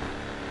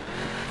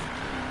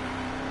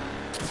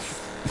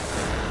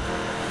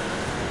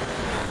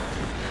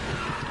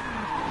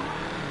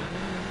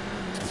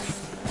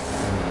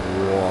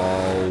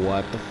 Whoa,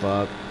 what the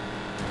fuck?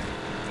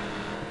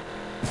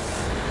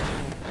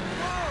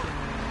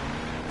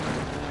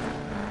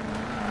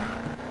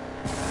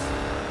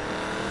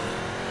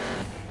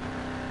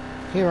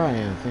 Here I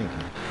am thinking,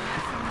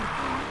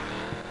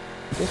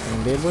 this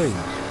one be a breeze.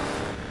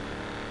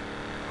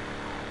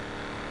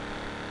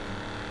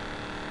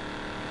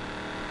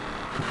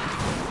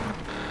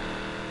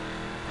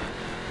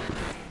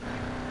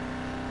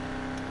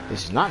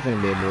 This is not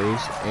gonna be a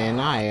breeze,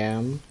 and I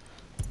am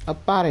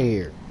up out of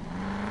here.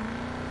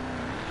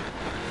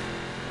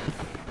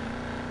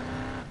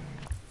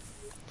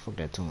 Fuck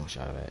that tune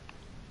shot of that.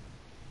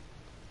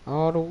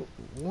 Oh, the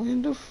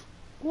wind of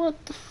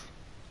what the f.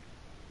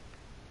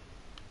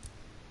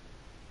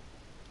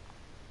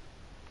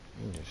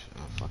 Just,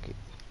 oh, fuck it.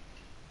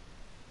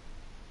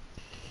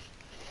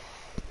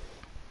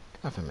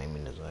 Nothing made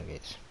me this like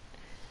it.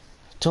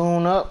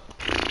 Tune up.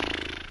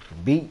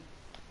 Beat.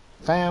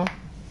 Fam.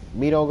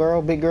 Beat old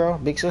girl,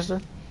 big sister.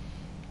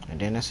 And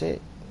then that's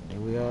it.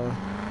 Then we are.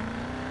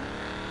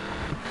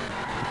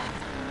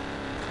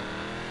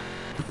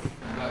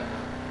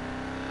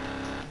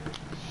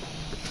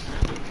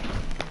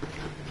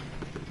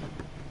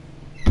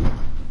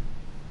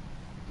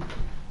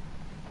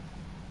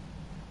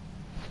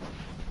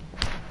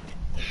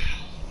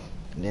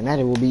 And then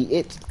that will be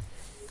it.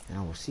 And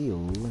I will see you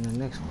in the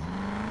next one.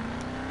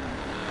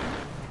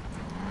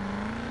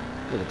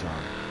 Look at y'all.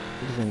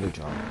 What you finna do,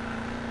 Charlie?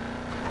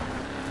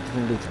 What you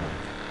finna do,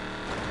 Charlie?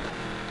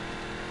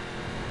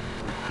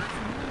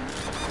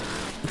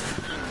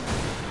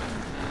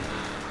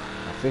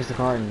 I fixed the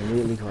car and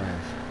immediately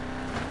crashed.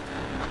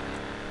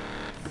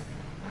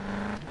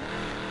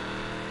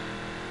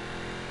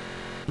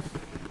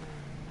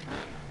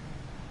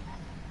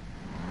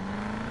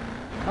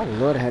 I would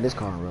love to have this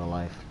car in real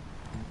life.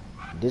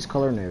 This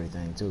color and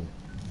everything too.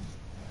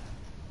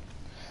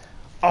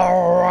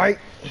 Alright,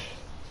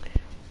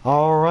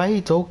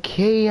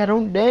 okay, I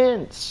don't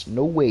dance.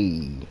 No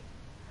way.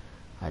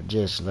 I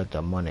just let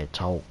the money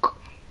talk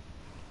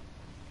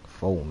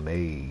for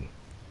me.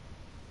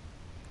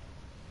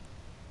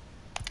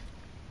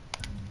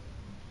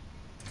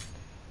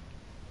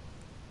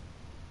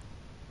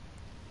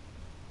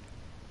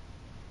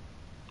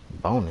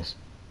 Bonus.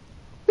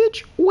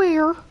 Bitch,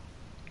 where?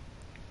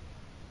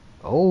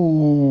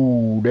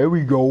 Oh, there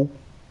we go.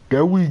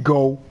 There we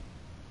go.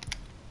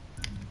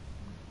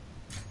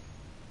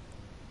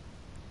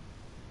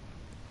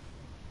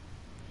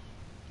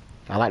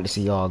 I like to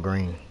see y'all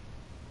green.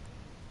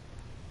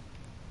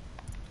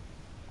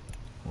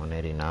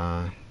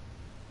 189.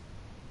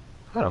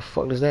 How the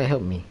fuck does that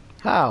help me?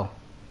 How?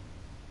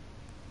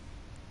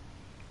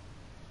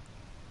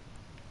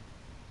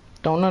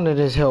 Don't none of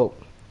this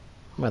help.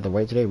 I'm gonna have to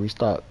wait till they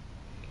restock.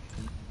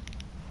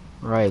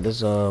 Alright,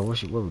 this where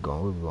we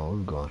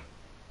going?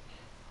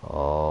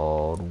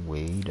 All the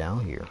way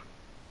down here.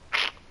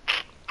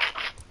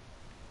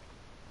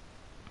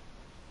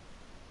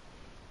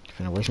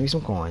 Finna waste me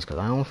some coins because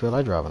I don't feel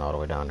like driving all the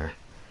way down there.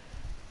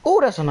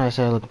 Oh, that's a nice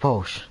ass looking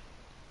Porsche.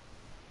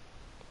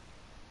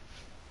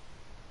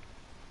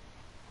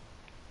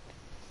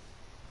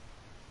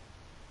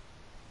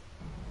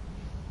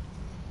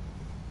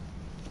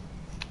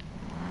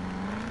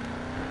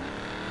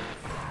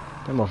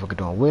 That motherfucker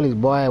doing wheelies,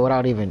 boy,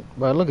 without even.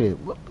 Boy, look at it.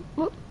 Look.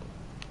 Well,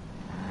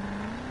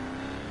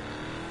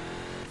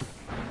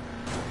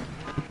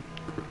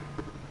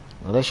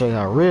 let's show you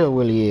how real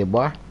Willie is,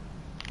 boy.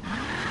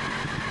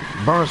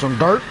 Burn some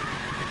dirt.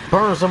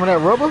 Burn some of that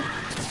rubber.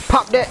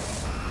 Pop that.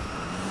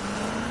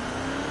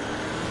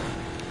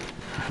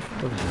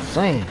 What was you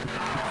saying?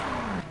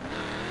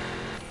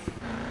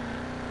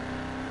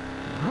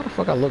 How the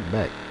fuck I look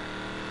back?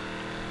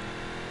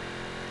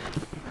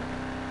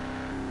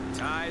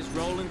 Ties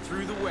rolling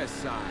through the west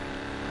side.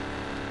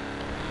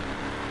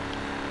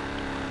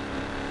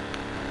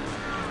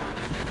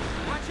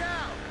 Watch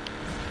out!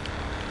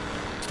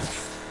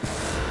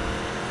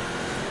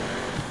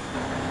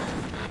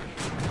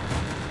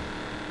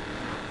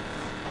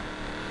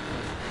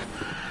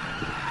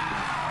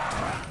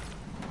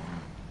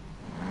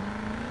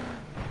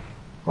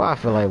 Well, I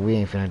feel like we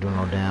ain't finna do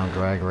no damn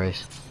drag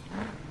race.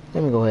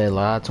 Let me go ahead and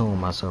live tune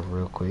myself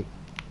real quick.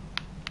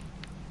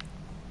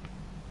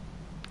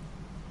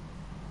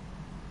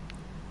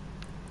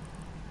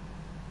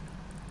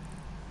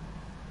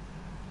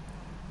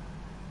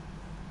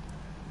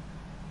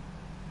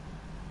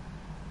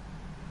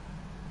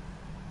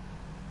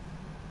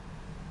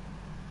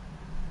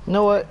 You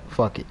know what?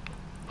 Fuck it.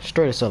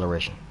 Straight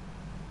acceleration.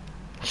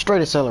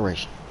 Straight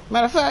acceleration.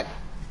 Matter of fact,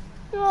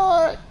 you know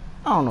what?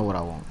 I don't know what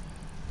I want.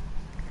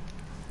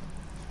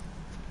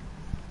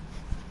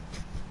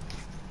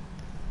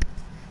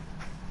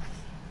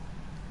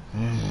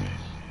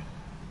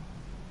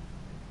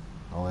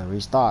 Oh, it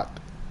restocked.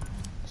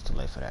 It's too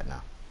late for that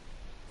now.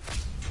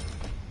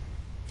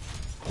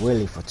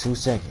 Willie for 2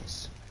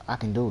 seconds. I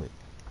can do it.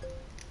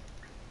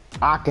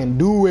 I can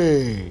do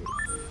it.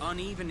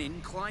 Uneven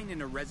incline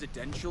in a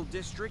residential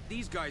district?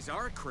 These guys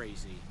are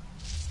crazy.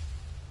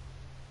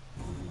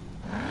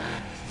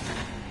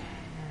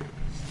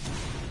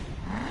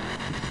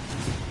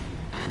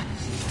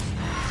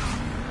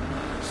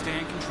 Stay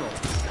in control.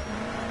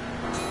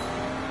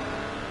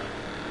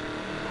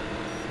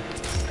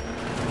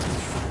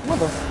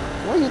 Mother,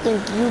 why you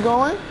think you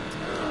going?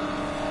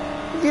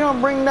 If you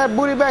don't bring that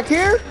booty back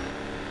here,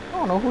 I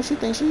don't know who she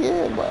thinks she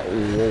is, but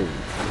whoa.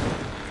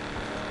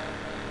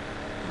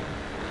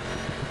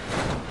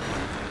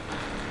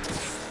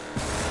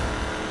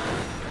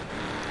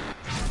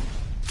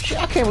 Shit,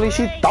 I can't believe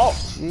she thought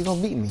she was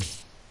gonna beat me.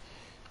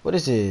 What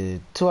is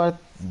it?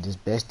 This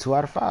best 2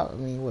 out of 5. I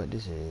mean, what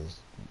this is?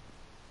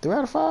 3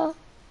 out of 5?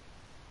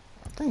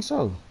 I think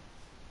so.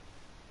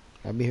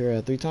 I'll be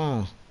here 3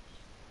 times.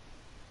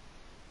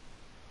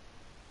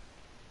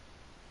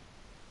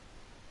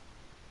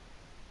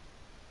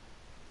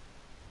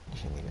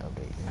 Should be an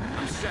update.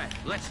 I'm set.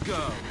 Let's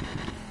go.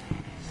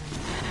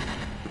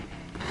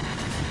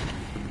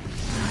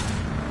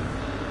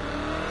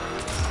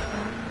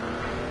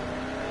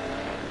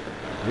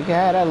 We can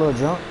have that little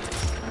junk.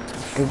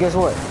 Cause guess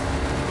what?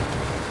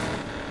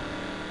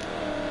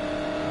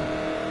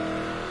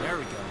 There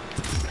we go.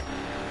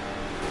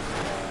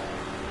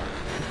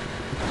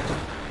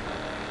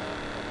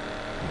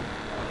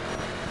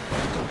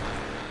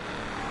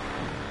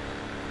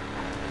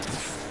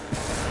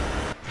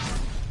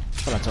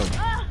 What I told you?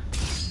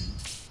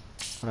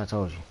 What I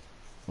told you?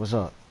 What's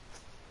up?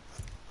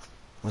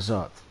 What's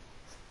up?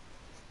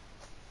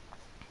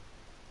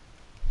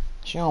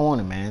 She don't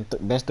want it, man.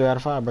 Best 3 out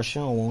of 5, but she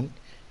don't want it.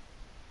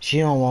 She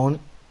don't want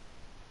it.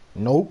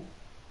 Nope.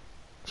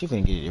 She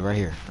finna get it right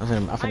here. I'm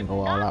finna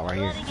go all out right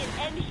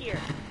here.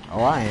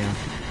 Oh, I am.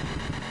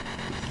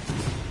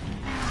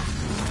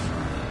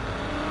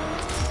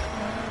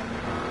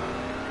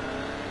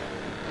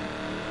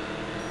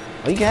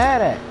 Oh, you can have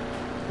that.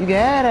 You can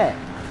have that.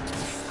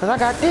 Cause I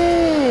got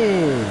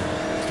this.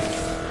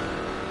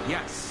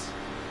 Yes.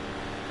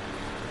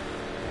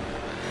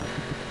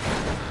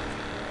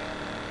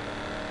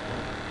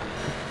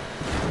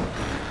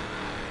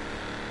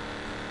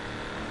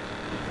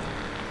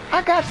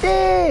 I got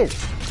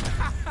this.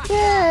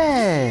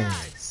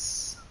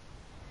 Yes.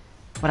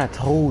 What I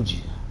told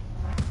you.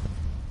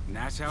 And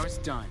that's how it's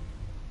done.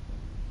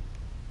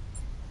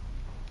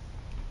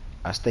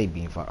 I stay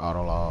being for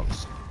auto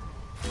logs.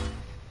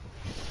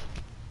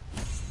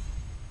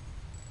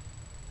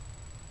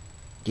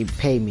 You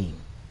pay me.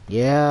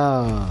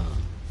 Yeah.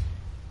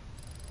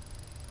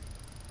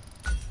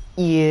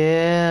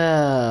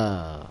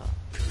 Yeah.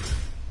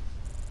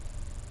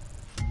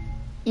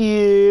 Yeah.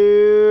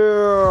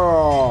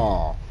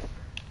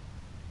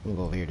 We'll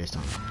go over here this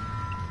time.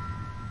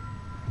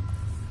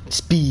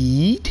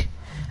 Speed.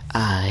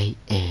 I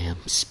am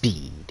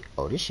speed.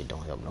 Oh, this shit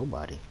don't help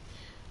nobody.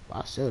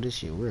 I'll sell this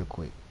shit real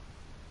quick.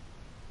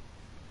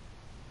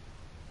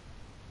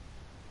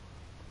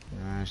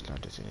 Alright,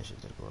 start this shit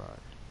to the garage.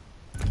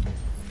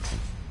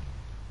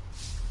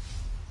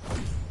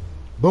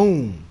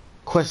 Boom!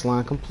 Quest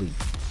line complete.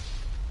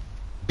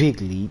 Big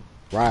leap.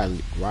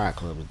 Ride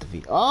club is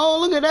defeat. Oh,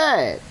 look at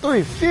that!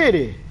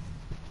 350!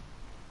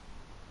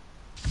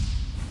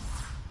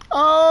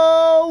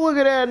 Oh, look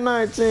at that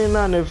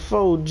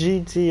 1994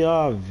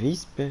 GTR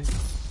V-Spec.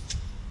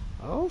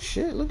 Oh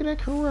shit, look at that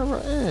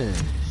Carrera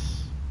S.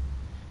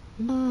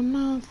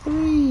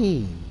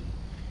 993.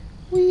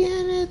 We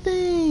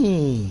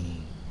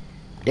anything.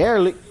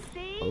 Derelict.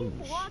 See? Oh,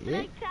 What shit. did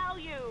I tell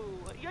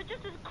you? You're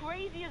just as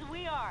crazy as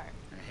we are.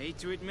 I hate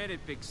to admit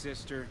it, big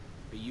sister,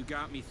 but you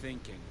got me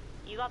thinking.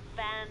 You got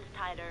fans,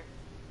 Tyler.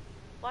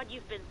 What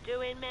you've been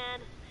doing,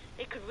 man,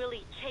 it could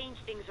really change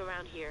things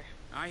around here.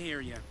 I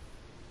hear ya.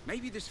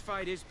 Maybe this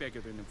fight is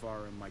bigger than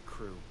Navarro and my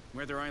crew,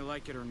 whether I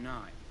like it or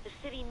not. The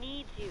city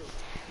needs you.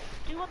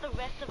 Do what the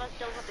rest of us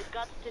don't have the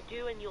guts to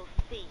do and you'll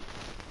see.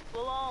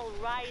 We'll all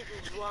rise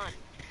as one.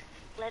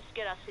 Let's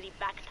get our city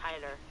back,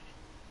 Tyler.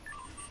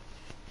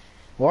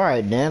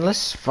 Alright then,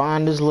 let's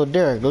find this little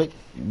derelict,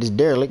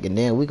 and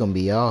then we gonna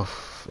be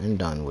off and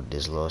done with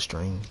this little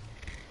stream.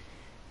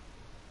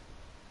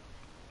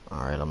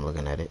 Alright, I'm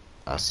looking at it.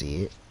 I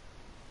see it.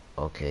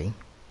 Okay.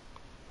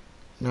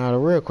 Now the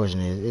real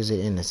question is it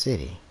in the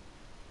city?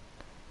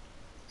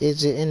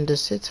 Is it in the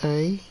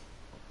city?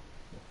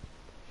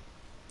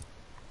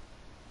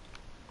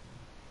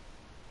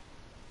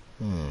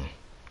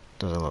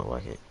 Doesn't look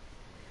like it.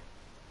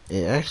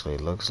 It actually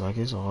looks like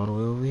it's all the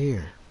way over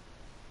here.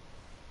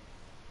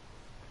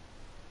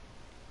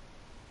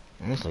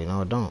 Actually,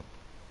 no, it don't.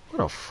 What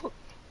the fuck?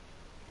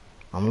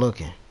 I'm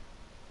looking.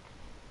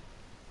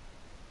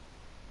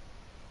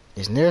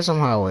 It's near some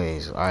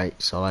highways.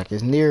 Alright, so like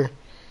it's near,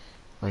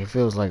 like it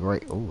feels like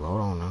right. Oh,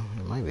 hold on now.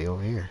 It might be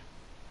over here.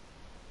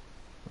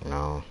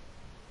 No.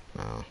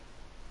 No.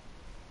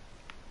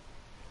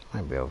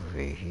 Might be over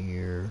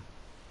here.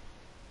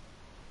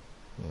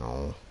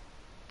 No.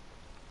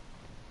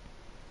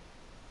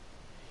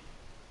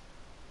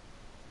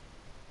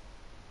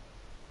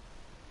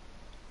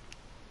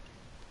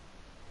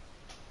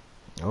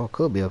 Oh, it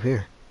could be up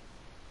here.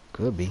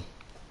 Could be.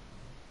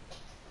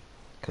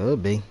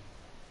 Could be.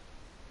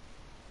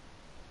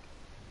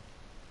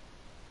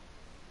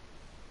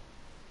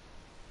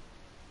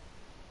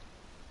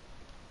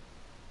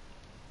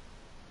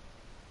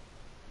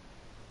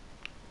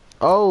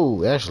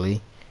 Oh,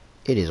 actually,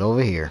 it is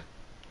over here.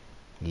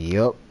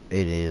 Yup,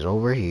 it is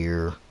over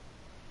here.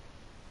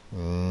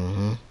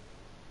 Mm-hmm.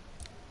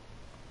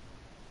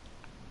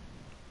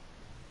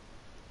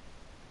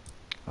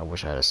 I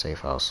wish I had a safe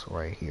house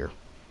right here.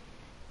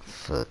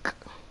 Fuck.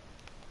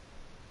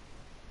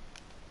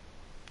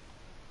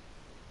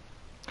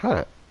 Hold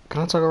up.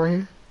 Can I talk right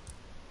here?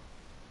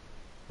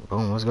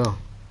 Boom, let's go.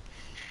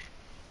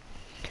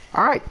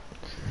 Alright.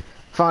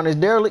 Find this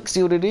derelict,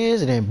 see what it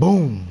is, and then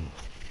boom.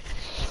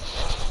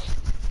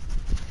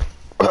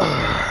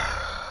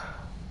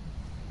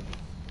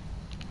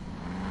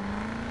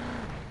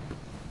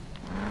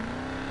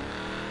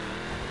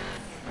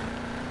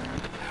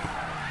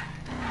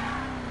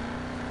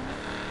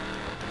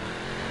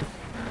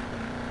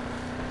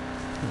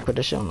 Put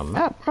this shit on the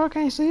map, bro. I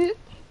can't see it.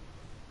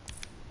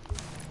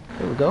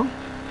 There we go.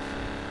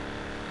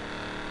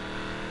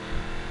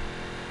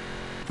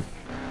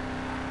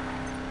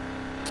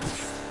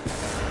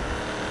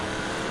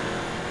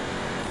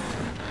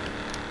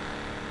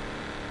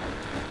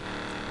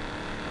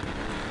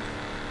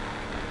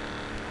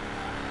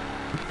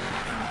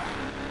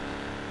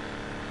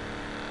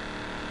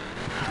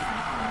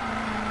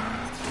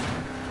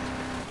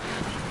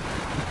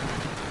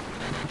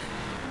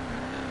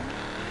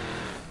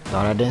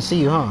 Thought I didn't see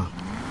you, huh?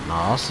 No,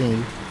 I seen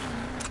you.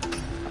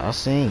 I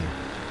seen you.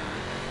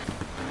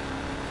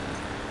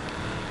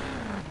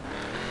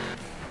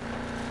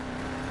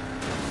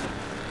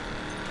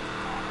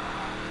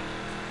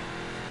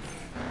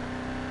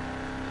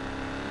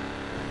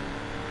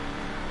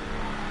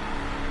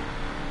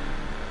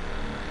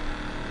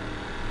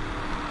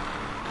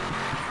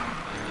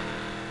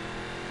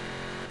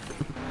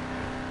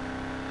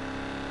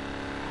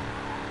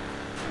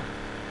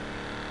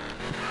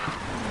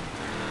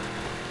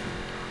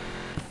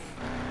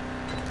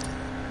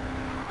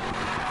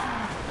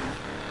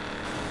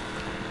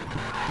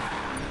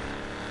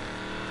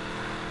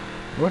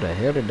 Where the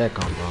hell did that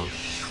come from?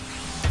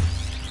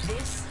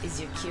 This is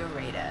your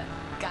curator,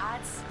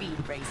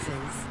 Godspeed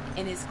Races.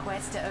 In his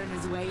quest to earn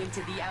his way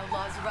into the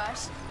Outlaws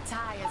Rush,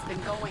 Ty has been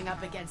going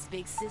up against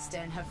Big Sister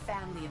and her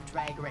family of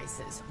drag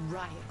racers,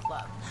 Riot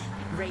Club.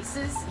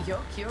 Races, your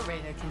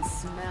curator can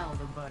smell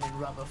the burning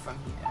rubber from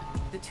here.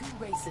 The two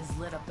races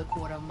lit up the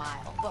quarter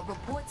mile, but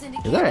reports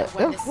indicate that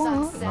when the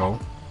sun set, no.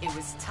 It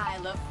was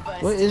Tyler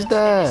first. What is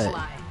that?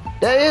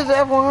 That is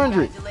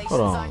F100.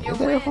 Hold on. Is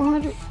that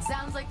F100?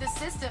 Sounds like the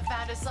sister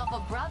found herself a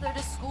brother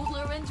to school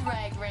her in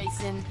drag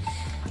racing.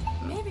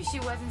 Maybe she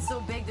wasn't so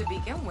big to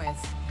begin with.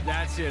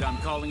 That's it. I'm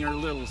calling her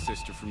little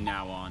sister from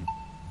now on.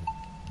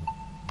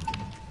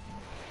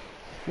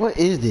 What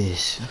is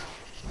this?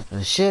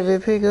 A Chevy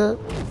pickup?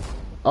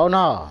 Oh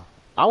no.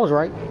 I was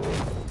right.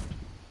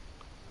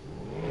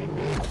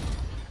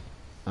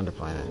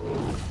 Underplaying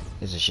it.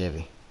 It's a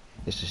Chevy.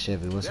 It's a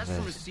Chevy. What's the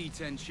That's face?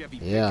 from a C10 Chevy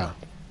Yeah.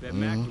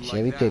 pickup.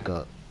 Chevy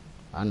pickup.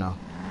 I know.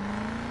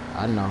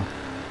 I know.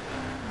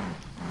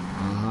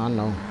 I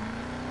know.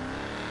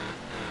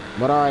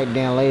 But alright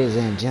then, ladies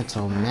and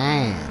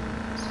gentlemen.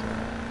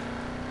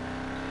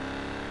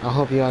 I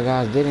hope y'all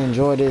guys did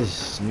enjoy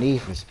this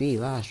Need for Speed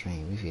live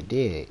stream. If you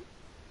did,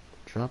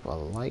 drop a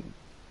like.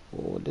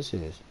 What this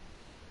is?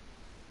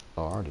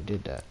 Oh, I already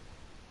did that.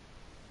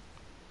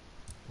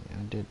 Yeah,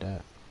 I did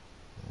that.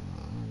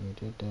 I already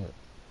did that.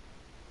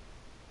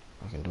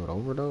 I can do it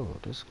over though.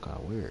 This is kind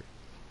of weird.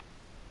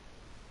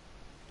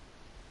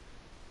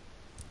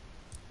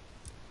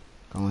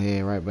 Go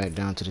ahead right back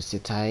down to the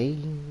city.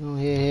 Go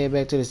ahead, head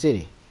back to the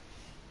city.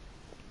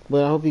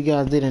 But I hope you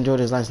guys did enjoy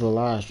this nice little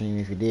live stream.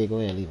 If you did, go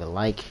ahead and leave a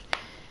like.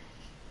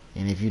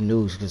 And if you're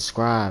new,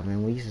 subscribe,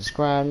 man. When you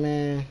subscribe,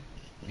 man,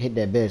 hit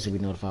that bell so we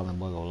notify when the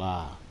boy go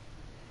live.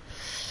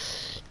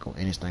 Go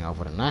end this thing off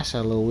with a nice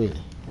little wheelie.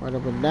 Right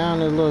up and down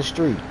this little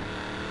street.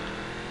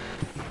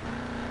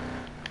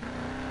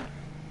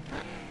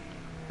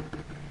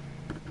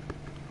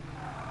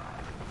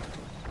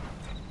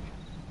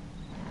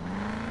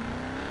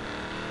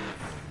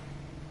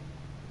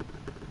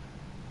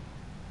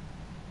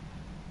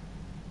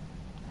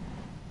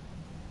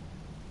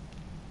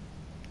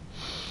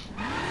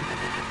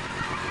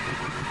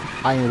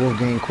 I am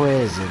Wolfgang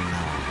Quiz and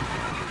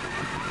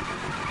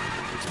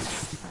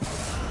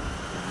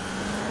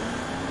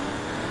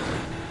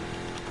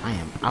I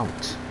am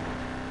out.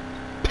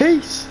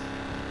 Peace.